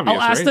pretty obvious.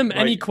 I'll ask right? them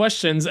any Like,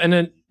 questions, and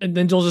then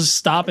they'll just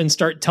stop and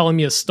start telling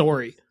me a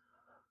story.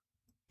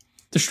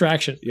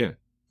 Distraction. Yeah,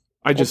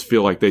 I just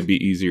feel like they'd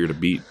be easier to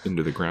beat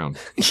into the ground.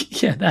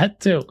 Yeah, that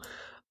too.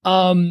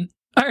 All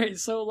right.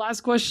 So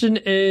last question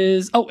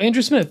is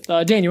Andrew Smith.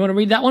 Dan, you want to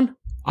read that one?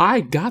 I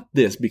got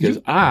this because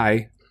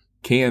I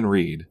can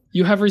read.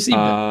 You have received it.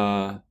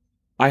 I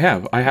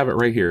have it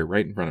right here,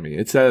 right in front of me.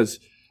 It says,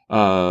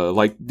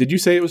 Did you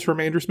say it was from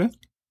Andrew Smith?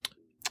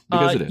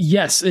 Because it is.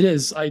 Yes, it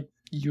is.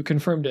 You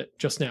confirmed it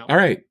just now. All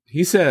right.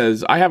 He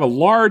says, I have a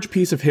large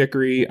piece of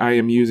hickory I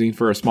am using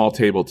for a small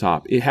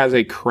tabletop. It has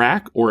a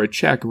crack or a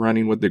check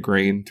running with the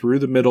grain through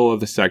the middle of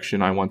the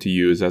section I want to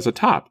use as a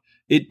top.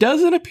 It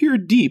doesn't appear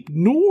deep,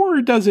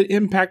 nor does it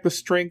impact the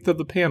strength of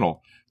the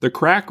panel. The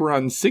crack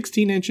runs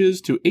 16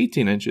 inches to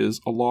 18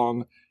 inches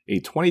along a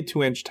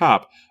 22-inch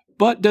top,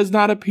 but does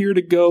not appear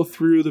to go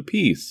through the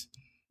piece.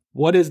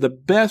 What is the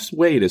best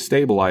way to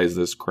stabilize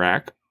this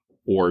crack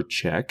or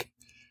check?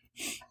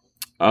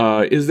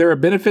 Is there a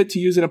benefit to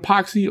using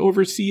epoxy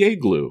over CA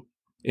glue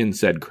in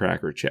said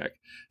crack or check?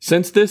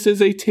 Since this is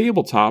a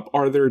tabletop,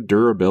 are there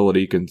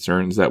durability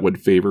concerns that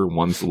would favor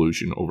one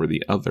solution over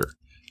the other?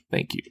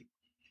 Thank you.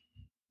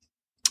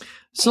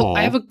 So Paul.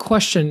 I have a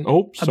question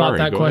about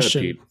that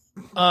question. Ahead,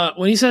 Pete.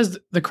 When he says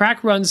the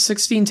crack runs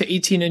 16 to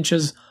 18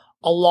 inches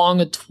along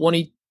the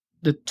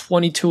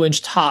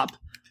 22-inch top,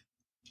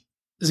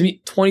 does it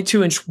mean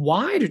 22-inch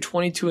wide or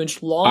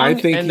 22-inch long? I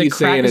think and he's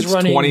saying it's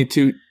running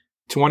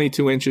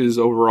 22 inches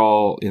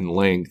overall in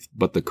length,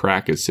 but the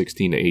crack is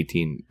 16 to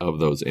 18 of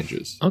those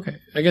inches. Okay,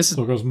 I guess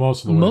so it goes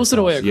most of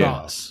the way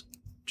across.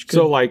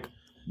 So like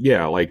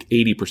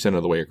 80%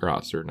 of the way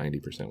across, or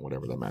 90%,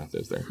 whatever the math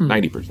is there.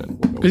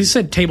 90%. Because he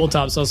said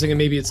tabletop, so I was thinking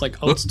maybe it's like,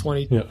 it's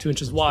 22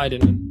 inches wide.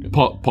 And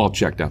Paul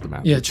checked out the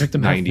math. Yeah, check the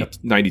math.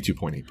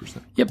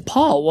 92.8%. Yeah,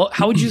 Paul,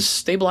 how would you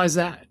stabilize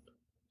that?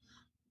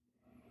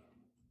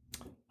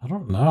 I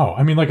don't know.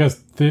 I mean, like a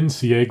thin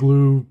CA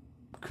glue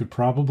could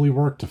probably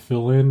work to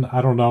fill in.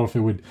 I don't know if it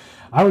would.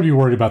 I would be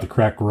worried about the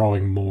crack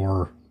growing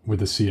more with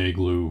the CA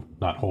glue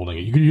not holding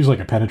it. You could use like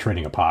a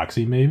penetrating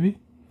epoxy maybe.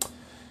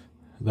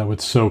 That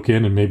would soak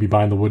in and maybe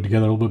bind the wood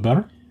together a little bit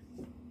better.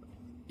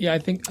 Yeah, I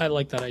think I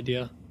like that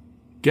idea.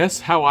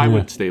 Guess how I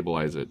would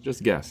stabilize it.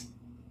 Just guess.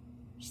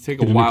 Just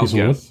take a wild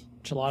guess.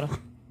 Chelada.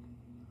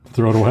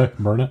 Throw it away.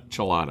 Burn it.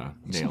 Chelada.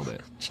 Nailed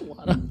it.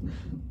 Chelada.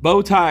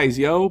 Bow ties,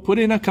 yo. Put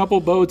in a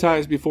couple bow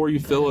ties before you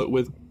fill it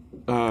with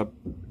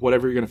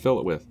whatever you're going to fill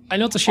it with. I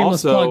know it's a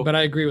shameless plug, but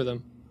I agree with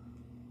him.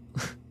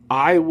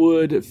 I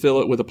would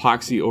fill it with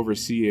epoxy over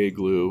CA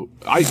glue.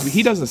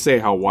 He doesn't say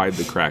how wide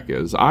the crack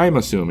is. I'm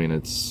assuming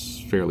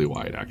it's fairly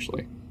wide,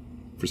 actually,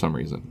 for some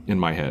reason. In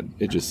my head,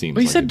 it just seems.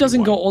 But he said it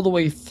doesn't go all the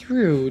way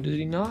through. Did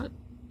he not?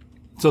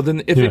 So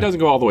then, if it doesn't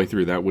go all the way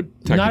through, that would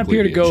technically not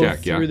appear to be a go check,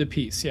 through the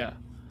piece. Yeah.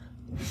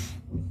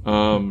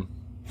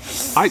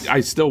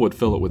 I still would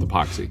fill it with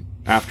epoxy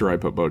after I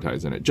put bow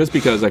ties in it, just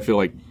because I feel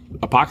like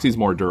epoxy is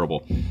more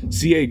durable.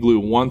 CA glue,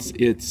 once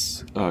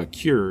it's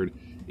cured,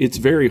 it's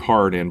very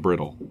hard and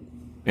brittle,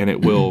 and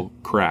it will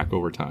crack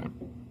over time,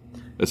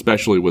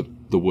 especially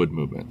with the wood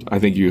movement. I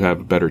think you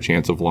have a better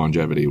chance of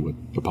longevity with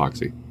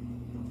epoxy.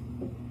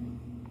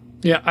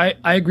 Yeah,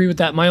 I agree with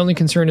that. My only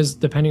concern is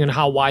depending on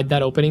how wide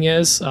that opening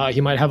is,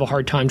 he might have a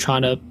hard time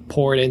trying to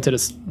pour it into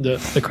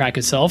the crack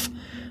itself.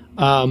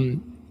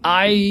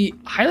 I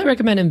highly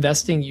recommend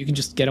investing. You can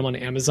just get them on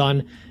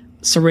Amazon.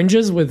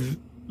 Syringes with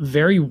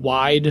very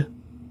wide,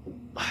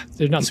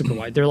 they're not super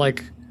wide. They're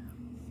like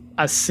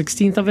a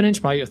 16th of an inch,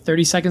 probably a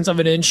 32nd of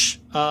an inch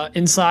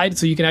inside.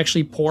 So you can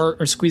actually pour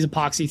or squeeze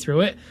epoxy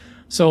through it.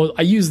 So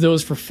I use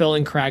those for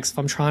filling cracks if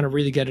I'm trying to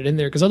really get it in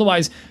there. Because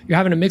otherwise, you're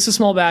having to mix a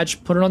small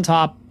batch, put it on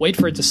top, wait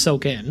for it to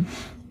soak in,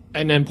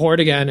 and then pour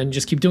it again and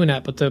just keep doing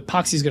that. But the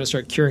epoxy is going to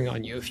start curing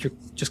on you if you're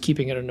just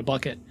keeping it in a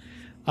bucket.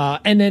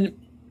 And then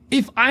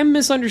if I'm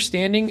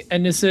misunderstanding,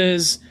 and this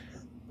is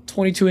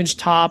 22-inch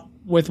top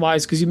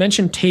width-wise, because you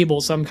mentioned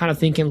tables, so I'm kind of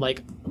thinking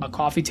like a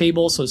coffee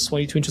table, so it's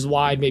 22 inches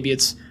wide, maybe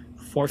it's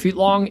 4 feet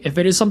long. If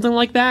it is something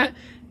like that,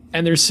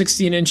 and there's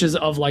 16 inches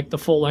of like the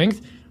full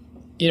length,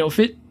 if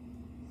it,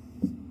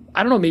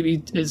 I don't know,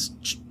 maybe is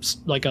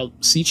like a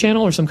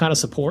C-channel or some kind of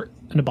support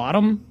in the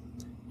bottom,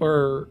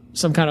 or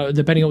some kind of,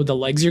 depending on what the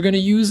legs you're going to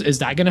use, is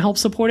that going to help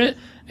support it?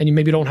 And you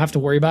maybe don't have to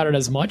worry about it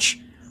as much.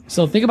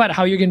 So think about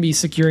how you're going to be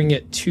securing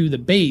it to the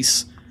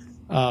base,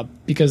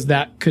 because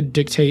that could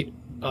dictate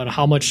on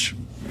how much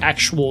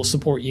actual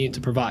support you need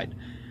to provide.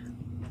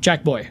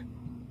 Jack Boy.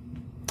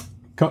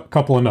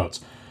 Couple of notes.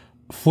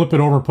 Flip it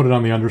over, put it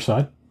on the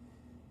underside,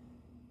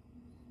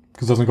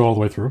 because it doesn't go all the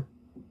way through.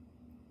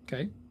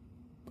 Okay.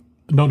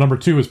 Note number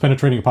 2 is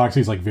penetrating epoxy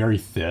is like very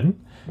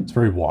thin. It's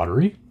very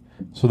watery,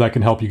 so that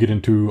can help you get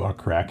into a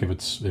crack if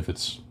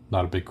it's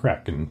not a big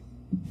crack, and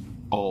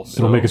also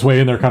it'll make its way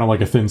in there kind of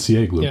like a thin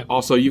CA glue. Yeah.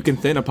 Also, you can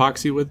thin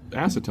epoxy with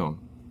acetone.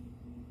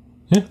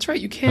 Yeah. That's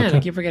right, you can. Okay. I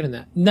keep forgetting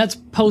that. And that's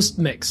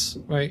post-mix,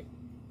 right?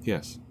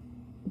 Yes.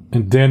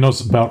 And Dan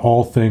knows about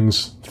all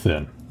things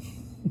thin.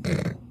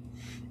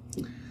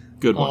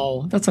 Good one.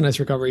 Oh, that's a nice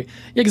recovery.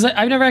 Yeah, because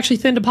I've never actually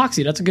thinned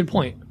epoxy. That's a good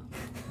point.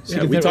 So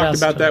yeah, we talked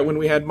about that when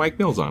we had Mike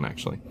Mills on,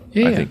 actually.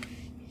 Yeah, I think.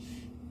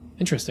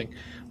 Interesting.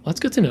 Well, that's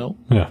good to know.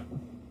 Yeah.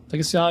 I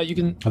guess you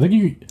can... I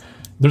think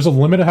there's a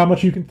limit to how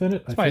much you can thin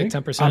it. It's probably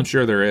 10%. I'm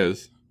sure there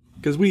is.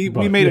 Because we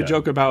made a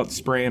joke about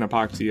spraying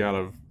epoxy out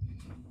of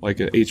like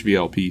a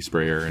HVLP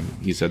sprayer, and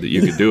he said that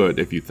you could do it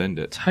if you thinned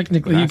it.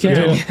 Technically, you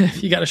can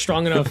if you got a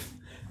strong enough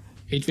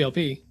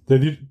HVLP.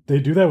 They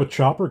do that with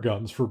chopper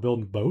guns for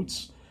building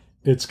boats.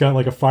 It's got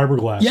like a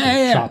fiberglass Yeah, that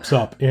yeah, yeah. chops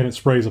up and it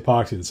sprays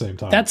epoxy at the same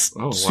time. That's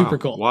Oh, super wow.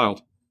 cool.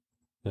 Wild.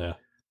 Yeah.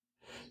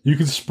 You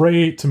can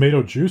spray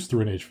tomato juice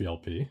through an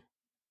HVLP.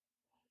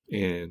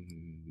 And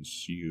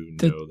you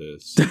know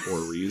this for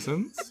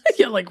reasons.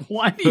 Yeah, like,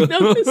 why do you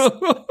know this?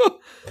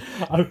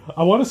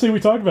 I want to say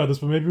we talked about this,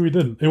 but maybe we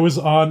didn't. It was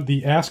on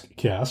the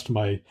Askcast,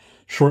 my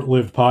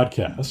short-lived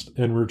podcast,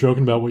 and we were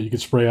joking about what you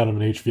could spray out of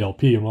an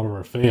HVLP, and one of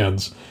our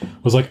fans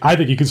was like, I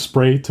think you could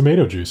spray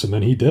tomato juice, and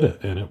then he did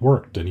it, and it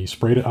worked, and he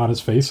sprayed it on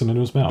his face and in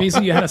his mouth.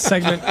 Basically, you had a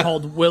segment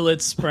called Will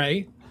It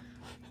Spray?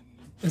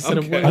 Instead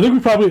of Okay. Will I think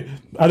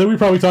we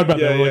probably talked about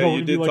that. We're like, oh, you we'll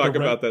did do like talk a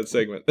about that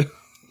segment.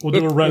 We'll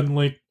do a red and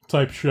link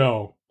type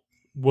show.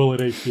 Will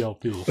it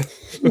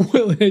HVLP?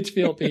 Will It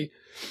HVLP?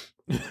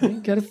 You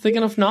get a thick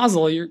enough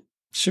nozzle, you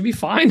should be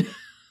fine.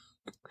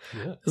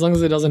 Yeah. As long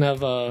as it doesn't have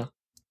as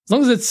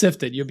long as it's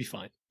sifted, you'll be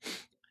fine.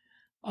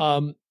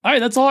 All right,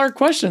 that's all our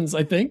questions,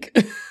 I think.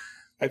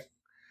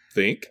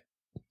 Think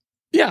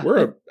Yeah. we're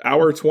an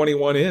hour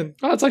 21 in.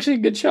 Oh, it's actually a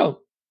good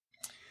show.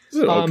 This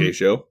is an okay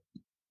show.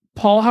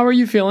 Paul, how are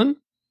you feeling?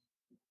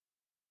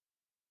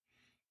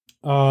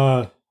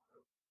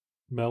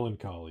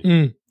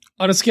 Melancholy.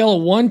 On a scale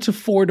of 1 to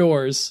 4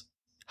 doors,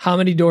 how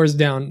many doors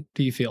down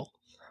do you feel?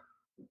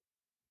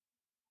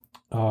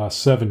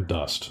 7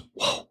 dust.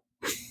 Whoa.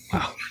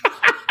 Wow.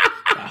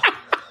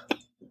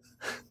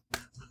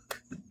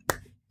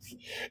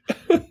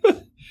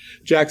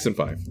 Jackson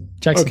 5.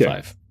 Jackson Okay.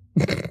 5.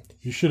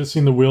 You should have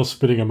seen the wheel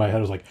spinning in my head.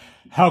 I was like,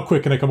 how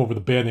quick can I come up with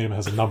a band name that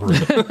has a number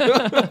in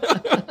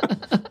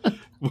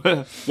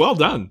it? Well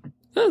done.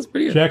 That's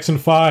pretty good. Jackson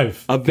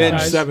 5. Avenged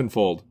guys.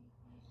 sevenfold.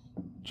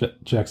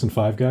 Jackson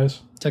 5, guys?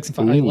 Jackson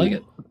 5. I like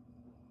it.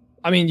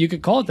 I mean, you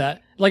could call it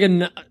that. Like a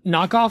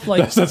knockoff,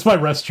 like That's my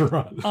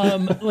restaurant.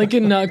 like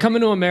in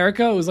Coming to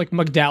America, it was like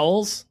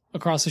McDowell's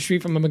across the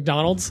street from a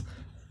McDonald's.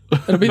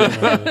 It'll be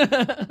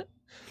the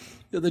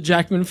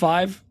Jackman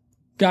 5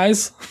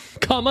 guys,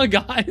 comma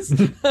guys.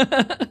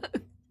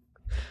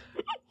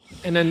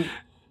 And then,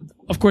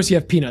 of course, you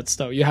have peanuts,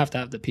 though. You have to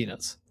have the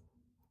peanuts.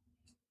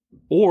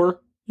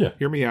 Or, Yeah.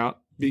 hear me out.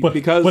 But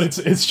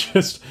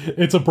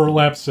it's a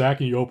burlap sack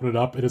and you open it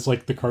up and it's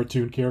like the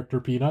cartoon character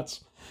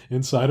Peanuts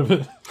inside of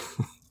it.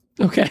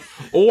 Okay.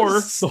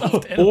 Or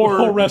The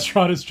whole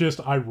restaurant is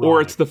just ironic.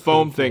 Or it's the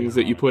foam things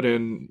that you put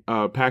in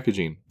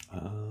packaging.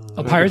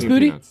 A pirate's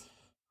booty? Peanuts.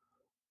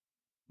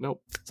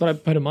 Nope. That's what I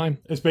put in mine.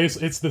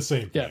 It's the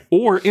same. Yeah.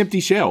 Or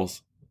empty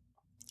shells.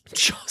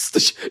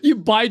 Just you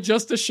buy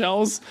just the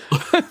shells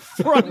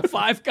from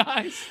Five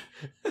Guys.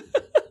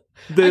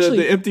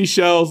 The empty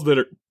shells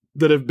that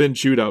have been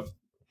chewed up.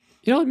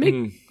 You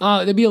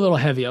know, they'd be a little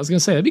heavy. I was gonna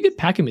say that'd be good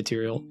packing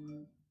material.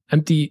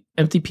 Empty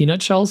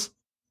peanut shells.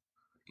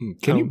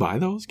 Can you buy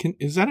those?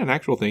 Is that an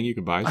actual thing you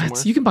can buy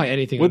somewhere? You can buy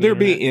anything. Would on the there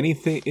be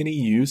internet. any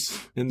use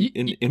in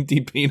empty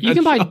peanut? You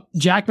can buy shells?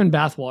 Jackman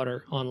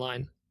bathwater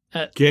online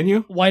at Can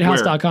you?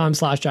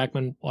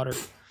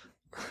 whitehouse.com/JackmanWater.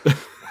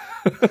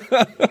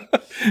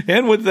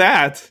 And with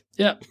that,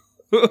 yeah.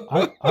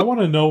 I want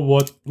to know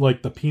what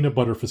like the peanut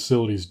butter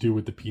facilities do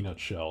with the peanut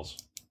shells.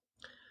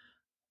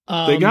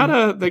 they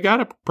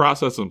gotta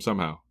process them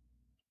somehow.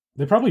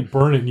 They probably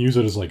burn it and use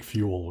it as like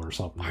fuel or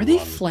something. Are they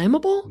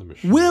flammable?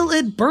 Will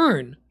it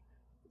burn?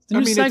 It's a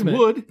new segment. it's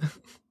wood.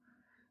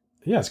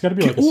 Yeah, it's got to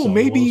be like a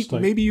maybe cellulose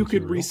type you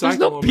could material. recycle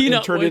no them peanut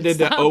and turn wood, it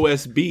into stop.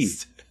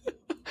 OSB.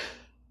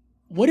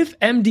 What if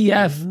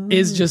MDF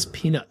is just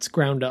peanuts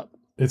ground up?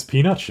 It's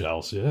peanut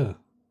shells, yeah.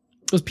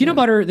 Because peanut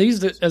butter, they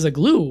use it as a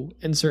glue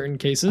in certain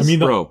cases. I mean,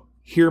 Bro,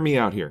 hear me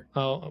out here.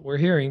 Oh, we're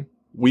hearing.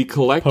 We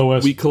collect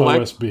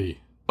OSB.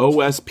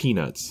 OS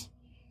peanuts.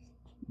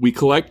 We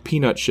collect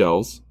peanut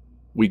shells.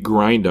 We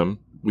grind them.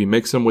 We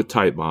mix them with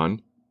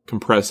Titebond.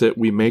 Compress it.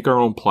 We make our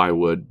own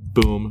plywood.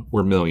 Boom,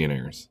 we're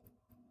millionaires.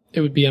 It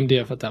would be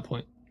MDF at that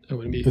point. It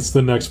wouldn't be. It's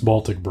the next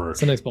Baltic birch. It's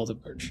the next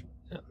Baltic birch.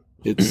 Yeah.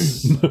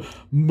 It's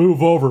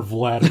Move over,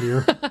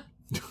 Vladimir.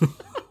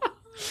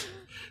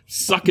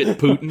 suck it,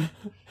 Putin.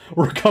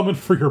 We're coming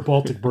for your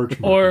Baltic birch.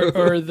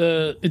 Or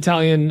the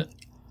Italian,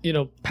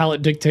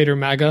 palate dictator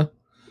MAGA.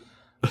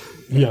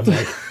 Yeah,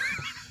 Mag.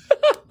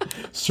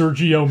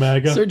 Sergio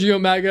Maga.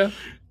 Sergio MAGA.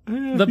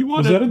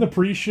 Was that in the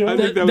pre-show? I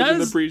think that was in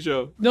the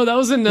pre-show. No, that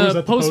was in Or was the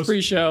that the post post?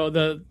 pre-show.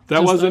 That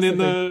wasn't in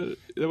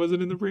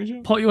the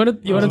pre-show. Paul, you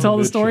want to tell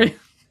the story?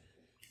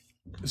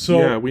 So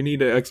yeah, we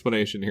need an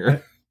explanation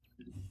here.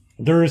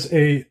 there is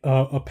a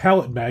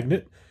pallet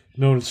magnet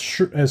known as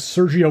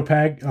Sergio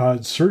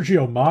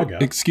Maga.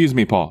 Excuse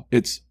me, Paul.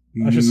 It's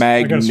I gotta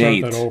magnate.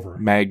 start that over.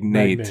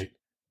 Magnate.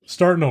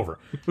 Starting over.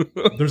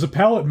 There's a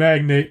pallet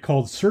magnate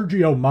called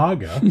Sergio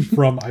Maga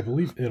from, I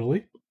believe,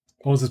 Italy.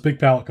 Owns this big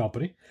pallet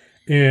company.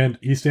 And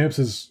he stamps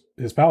his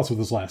pallets with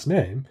his last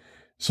name.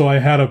 So I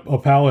had a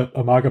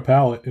MAGA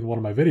pallet in one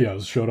of my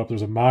videos. Showed up,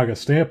 there's a MAGA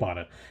stamp on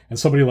it. And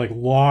somebody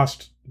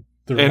lost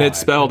their And mind. it's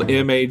spelled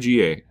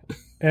MAGA.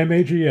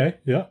 MAGA,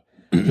 yeah.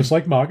 Just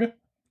like MAGA.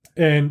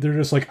 And they're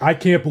just like, I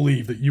can't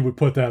believe that you would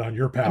put that on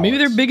your pallet. Maybe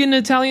they're big in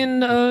Italian,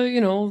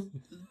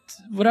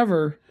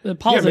 whatever the Yeah,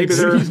 politics.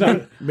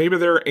 maybe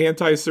they're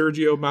anti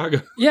Sergio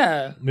Maga.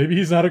 Yeah. Maybe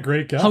he's not a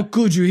great guy. How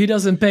could you? He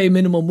doesn't pay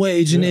minimum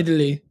wage in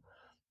Italy.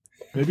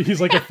 Maybe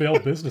he's like a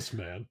failed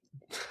businessman.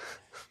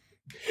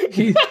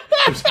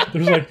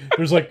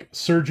 There's like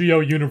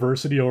Sergio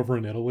University over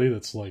in Italy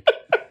that's like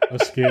a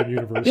scam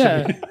university.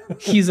 Yeah,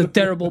 he's a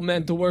terrible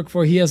man to work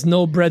for. He has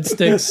no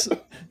breadsticks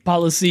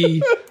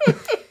policy.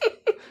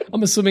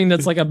 I'm assuming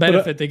that's like a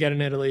benefit they get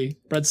in Italy.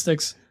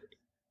 Breadsticks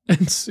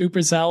and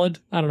super salad.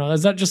 I don't know.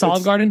 Is that just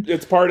Olive Garden?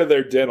 It's part of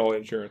their dental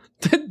insurance.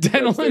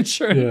 Dental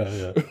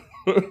insurance.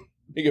 Yeah.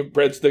 They get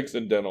breadsticks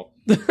and dental.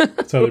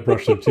 That's how they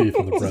brush their teeth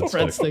with the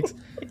breadsticks.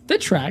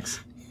 That tracks.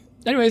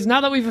 Anyways, now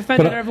that we've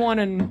offended everyone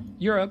in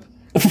Europe.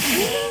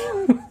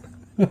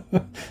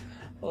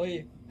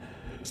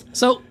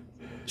 So,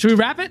 should we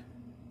wrap it?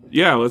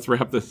 Yeah, let's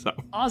wrap this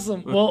up.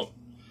 Awesome. Well,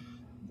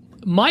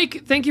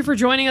 Mike, thank you for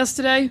joining us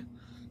today.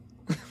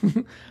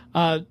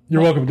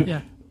 You're welcome.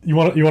 Yeah. You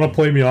want to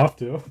play me off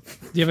too?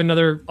 Do you have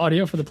another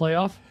audio for the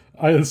playoff?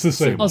 It's the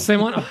same. Oh,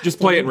 same one? Just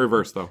play it in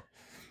reverse, though.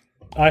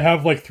 I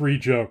have like 3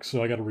 jokes,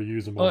 so I got to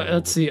reuse them.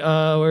 Let's see.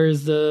 Where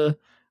is the...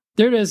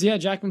 There it is. Yeah,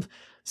 Jackman.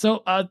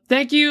 So,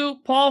 thank you,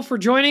 Paul, for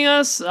joining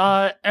us.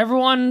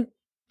 Everyone,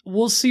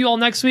 we'll see you all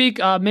next week.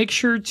 Make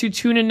sure to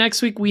tune in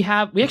next week. We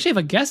actually have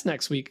a guest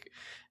next week.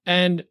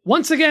 And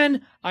once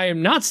again, I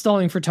am not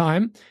stalling for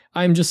time.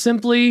 I'm just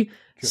simply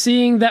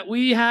seeing that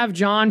we have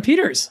John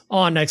Peters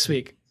on next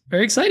week.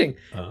 Very exciting.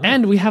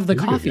 And we have the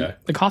coffee.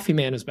 The coffee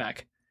man is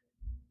back.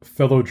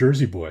 Fellow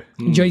Jersey boy.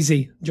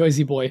 Jersey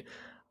boy.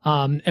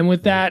 And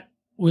with that,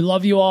 we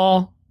love you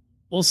all.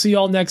 We'll see you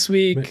all next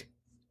week.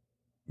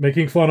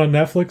 Making Fun on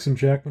Netflix and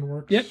Jackman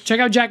Works. Yep, check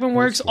out Jackman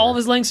Works. All of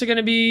his links are going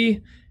to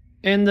be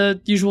in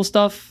the usual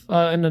stuff,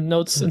 in the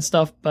notes and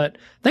stuff. But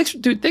thanks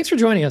for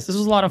joining us. This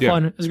was a lot of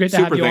fun. It was great to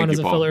have you on as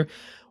a filler.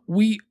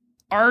 We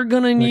are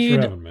going to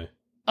need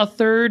a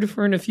third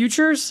for in the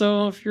future.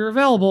 So if you're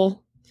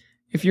available,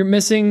 if you're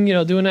missing,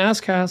 doing an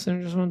Askcast and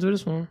you just want to do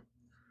this one.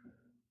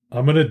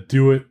 I'm going to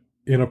do it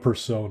in a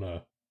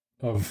persona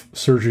of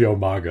Sergio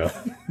Maga.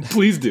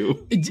 Please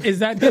do. Is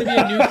that going to be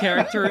a new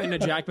character in the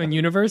Jackman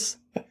universe?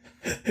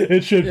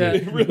 It should be.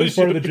 It really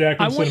part of the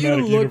Jackman I want cinematic you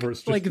to look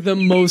universe. like the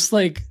most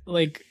like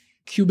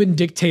Cuban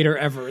dictator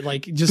ever.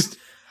 Like just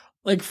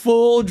like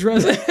full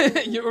dress.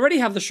 You already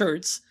have the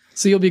shirts,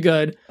 so you'll be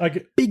good.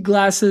 Big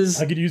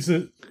glasses. I could use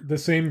the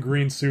same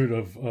green suit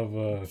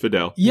of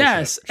Fidel.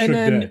 Yes, and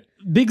then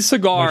big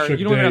cigar. Shug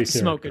You don't even Day have to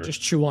smoke it; character.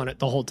 just chew on it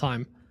the whole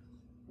time.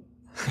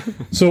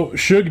 So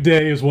Shug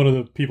Day is one of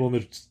the people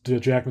in the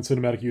Jackman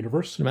cinematic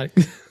universe. And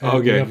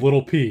Okay. we have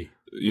Little P.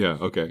 Yeah.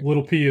 Okay.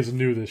 Little P is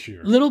new this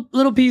year.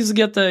 Little P's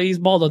he's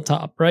bald on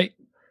top, right?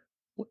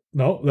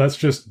 No, that's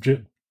just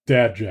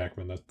Dad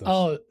Jackman.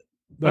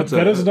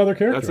 That is another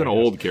character. That's an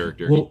old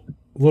character.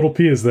 Little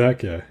P is that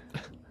guy.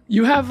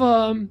 You have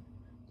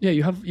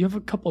you have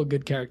a couple of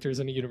good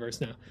characters in the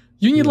universe now.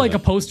 You need like a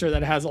poster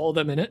that has all of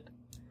them in it,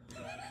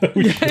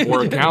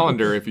 Or a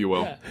calendar, if you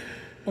will. Yeah.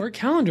 Or a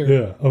calendar.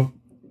 Yeah.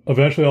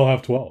 Eventually, I'll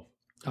have 12.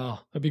 Oh,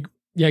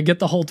 get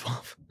the whole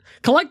 12.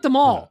 Collect them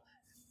all.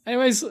 Yeah.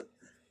 Anyways,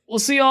 we'll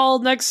see y'all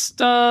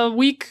next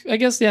week, I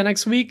guess. Yeah,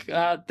 next week.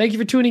 Thank you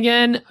for tuning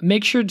in.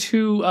 Make sure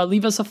to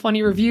leave us a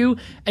funny review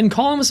and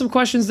call in with some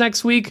questions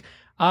next week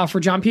for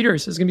John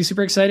Peters. It's going to be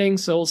super exciting.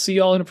 So we'll see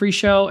y'all in a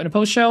pre-show and a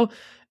post-show.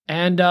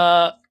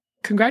 And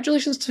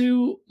congratulations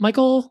to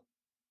Michael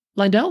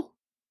Lindell.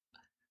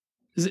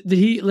 Did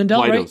he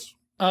Lindell, right?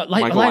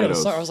 Michael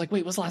Lidos. Sorry, I was like,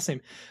 wait, what's the last name?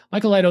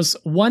 Michael Lidos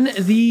won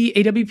the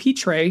AWP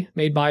tray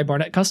made by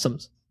Barnett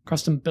Customs.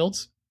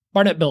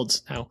 Barnett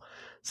Builds now.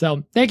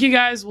 So thank you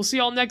guys. We'll see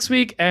y'all next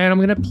week. And I'm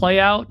going to play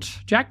out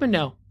Jackman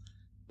now.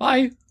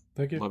 Bye.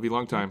 Thank you. Love you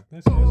long time.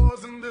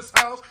 Whores in this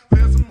house.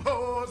 There's some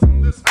whores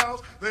in this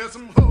house. There's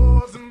some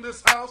whores in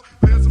this house.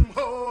 There's some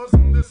whores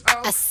in this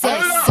house. I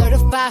said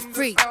certified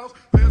free.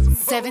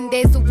 7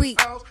 days a week.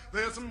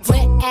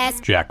 Wet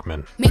ass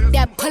Jackman. make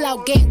that pull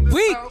out game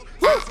weak.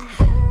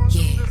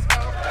 Yeah.